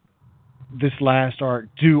does this last arc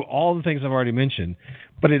do all the things I've already mentioned,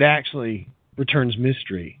 but it actually returns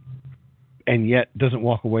mystery and yet doesn't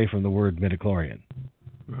walk away from the word midichlorian,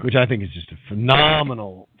 which I think is just a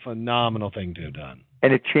phenomenal thing to have done.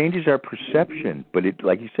 And it changes our perception, but it,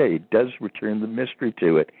 like you say, it does return the mystery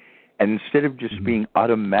to it. And instead of just being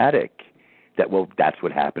automatic that, well, that's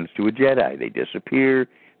what happens to a Jedi. They disappear,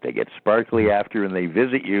 they get sparkly after, and they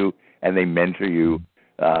visit you, and they mentor you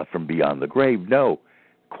from beyond the grave. No,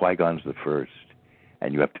 Qui-Gon's the first,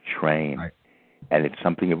 and you have to train. Right. And it's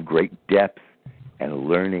something of great depth and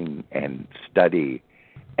learning and study,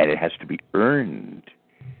 and it has to be earned.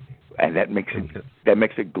 And that makes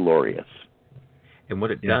it glorious. And what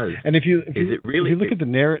it does, and if you look at the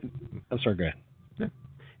narrative, I'm sorry, go ahead. Yeah.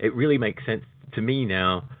 It really makes sense to me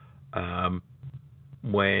now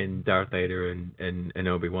when Darth Vader and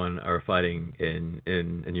Obi-Wan are fighting in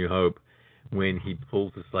A New Hope, when he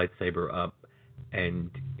pulls his lightsaber up and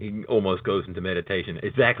he almost goes into meditation.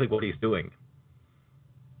 Exactly what he's doing.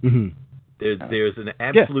 Mm-hmm. There's an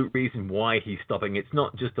absolute reason why he's stopping. It's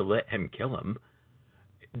not just to let him kill him.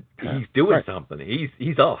 He's doing something.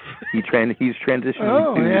 He's off. He's transitioning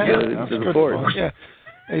to the Force. Yeah,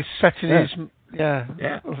 he's setting his. Yeah.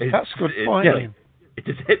 That's a good point. It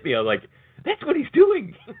just hit me. I'm like, that's what he's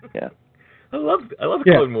doing. Yeah. I love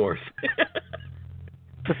Clone Wars.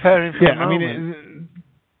 Preparing for the moment. I mean,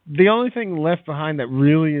 the only thing left behind that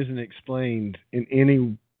really isn't explained in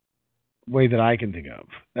any way that I can think of.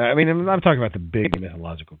 I mean, I'm talking about the big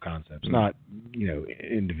mythological concepts, not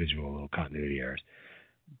individual little continuity errors.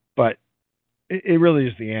 But it really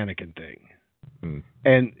is the Anakin thing.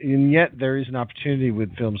 And yet there is an opportunity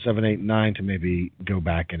with film 7, 8, 9 to maybe go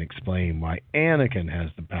back and explain why Anakin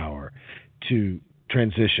has the power to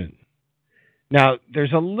transition. Now,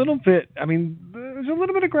 there's a little bit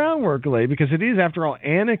of groundwork laid, because it is, after all,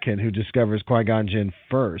 Anakin who discovers Qui-Gon Jinn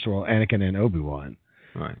first, or Anakin and Obi-Wan.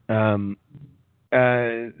 Right.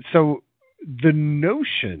 So the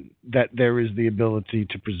notion that there is the ability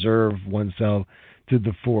to preserve oneself through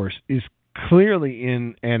the Force is clearly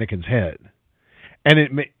in Anakin's head. And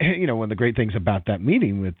one of the great things about that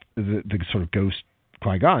meeting with the sort of ghost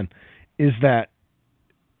Qui-Gon is that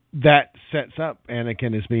sets up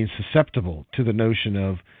Anakin as being susceptible to the notion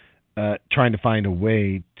of trying to find a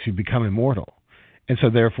way to become immortal. And so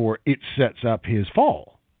therefore it sets up his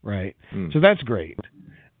fall, right? So that's great.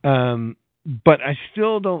 But I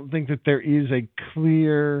still don't think that there is a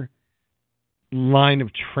clear line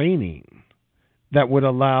of training that would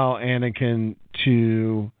allow Anakin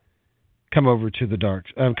to come over to the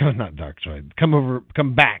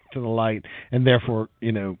come back to the light, and therefore,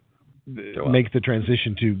 make the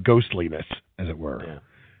transition to ghostliness, as it were.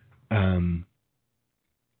 Yeah.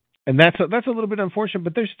 And that's a little bit unfortunate,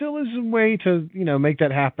 but there still is a way to, make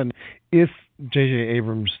that happen if J.J.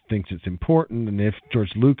 Abrams thinks it's important, and if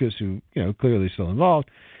George Lucas, who, clearly is still involved,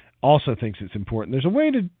 also thinks it's important. There's a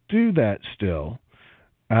way to do that still.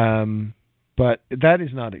 But that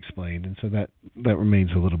is not explained, and so that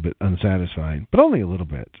remains a little bit unsatisfying, but only a little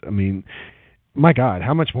bit. I mean, my God,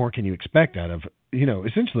 how much more can you expect out of,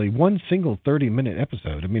 essentially one single 30-minute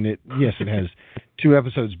episode? I mean, it has 2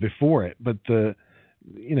 episodes before it, but the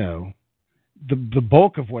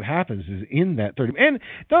bulk of what happens is in that 30. And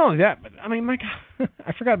not only that, but I mean, my God,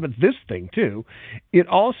 I forgot about this thing too. It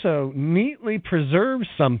also neatly preserves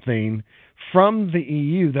something from the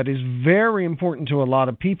EU that is very important to a lot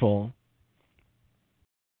of people.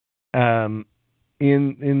 In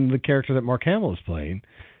the character that Mark Hamill is playing,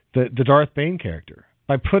 the Darth Bane character.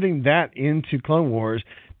 By putting that into Clone Wars,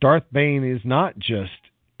 Darth Bane is not just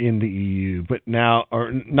in the EU, but now,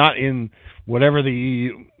 or not in whatever the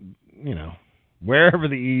EU, wherever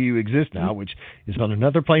the EU exists now, which is on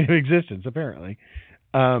another plane of existence, apparently.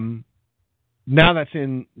 Now that's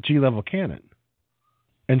in G-level canon.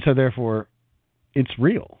 And so therefore, it's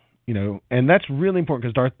real, and that's really important,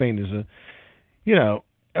 because Darth Bane is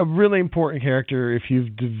a really important character. If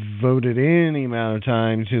you've devoted any amount of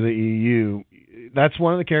time to the EU, that's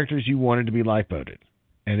one of the characters you wanted to be lifeboated,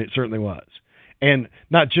 and it certainly was. And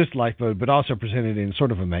not just lifeboat, but also presented in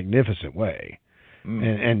sort of a magnificent way.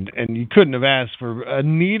 And you couldn't have asked for a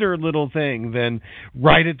neater little thing than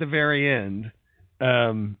right at the very end,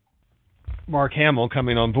 Mark Hamill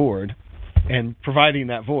coming on board and providing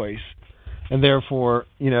that voice. And therefore,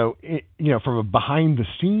 from a behind the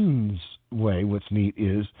scenes way, what's neat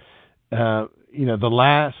is, the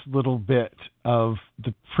last little bit of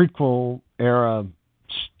the prequel era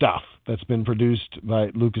stuff that's been produced by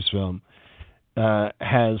Lucasfilm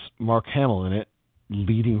has Mark Hamill in it,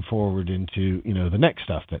 leading forward into the next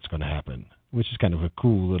stuff that's going to happen, which is kind of a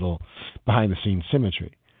cool little behind the scenes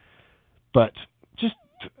symmetry. But just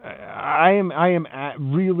I am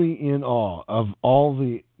really in awe of all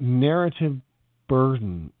the narrative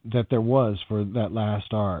burden that there was for that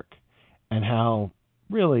last arc, and how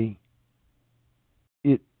really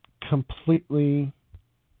it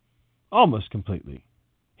almost completely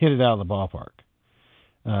hit it out of the ballpark.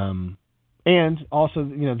 And also,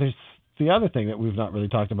 there's the other thing that we've not really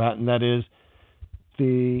talked about, and that is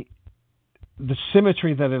the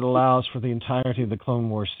symmetry that it allows for the entirety of the Clone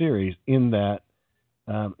Wars series, in that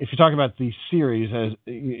if you're talking about the series, as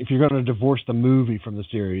if you're going to divorce the movie from the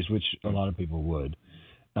series, which a lot of people would,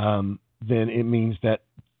 then it means that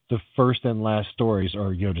the first and last stories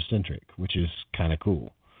are Yoda-centric, which is kind of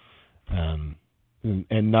cool.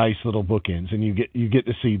 and nice little bookends, and you get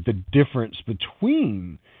to see the difference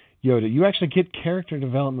between Yoda. You actually get character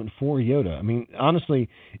development for Yoda. I mean, honestly,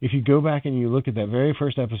 if you go back and you look at that very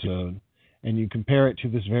first episode and you compare it to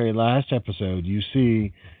this very last episode, you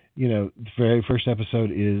see, the very first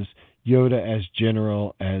episode is Yoda as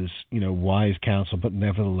general, as, wise counsel, but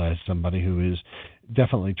nevertheless somebody who is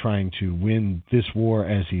definitely trying to win this war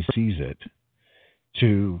as he sees it,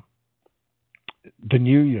 to the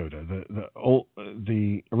new Yoda,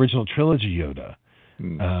 the original trilogy Yoda,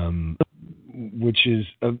 which is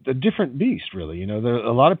a different beast, really. There are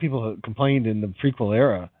a lot of people who complained in the prequel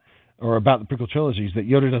era or about the prequel trilogies that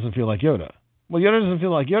Yoda doesn't feel like Yoda. Well, Yoda doesn't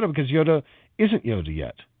feel like Yoda because Yoda isn't Yoda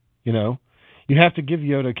yet. You have to give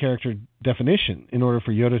Yoda character definition in order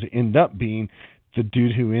for Yoda to end up being the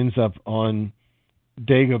dude who ends up on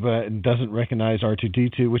Dagobah and doesn't recognize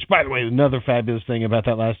R2-D2, which, by the way, another fabulous thing about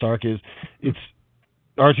that last arc is it's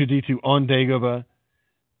R2-D2 on Dagobah,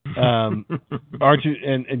 R2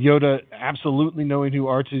 and Yoda absolutely knowing who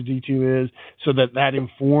R2-D2 is, so that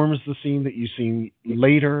informs the scene that you see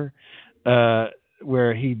later,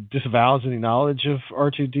 where he disavows any knowledge of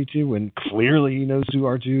R2-D2 when clearly he knows who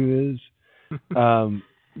R2 is,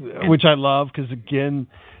 which I love because, again,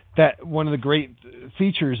 that one of the great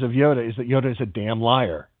features of Yoda is that Yoda is a damn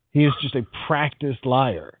liar. He is just a practiced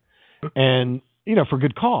liar. And, for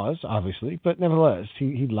good cause, obviously, but nevertheless,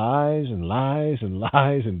 he lies and lies and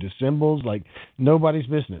lies and dissembles like nobody's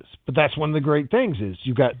business. But that's one of the great things is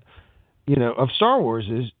you've got, of Star Wars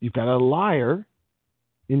is you've got a liar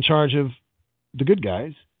in charge of the good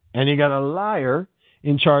guys, and you got a liar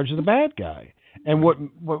in charge of the bad guy. And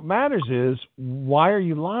what matters is, why are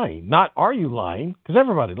you lying? Not are you lying? Because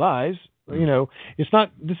everybody lies. It's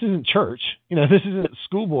not. This isn't church. This isn't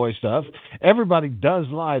schoolboy stuff. Everybody does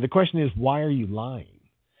lie. The question is, why are you lying?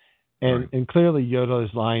 And clearly Yoda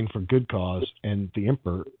is lying for good cause, and the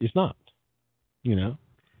Emperor is not. I'm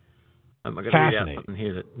going to read out something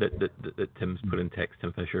here that Tim's put in text.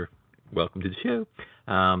 Tim Fisher, welcome to the show.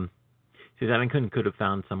 Says Anakin could have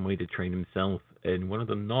found some way to train himself. In one of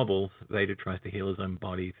the novels, Vader tries to heal his own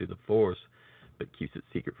body through the Force, but keeps it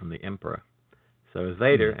secret from the Emperor. So as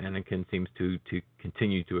Vader, Anakin seems to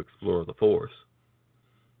continue to explore the Force,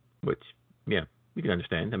 which, you can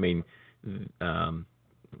understand. I mean,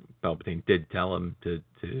 Palpatine did tell him to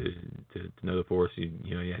know the Force.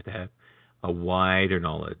 You have to have a wider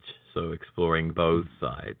knowledge, so exploring both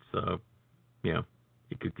sides. So, you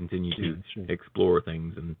could continue to explore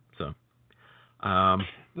things, and so.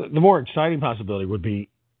 The more exciting possibility would be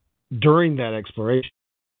during that exploration,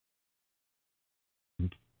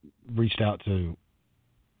 reached out to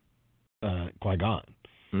Qui-Gon.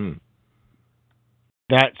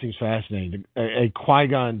 That seems fascinating. A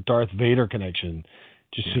Qui-Gon Darth Vader connection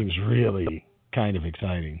just seems really kind of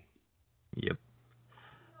exciting. Yep.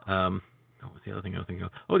 What was the other thing I was thinking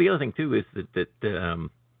of? Oh, the other thing too is that the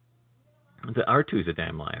R2 is a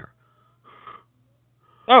damn liar.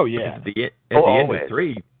 Oh yeah. At the end of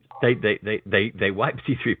 3, they wipe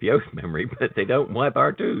C-3PO's memory, but they don't wipe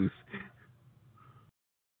R2's.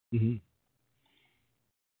 Mm-hmm.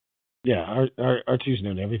 Yeah, R2's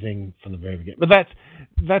known everything from the very beginning, but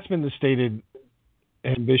that's been the stated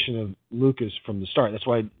ambition of Lucas from the start. That's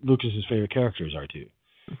why Lucas's favorite character is R2.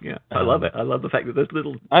 Yeah, I love it. I love the fact that this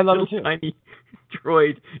little tiny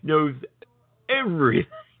droid knows everything.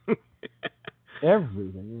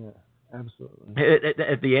 Everything, yeah. Absolutely.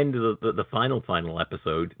 At the end of the final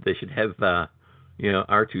episode, they should have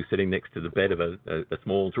R2 sitting next to the bed of a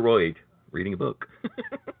small droid reading a book.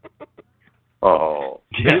 Oh,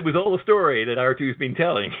 yeah. It was all the story that R2's been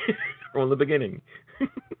telling from the beginning.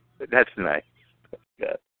 That's nice.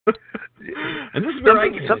 Yeah. And this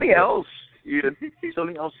is something else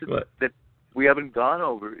that we haven't gone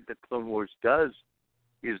over that Clone Wars does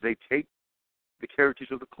is they take the characters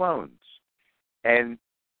of the clones and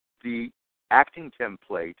the acting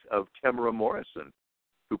template of Temuera Morrison,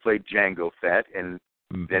 who played Jango Fett, and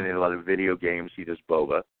then in a lot of video games he does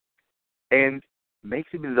Boba, and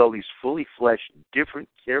makes him into all these fully fleshed, different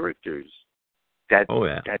characters that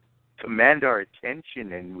command our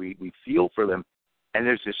attention, and we feel for them. And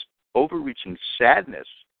there's this overreaching sadness,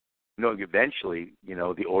 knowing eventually,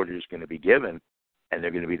 the order is going to be given, and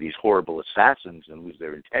they're going to be these horrible assassins and lose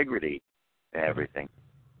their integrity and everything.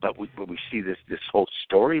 But we see this whole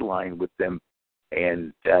storyline with them,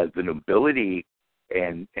 and the nobility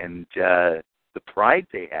and the pride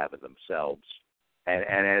they have in themselves, and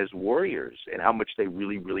as warriors, and how much they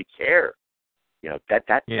really, really care. That's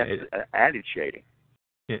added shading.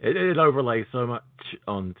 Yeah, it overlays so much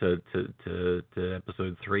on to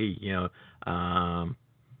episode 3.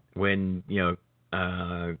 When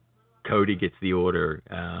Cody gets the order,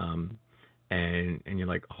 and you're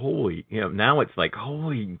like, holy, now it's like,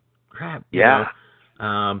 holy crap. Yeah.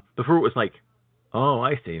 Before it was like, oh,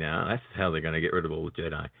 I see now. That's how they're going to get rid of all the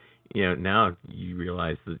Jedi. Now you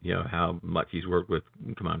realize that, how much he's worked with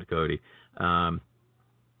Commander Cody. What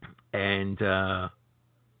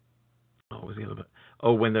was the other bit?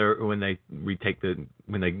 Oh, when they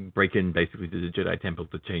break in basically to the Jedi Temple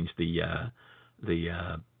to change the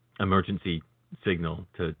emergency signal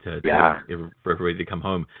for everybody to come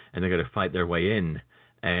home, and they're going to fight their way in.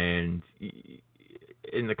 And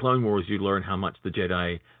in the Clone Wars, you learn how much the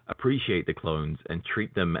Jedi appreciate the clones and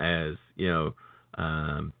treat them as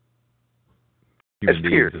human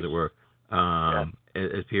beings, as it were.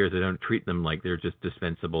 As peers, they don't treat them like they're just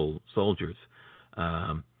dispensable soldiers.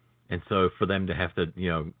 And so for them to have to,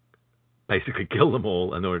 basically kill them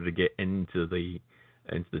all in order to get into the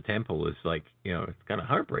temple is like, it's kind of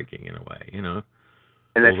heartbreaking in a way, And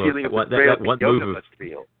that feeling of betrayal that Yoda must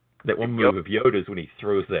feel. That one move of Yoda's when he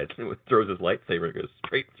throws his lightsaber and goes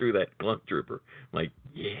straight through that clone trooper. Like,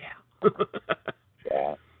 yeah.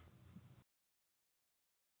 Yeah.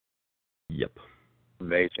 Yep.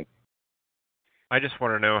 Amazing. I just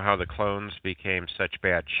want to know how the clones became such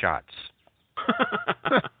bad shots.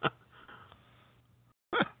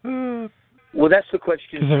 Well, that's the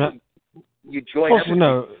question. You join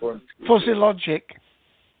up with fuzzy logic.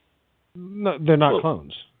 No, they're not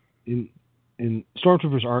clones. In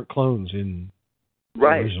Stormtroopers aren't clones in the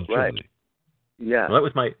original trilogy. Yeah. Well, that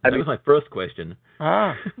was my first question.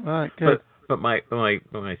 Right, good. But my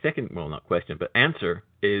second, well, not question, but answer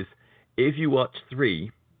is, if you watch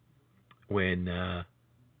 3, when or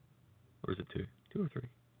is it 2? 2 or 3?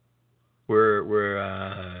 Where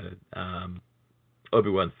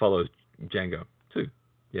Obi-Wan follows Jango. 2,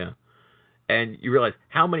 yeah. And you realize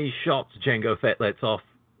how many shots Jango Fett lets off,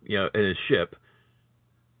 in his ship,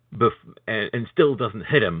 and still doesn't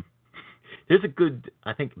hit him. There's a good,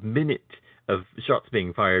 I think, minute of shots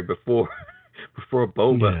being fired before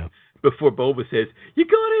Boba says, "You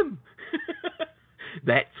got him."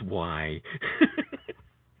 That's why.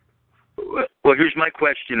 Well, here's my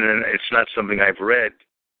question, and it's not something I've read.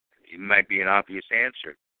 It might be an obvious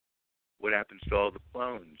answer. What happens to all the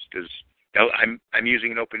clones? I'm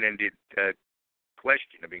using an open-ended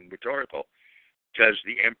question. I mean, rhetorical. Does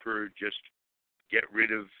the Emperor just get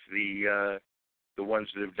rid of the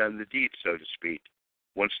ones that have done the deed, so to speak?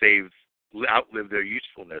 Once they've outlived their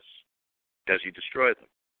usefulness, does he destroy them?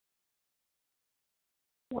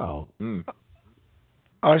 Well,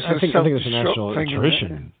 I think it's a natural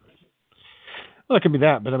attrition. Well, it could be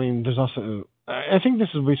that, but I mean, there's also. I think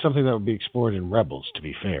this would be something that would be explored in Rebels, to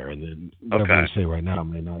be fair, and then whatever I say right now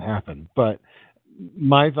may not happen. But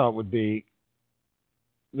my thought would be,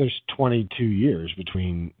 there's 22 years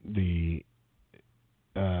between the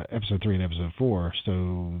episode 3 and episode 4,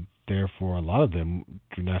 so therefore a lot of them,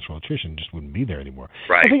 through natural attrition, just wouldn't be there anymore.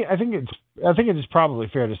 Right. I think it is probably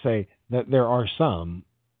fair to say that there are some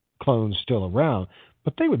clones still around,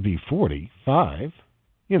 but they would be 45,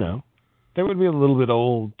 They would be a little bit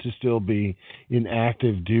old to still be in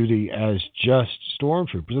active duty as just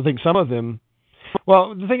stormtroopers. I think some of them...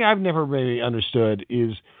 Well, the thing I've never really understood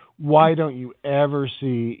is, why don't you ever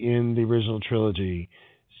see in the original trilogy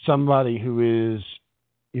somebody who is,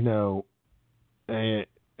 a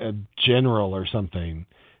general or something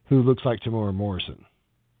who looks like Tamora Morrison?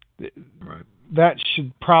 Right. That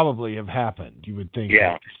should probably have happened. You would think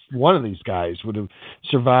that one of these guys would have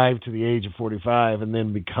survived to the age of 45 and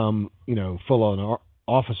then become, full-on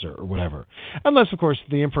officer or whatever. Unless, of course,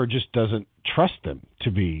 the Emperor just doesn't trust them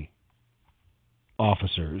to be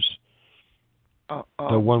officers.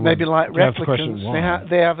 Maybe like replicants,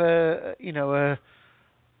 they have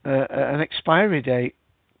an expiry date.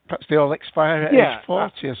 Perhaps they all expire at age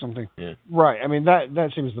 40 or something. Yeah. Right. I mean,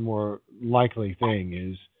 that seems the more likely thing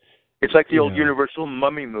is. It's like the old Universal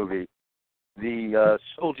Mummy movie. The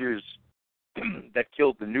soldiers that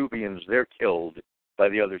killed the Nubians, they're killed by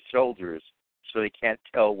the other soldiers, so they can't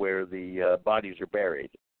tell where the bodies are buried.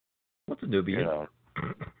 What's a Nubian?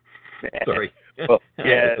 Sorry. Well, I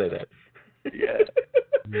had to say that. Yeah.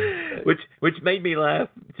 which made me laugh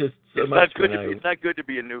just so much. It's not good to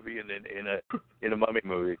be a Nubian in a mummy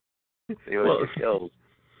movie. They always get killed.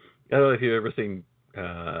 I don't know if you've ever seen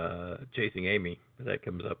Chasing Amy. That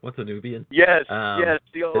comes up. What's a Nubian? Yes. Yes.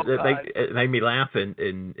 It made me laugh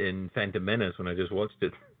in Phantom Menace when I just watched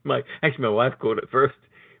it. My wife caught it first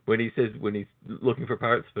when he's looking for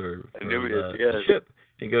parts for the ship.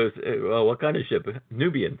 He goes, "Well, what kind of ship?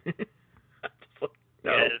 Nubian."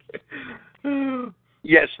 No.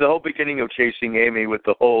 Yes, the whole beginning of Chasing Amy with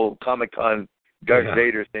the whole Comic-Con Darth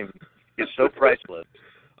Vader thing is so priceless.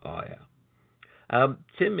 Oh, yeah.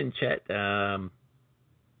 Tim in chat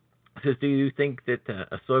says, do you think that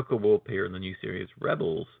Ahsoka will appear in the new series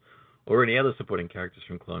Rebels or any other supporting characters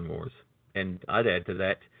from Clone Wars? And I'd add to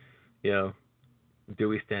that, do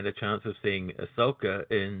we stand a chance of seeing Ahsoka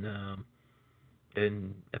in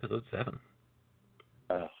Episode 7?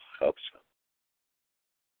 I hope so.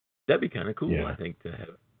 That'd be kind of cool, Yeah. I think, to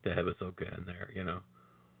have Ahsoka in there,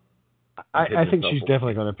 I think she's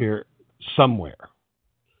definitely going to appear somewhere.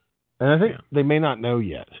 And I think they may not know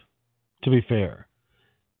yet, to be fair.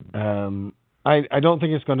 I don't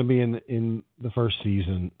think it's going to be in the first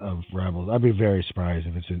season of Rebels. I'd be very surprised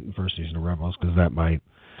if it's in the first season of Rebels, because that might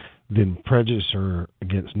then prejudice her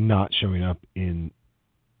against not showing up in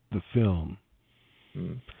the film.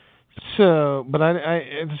 So, but I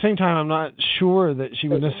at the same time, I'm not sure that she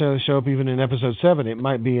would necessarily show up even in Episode 7. It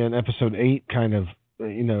might be in Episode 8, kind of,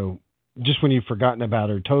 just when you've forgotten about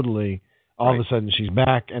her totally, all of a sudden she's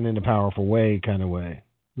back and in a powerful way, kind of way.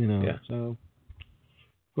 Yeah. So,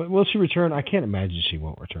 but will she return? I can't imagine she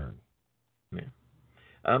won't return. Yeah.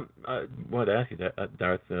 I wanted to ask you that,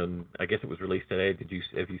 Darth. I guess it was released today.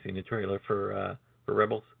 Have you seen the trailer for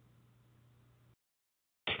Rebels?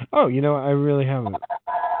 Oh, I really haven't.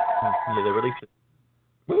 Yeah, they released it.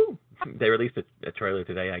 Woo! They released a trailer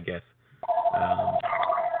today, I guess.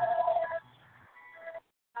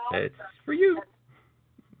 It's for you.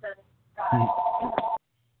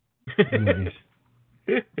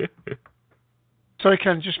 Sorry,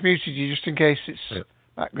 Ken, just muted you just in case it's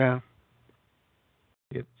background.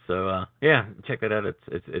 Yep. So check that out.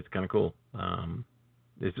 It's kind of cool.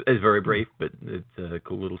 It's very brief, but it's a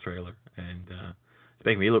cool little trailer, and it's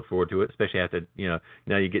making me look forward to it. Especially after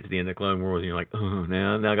now you get to the end of Clone Wars, and you're like, oh,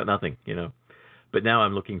 now I got nothing, But now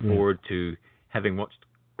I'm looking forward to having watched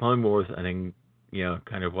Clone Wars and then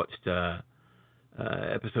kind of watched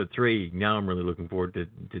Episode 3. Now I'm really looking forward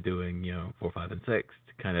to doing 4, 5, and 6 to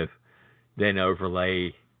kind of then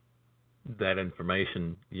overlay that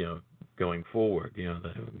information going forward.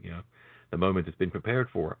 The moment it's been prepared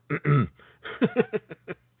for.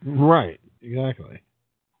 Right. Exactly.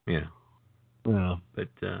 Yeah. Well, but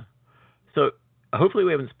so hopefully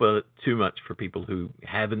we haven't spoiled it too much for people who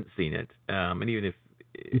haven't seen it. And even if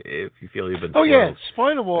you feel you've been spoiled. Oh yeah,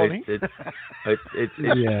 spoiler warning. It's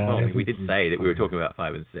yeah. Well, we did say that we were talking about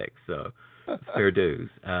 5 and 6, so it's fair dues.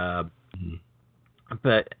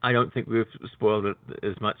 But I don't think we've spoiled it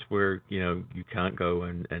as much where you can't go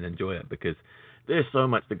and enjoy it, because there's so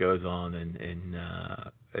much that goes on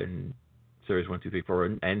in series 1, 2, 3, 4,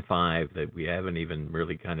 and 5 that we haven't even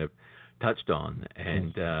really kind of touched on,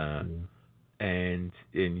 and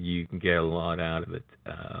you can get a lot out of it,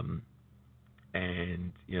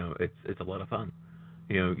 and it's a lot of fun.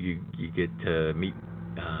 You get to meet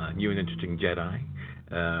new and interesting Jedi.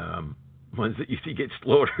 Ones that you see get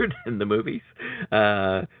slaughtered in the movies,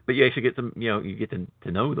 but you actually get them. You get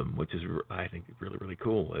to know them, which is I think really really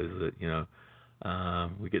cool. Is that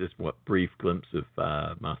we get this brief glimpse of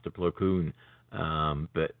Master Plo Koon,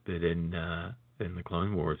 but in the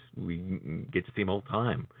Clone Wars we get to see him all the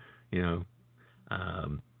time.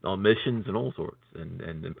 On missions and all sorts,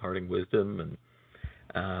 and imparting wisdom and.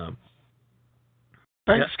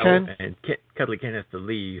 Thanks, Ken. And Cuddly Ken has to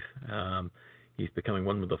leave. He's becoming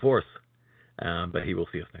one with the Force. But he will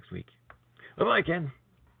see us next week. Bye-bye, Ken.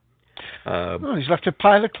 He's left a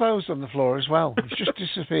pile of clothes on the floor as well. He's just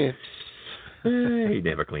disappeared. He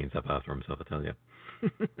never cleans up after himself, I tell you.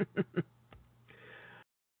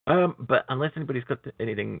 But unless anybody's got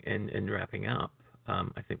anything in wrapping up,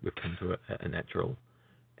 I think we've come to a natural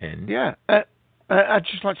end. Yeah. I'd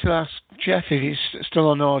just like to ask Jeff if he's still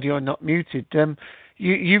on audio and not muted.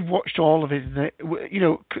 You've watched all of it.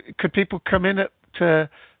 Could people come in at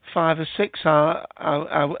 5 or 6?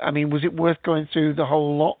 I mean, was it worth going through the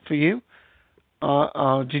whole lot for you?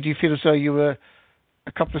 Or did you feel as though you were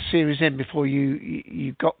a couple of series in before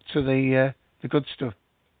you got to the good stuff?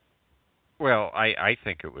 Well, I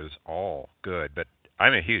think it was all good, but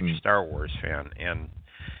I'm a huge Star Wars fan, and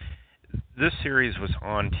this series was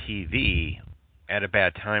on TV at a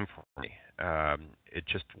bad time for me. It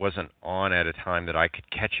just wasn't on at a time that I could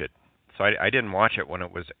catch it, so I didn't watch it when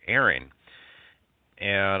it was airing.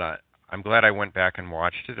 And I'm glad I went back and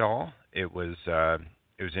watched it all. It was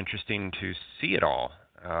interesting to see it all.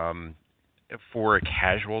 For a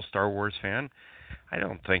casual Star Wars fan, I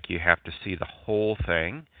don't think you have to see the whole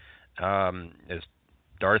thing. As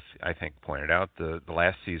Darth, I think, pointed out, the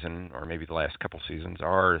last season, or maybe the last couple seasons,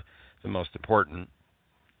 are the most important.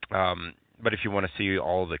 But if you want to see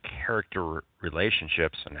all the character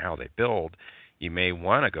relationships and how they build, you may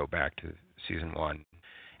want to go back to season 1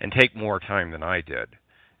 and take more time than I did.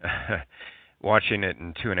 watching it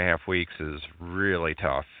in 2.5 weeks is really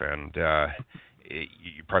tough, and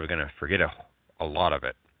you're probably going to forget a lot of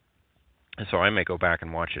it. And so I may go back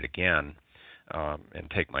and watch it again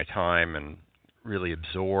and take my time and really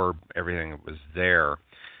absorb everything that was there.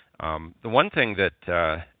 The one thing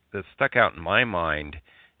that stuck out in my mind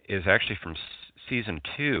is actually from season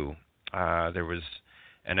 2. There was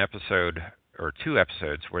an episode or 2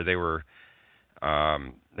 episodes where they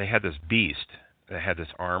had this beast. They had this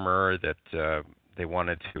armor that they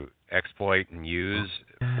wanted to exploit and use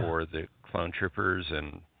for the clone troopers,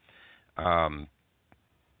 and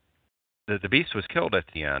the beast was killed at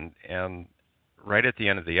the end. And right at the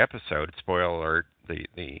end of the episode, spoiler alert,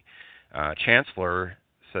 the Chancellor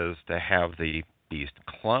says to have the beast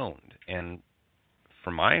cloned. And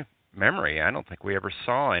from my memory, I don't think we ever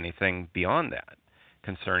saw anything beyond that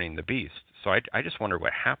concerning the beast. So I just wonder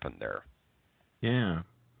what happened there. Yeah.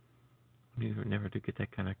 We never do get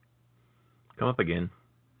that kind of come up again.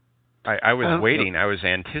 I was waiting. I was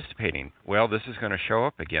anticipating, well, this is going to show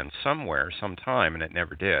up again somewhere, sometime, and it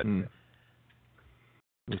never did. Mm.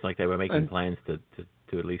 It was like they were making plans to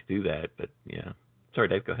at least do that, but yeah. Sorry,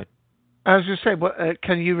 Dave, go ahead. I was just saying,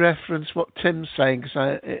 can you reference what Tim's saying? Because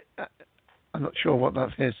I'm not sure what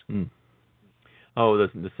that is. Mm. Oh,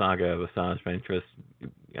 the saga of Asajj Ventress.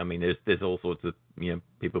 I mean, there's all sorts of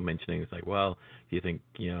people mentioning. It's like, well, do you think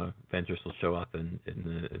Ventress will show up in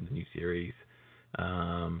the new series?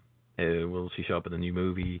 Will she show up in the new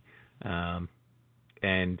movie? And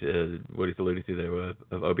what he's alluding to there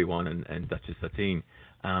of Obi-Wan and Duchess Satine.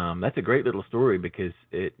 That's a great little story because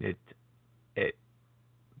it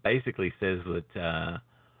basically says that,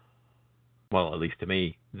 well, at least to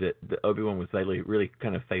me, that Obi-Wan was really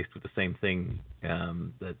kind of faced with the same thing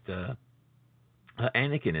that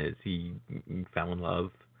Anakin is. He fell in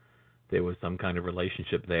love. There was some kind of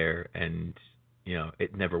relationship there, and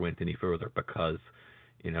it never went any further because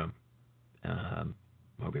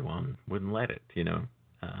Obi-Wan wouldn't let it.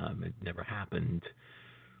 It never happened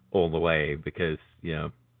all the way because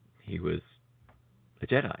he was a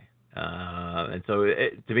Jedi. And so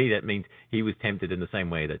to me that means he was tempted in the same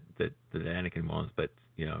way that Anakin was, but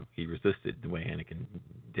he resisted the way Anakin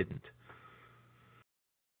didn't.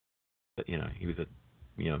 But he was a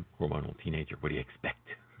hormonal teenager. What do you expect?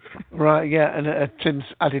 Right, yeah, and Tim's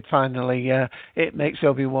added finally, it makes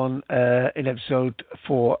Obi-Wan in episode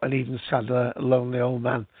 4 an even sadder, lonely old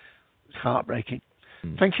man. It's heartbreaking.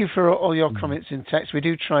 Thank you for all your comments in text. We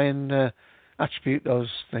do try and attribute those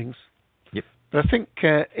things. Yep. But I think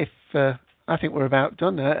I think we're about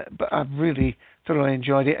done. But I've really thoroughly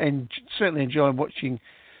enjoyed it, and certainly enjoyed watching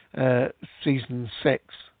season 6.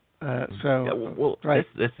 Right.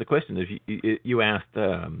 That's the question. If you asked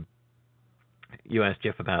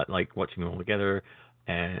Jeff about like watching them all together,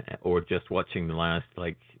 or just watching the last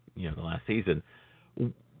the last season.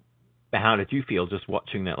 How did you feel just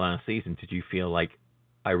watching that last season? Did you feel like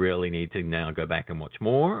I really need to now go back and watch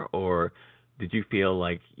more, or did you feel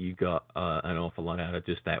like you got an awful lot out of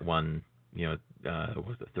just that one, was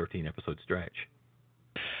it 13 episode stretch?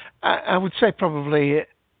 I would say probably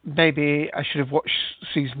maybe I should have watched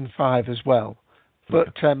season 5 as well,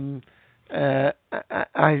 but I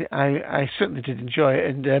certainly did enjoy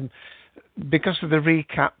it, and because of the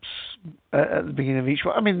recaps at the beginning of each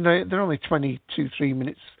one. I mean, they're only 3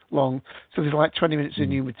 minutes long, so there's like 20 minutes of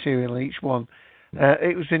new material in each one.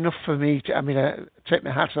 It was enough for me to, I take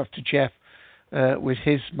my hat off to Jeff with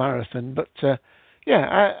his marathon, but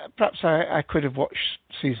perhaps I could have watched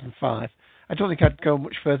season 5. I don't think I'd go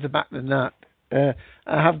much further back than that. I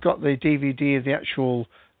have got the DVD of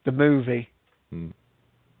the movie.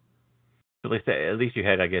 At least you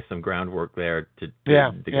had, I guess, some groundwork there to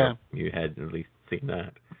go. You had at least seen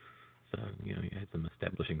that, so you had some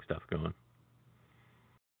establishing stuff going.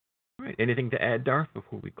 All right, anything to add, Darth,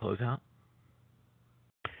 before we close out?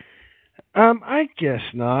 I guess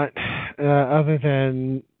not. Other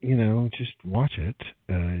than just watch it.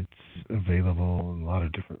 It's available in a lot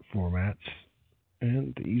of different formats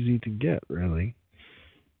and easy to get, really.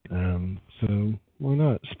 So why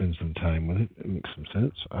not spend some time with it? It makes some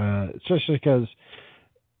sense. Especially because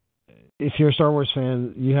if you're a Star Wars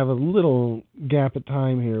fan, you have a little gap of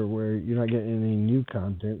time here where you're not getting any new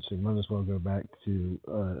content, so you might as well go back to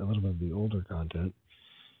a little bit of the older content.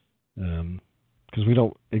 Because we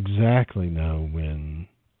don't exactly know when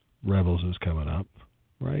Rebels is coming up,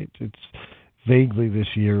 right? It's vaguely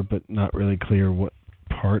this year, but not really clear what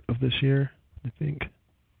part of this year, I think.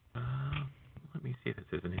 Let me see if it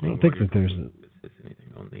says anything. I don't think that there's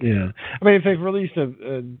anything on the... Yeah. I mean, if they've released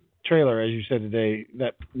a trailer, as you said today,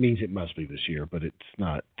 that means it must be this year, but it's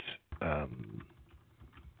not...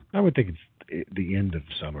 I would think the end of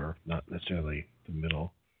summer, not necessarily the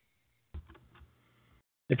middle.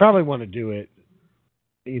 They probably want to do it,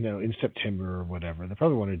 in September or whatever. They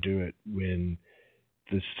probably want to do it when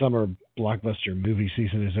the summer blockbuster movie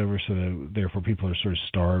season is over, so that therefore people are sort of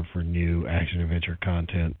starved for new action adventure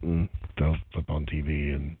content, and they'll flip on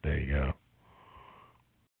TV, and there you go.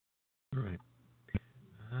 All right.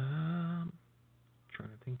 Trying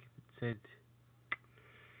to think if it said.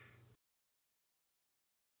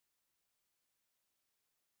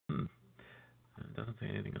 It doesn't say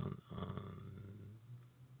anything on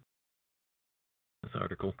this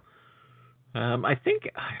article. I think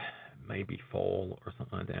maybe fall or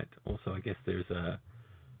something like that. Also, I guess there's a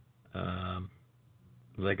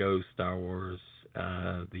Lego Star Wars,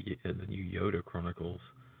 the new Yoda Chronicles.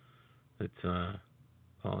 That's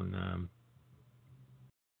on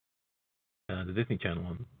the Disney Channel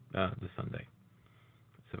on this Sunday,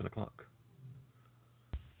 7:00.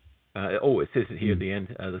 It says it here at the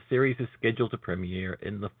end. The series is scheduled to premiere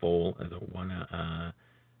in the fall as a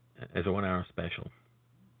 1 hour special.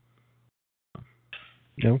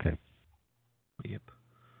 Okay. Yep.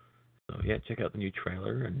 So yeah, check out the new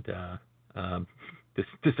trailer, and to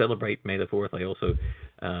celebrate May the 4th, I also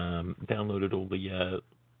downloaded all the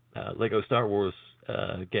Lego Star Wars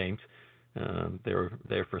games.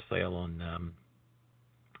 They're for sale on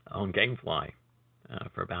GameFly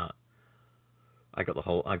for about. I got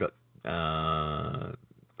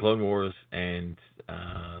Clone Wars and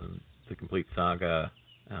the complete saga,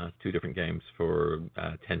 2 different games for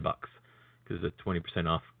 $10 because it's a 20%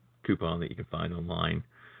 off coupon that you can find online,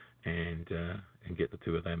 and get the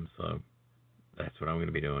 2 of them. So that's what I'm going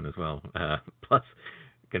to be doing as well. Plus,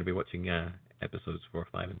 going to be watching episodes 4,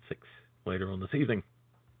 5, and 6 later on this evening.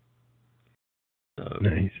 So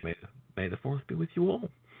nice. May the 4th be with you all.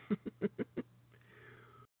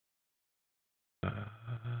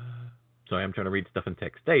 Sorry, I'm trying to read stuff in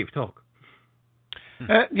text. Dave, talk.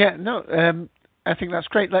 I think that's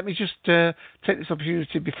great. Let me just take this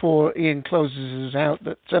opportunity before Ian closes us out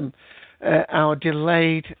that our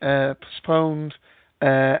delayed, postponed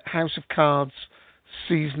House of Cards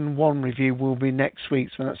Season 1 review will be next week.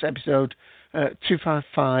 So that's episode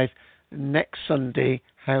 255, next Sunday,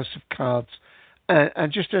 House of Cards.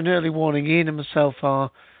 And just an early warning, Ian and myself are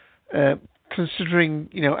considering,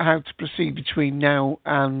 how to proceed between now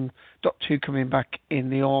and Doctor Who coming back in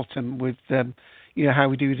the autumn with, how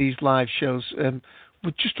we do these live shows.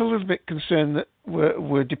 We're just a little bit concerned that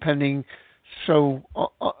we're depending on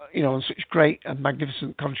such great and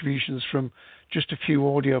magnificent contributions from just a few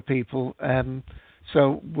audio people.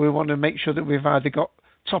 So we want to make sure that we've either got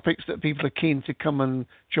topics that people are keen to come and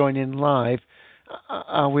join in live,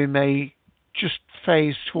 or we may just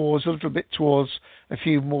phase a little bit towards a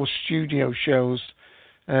few more studio shows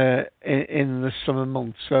in the summer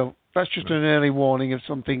months. So that's just an early warning of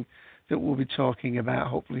something that we'll be talking about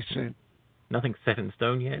hopefully soon. Nothing set in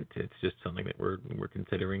stone yet. It's just something that we're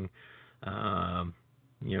considering.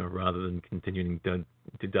 Rather than continuing to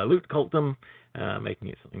dilute cultum, making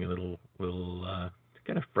it something a little to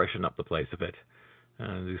kind of freshen up the place a bit,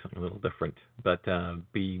 do something a little different. But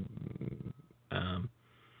we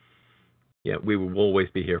will always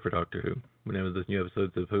be here for Doctor Who. Whenever there's new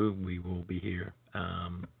episodes of Who, we will be here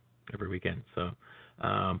every weekend. So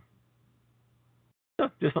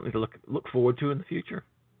just something to look forward to in the future.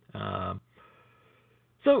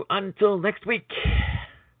 So until next week,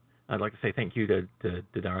 I'd like to say thank you to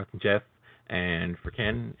Darth and Jeff, and for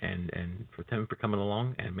Ken and for Tim for coming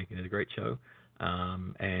along and making it a great show,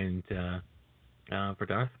 and for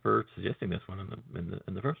Darth for suggesting this one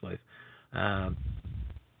in the first place.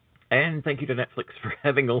 And thank you to Netflix for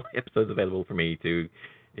having all the episodes available for me to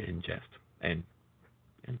ingest, and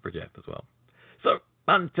for Jeff as well. So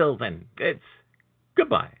until then, it's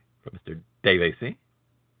goodbye from Mr. Dave AC.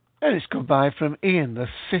 And it's goodbye from Ian, the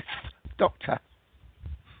 5th Doctor.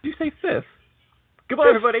 Did you say 5th? Goodbye,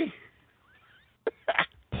 everybody.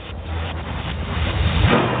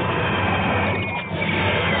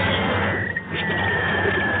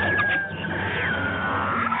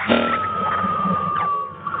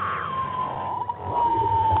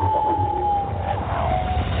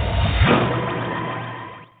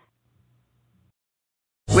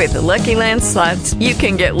 With the Lucky Land Slots, you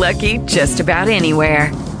can get lucky just about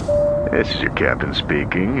anywhere. This is your captain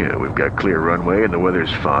speaking. We've got clear runway and the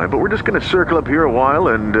weather's fine, but we're just going to circle up here a while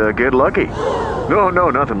and get lucky. No,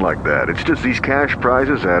 nothing like that. It's just these cash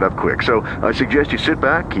prizes add up quick. So I suggest you sit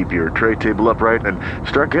back, keep your tray table upright, and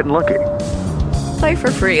start getting lucky. Play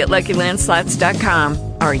for free at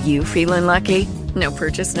LuckyLandSlots.com. Are you feeling lucky? No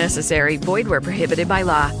purchase necessary. Void where prohibited by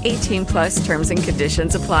law. 18+ terms and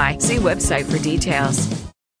conditions apply. See website for details.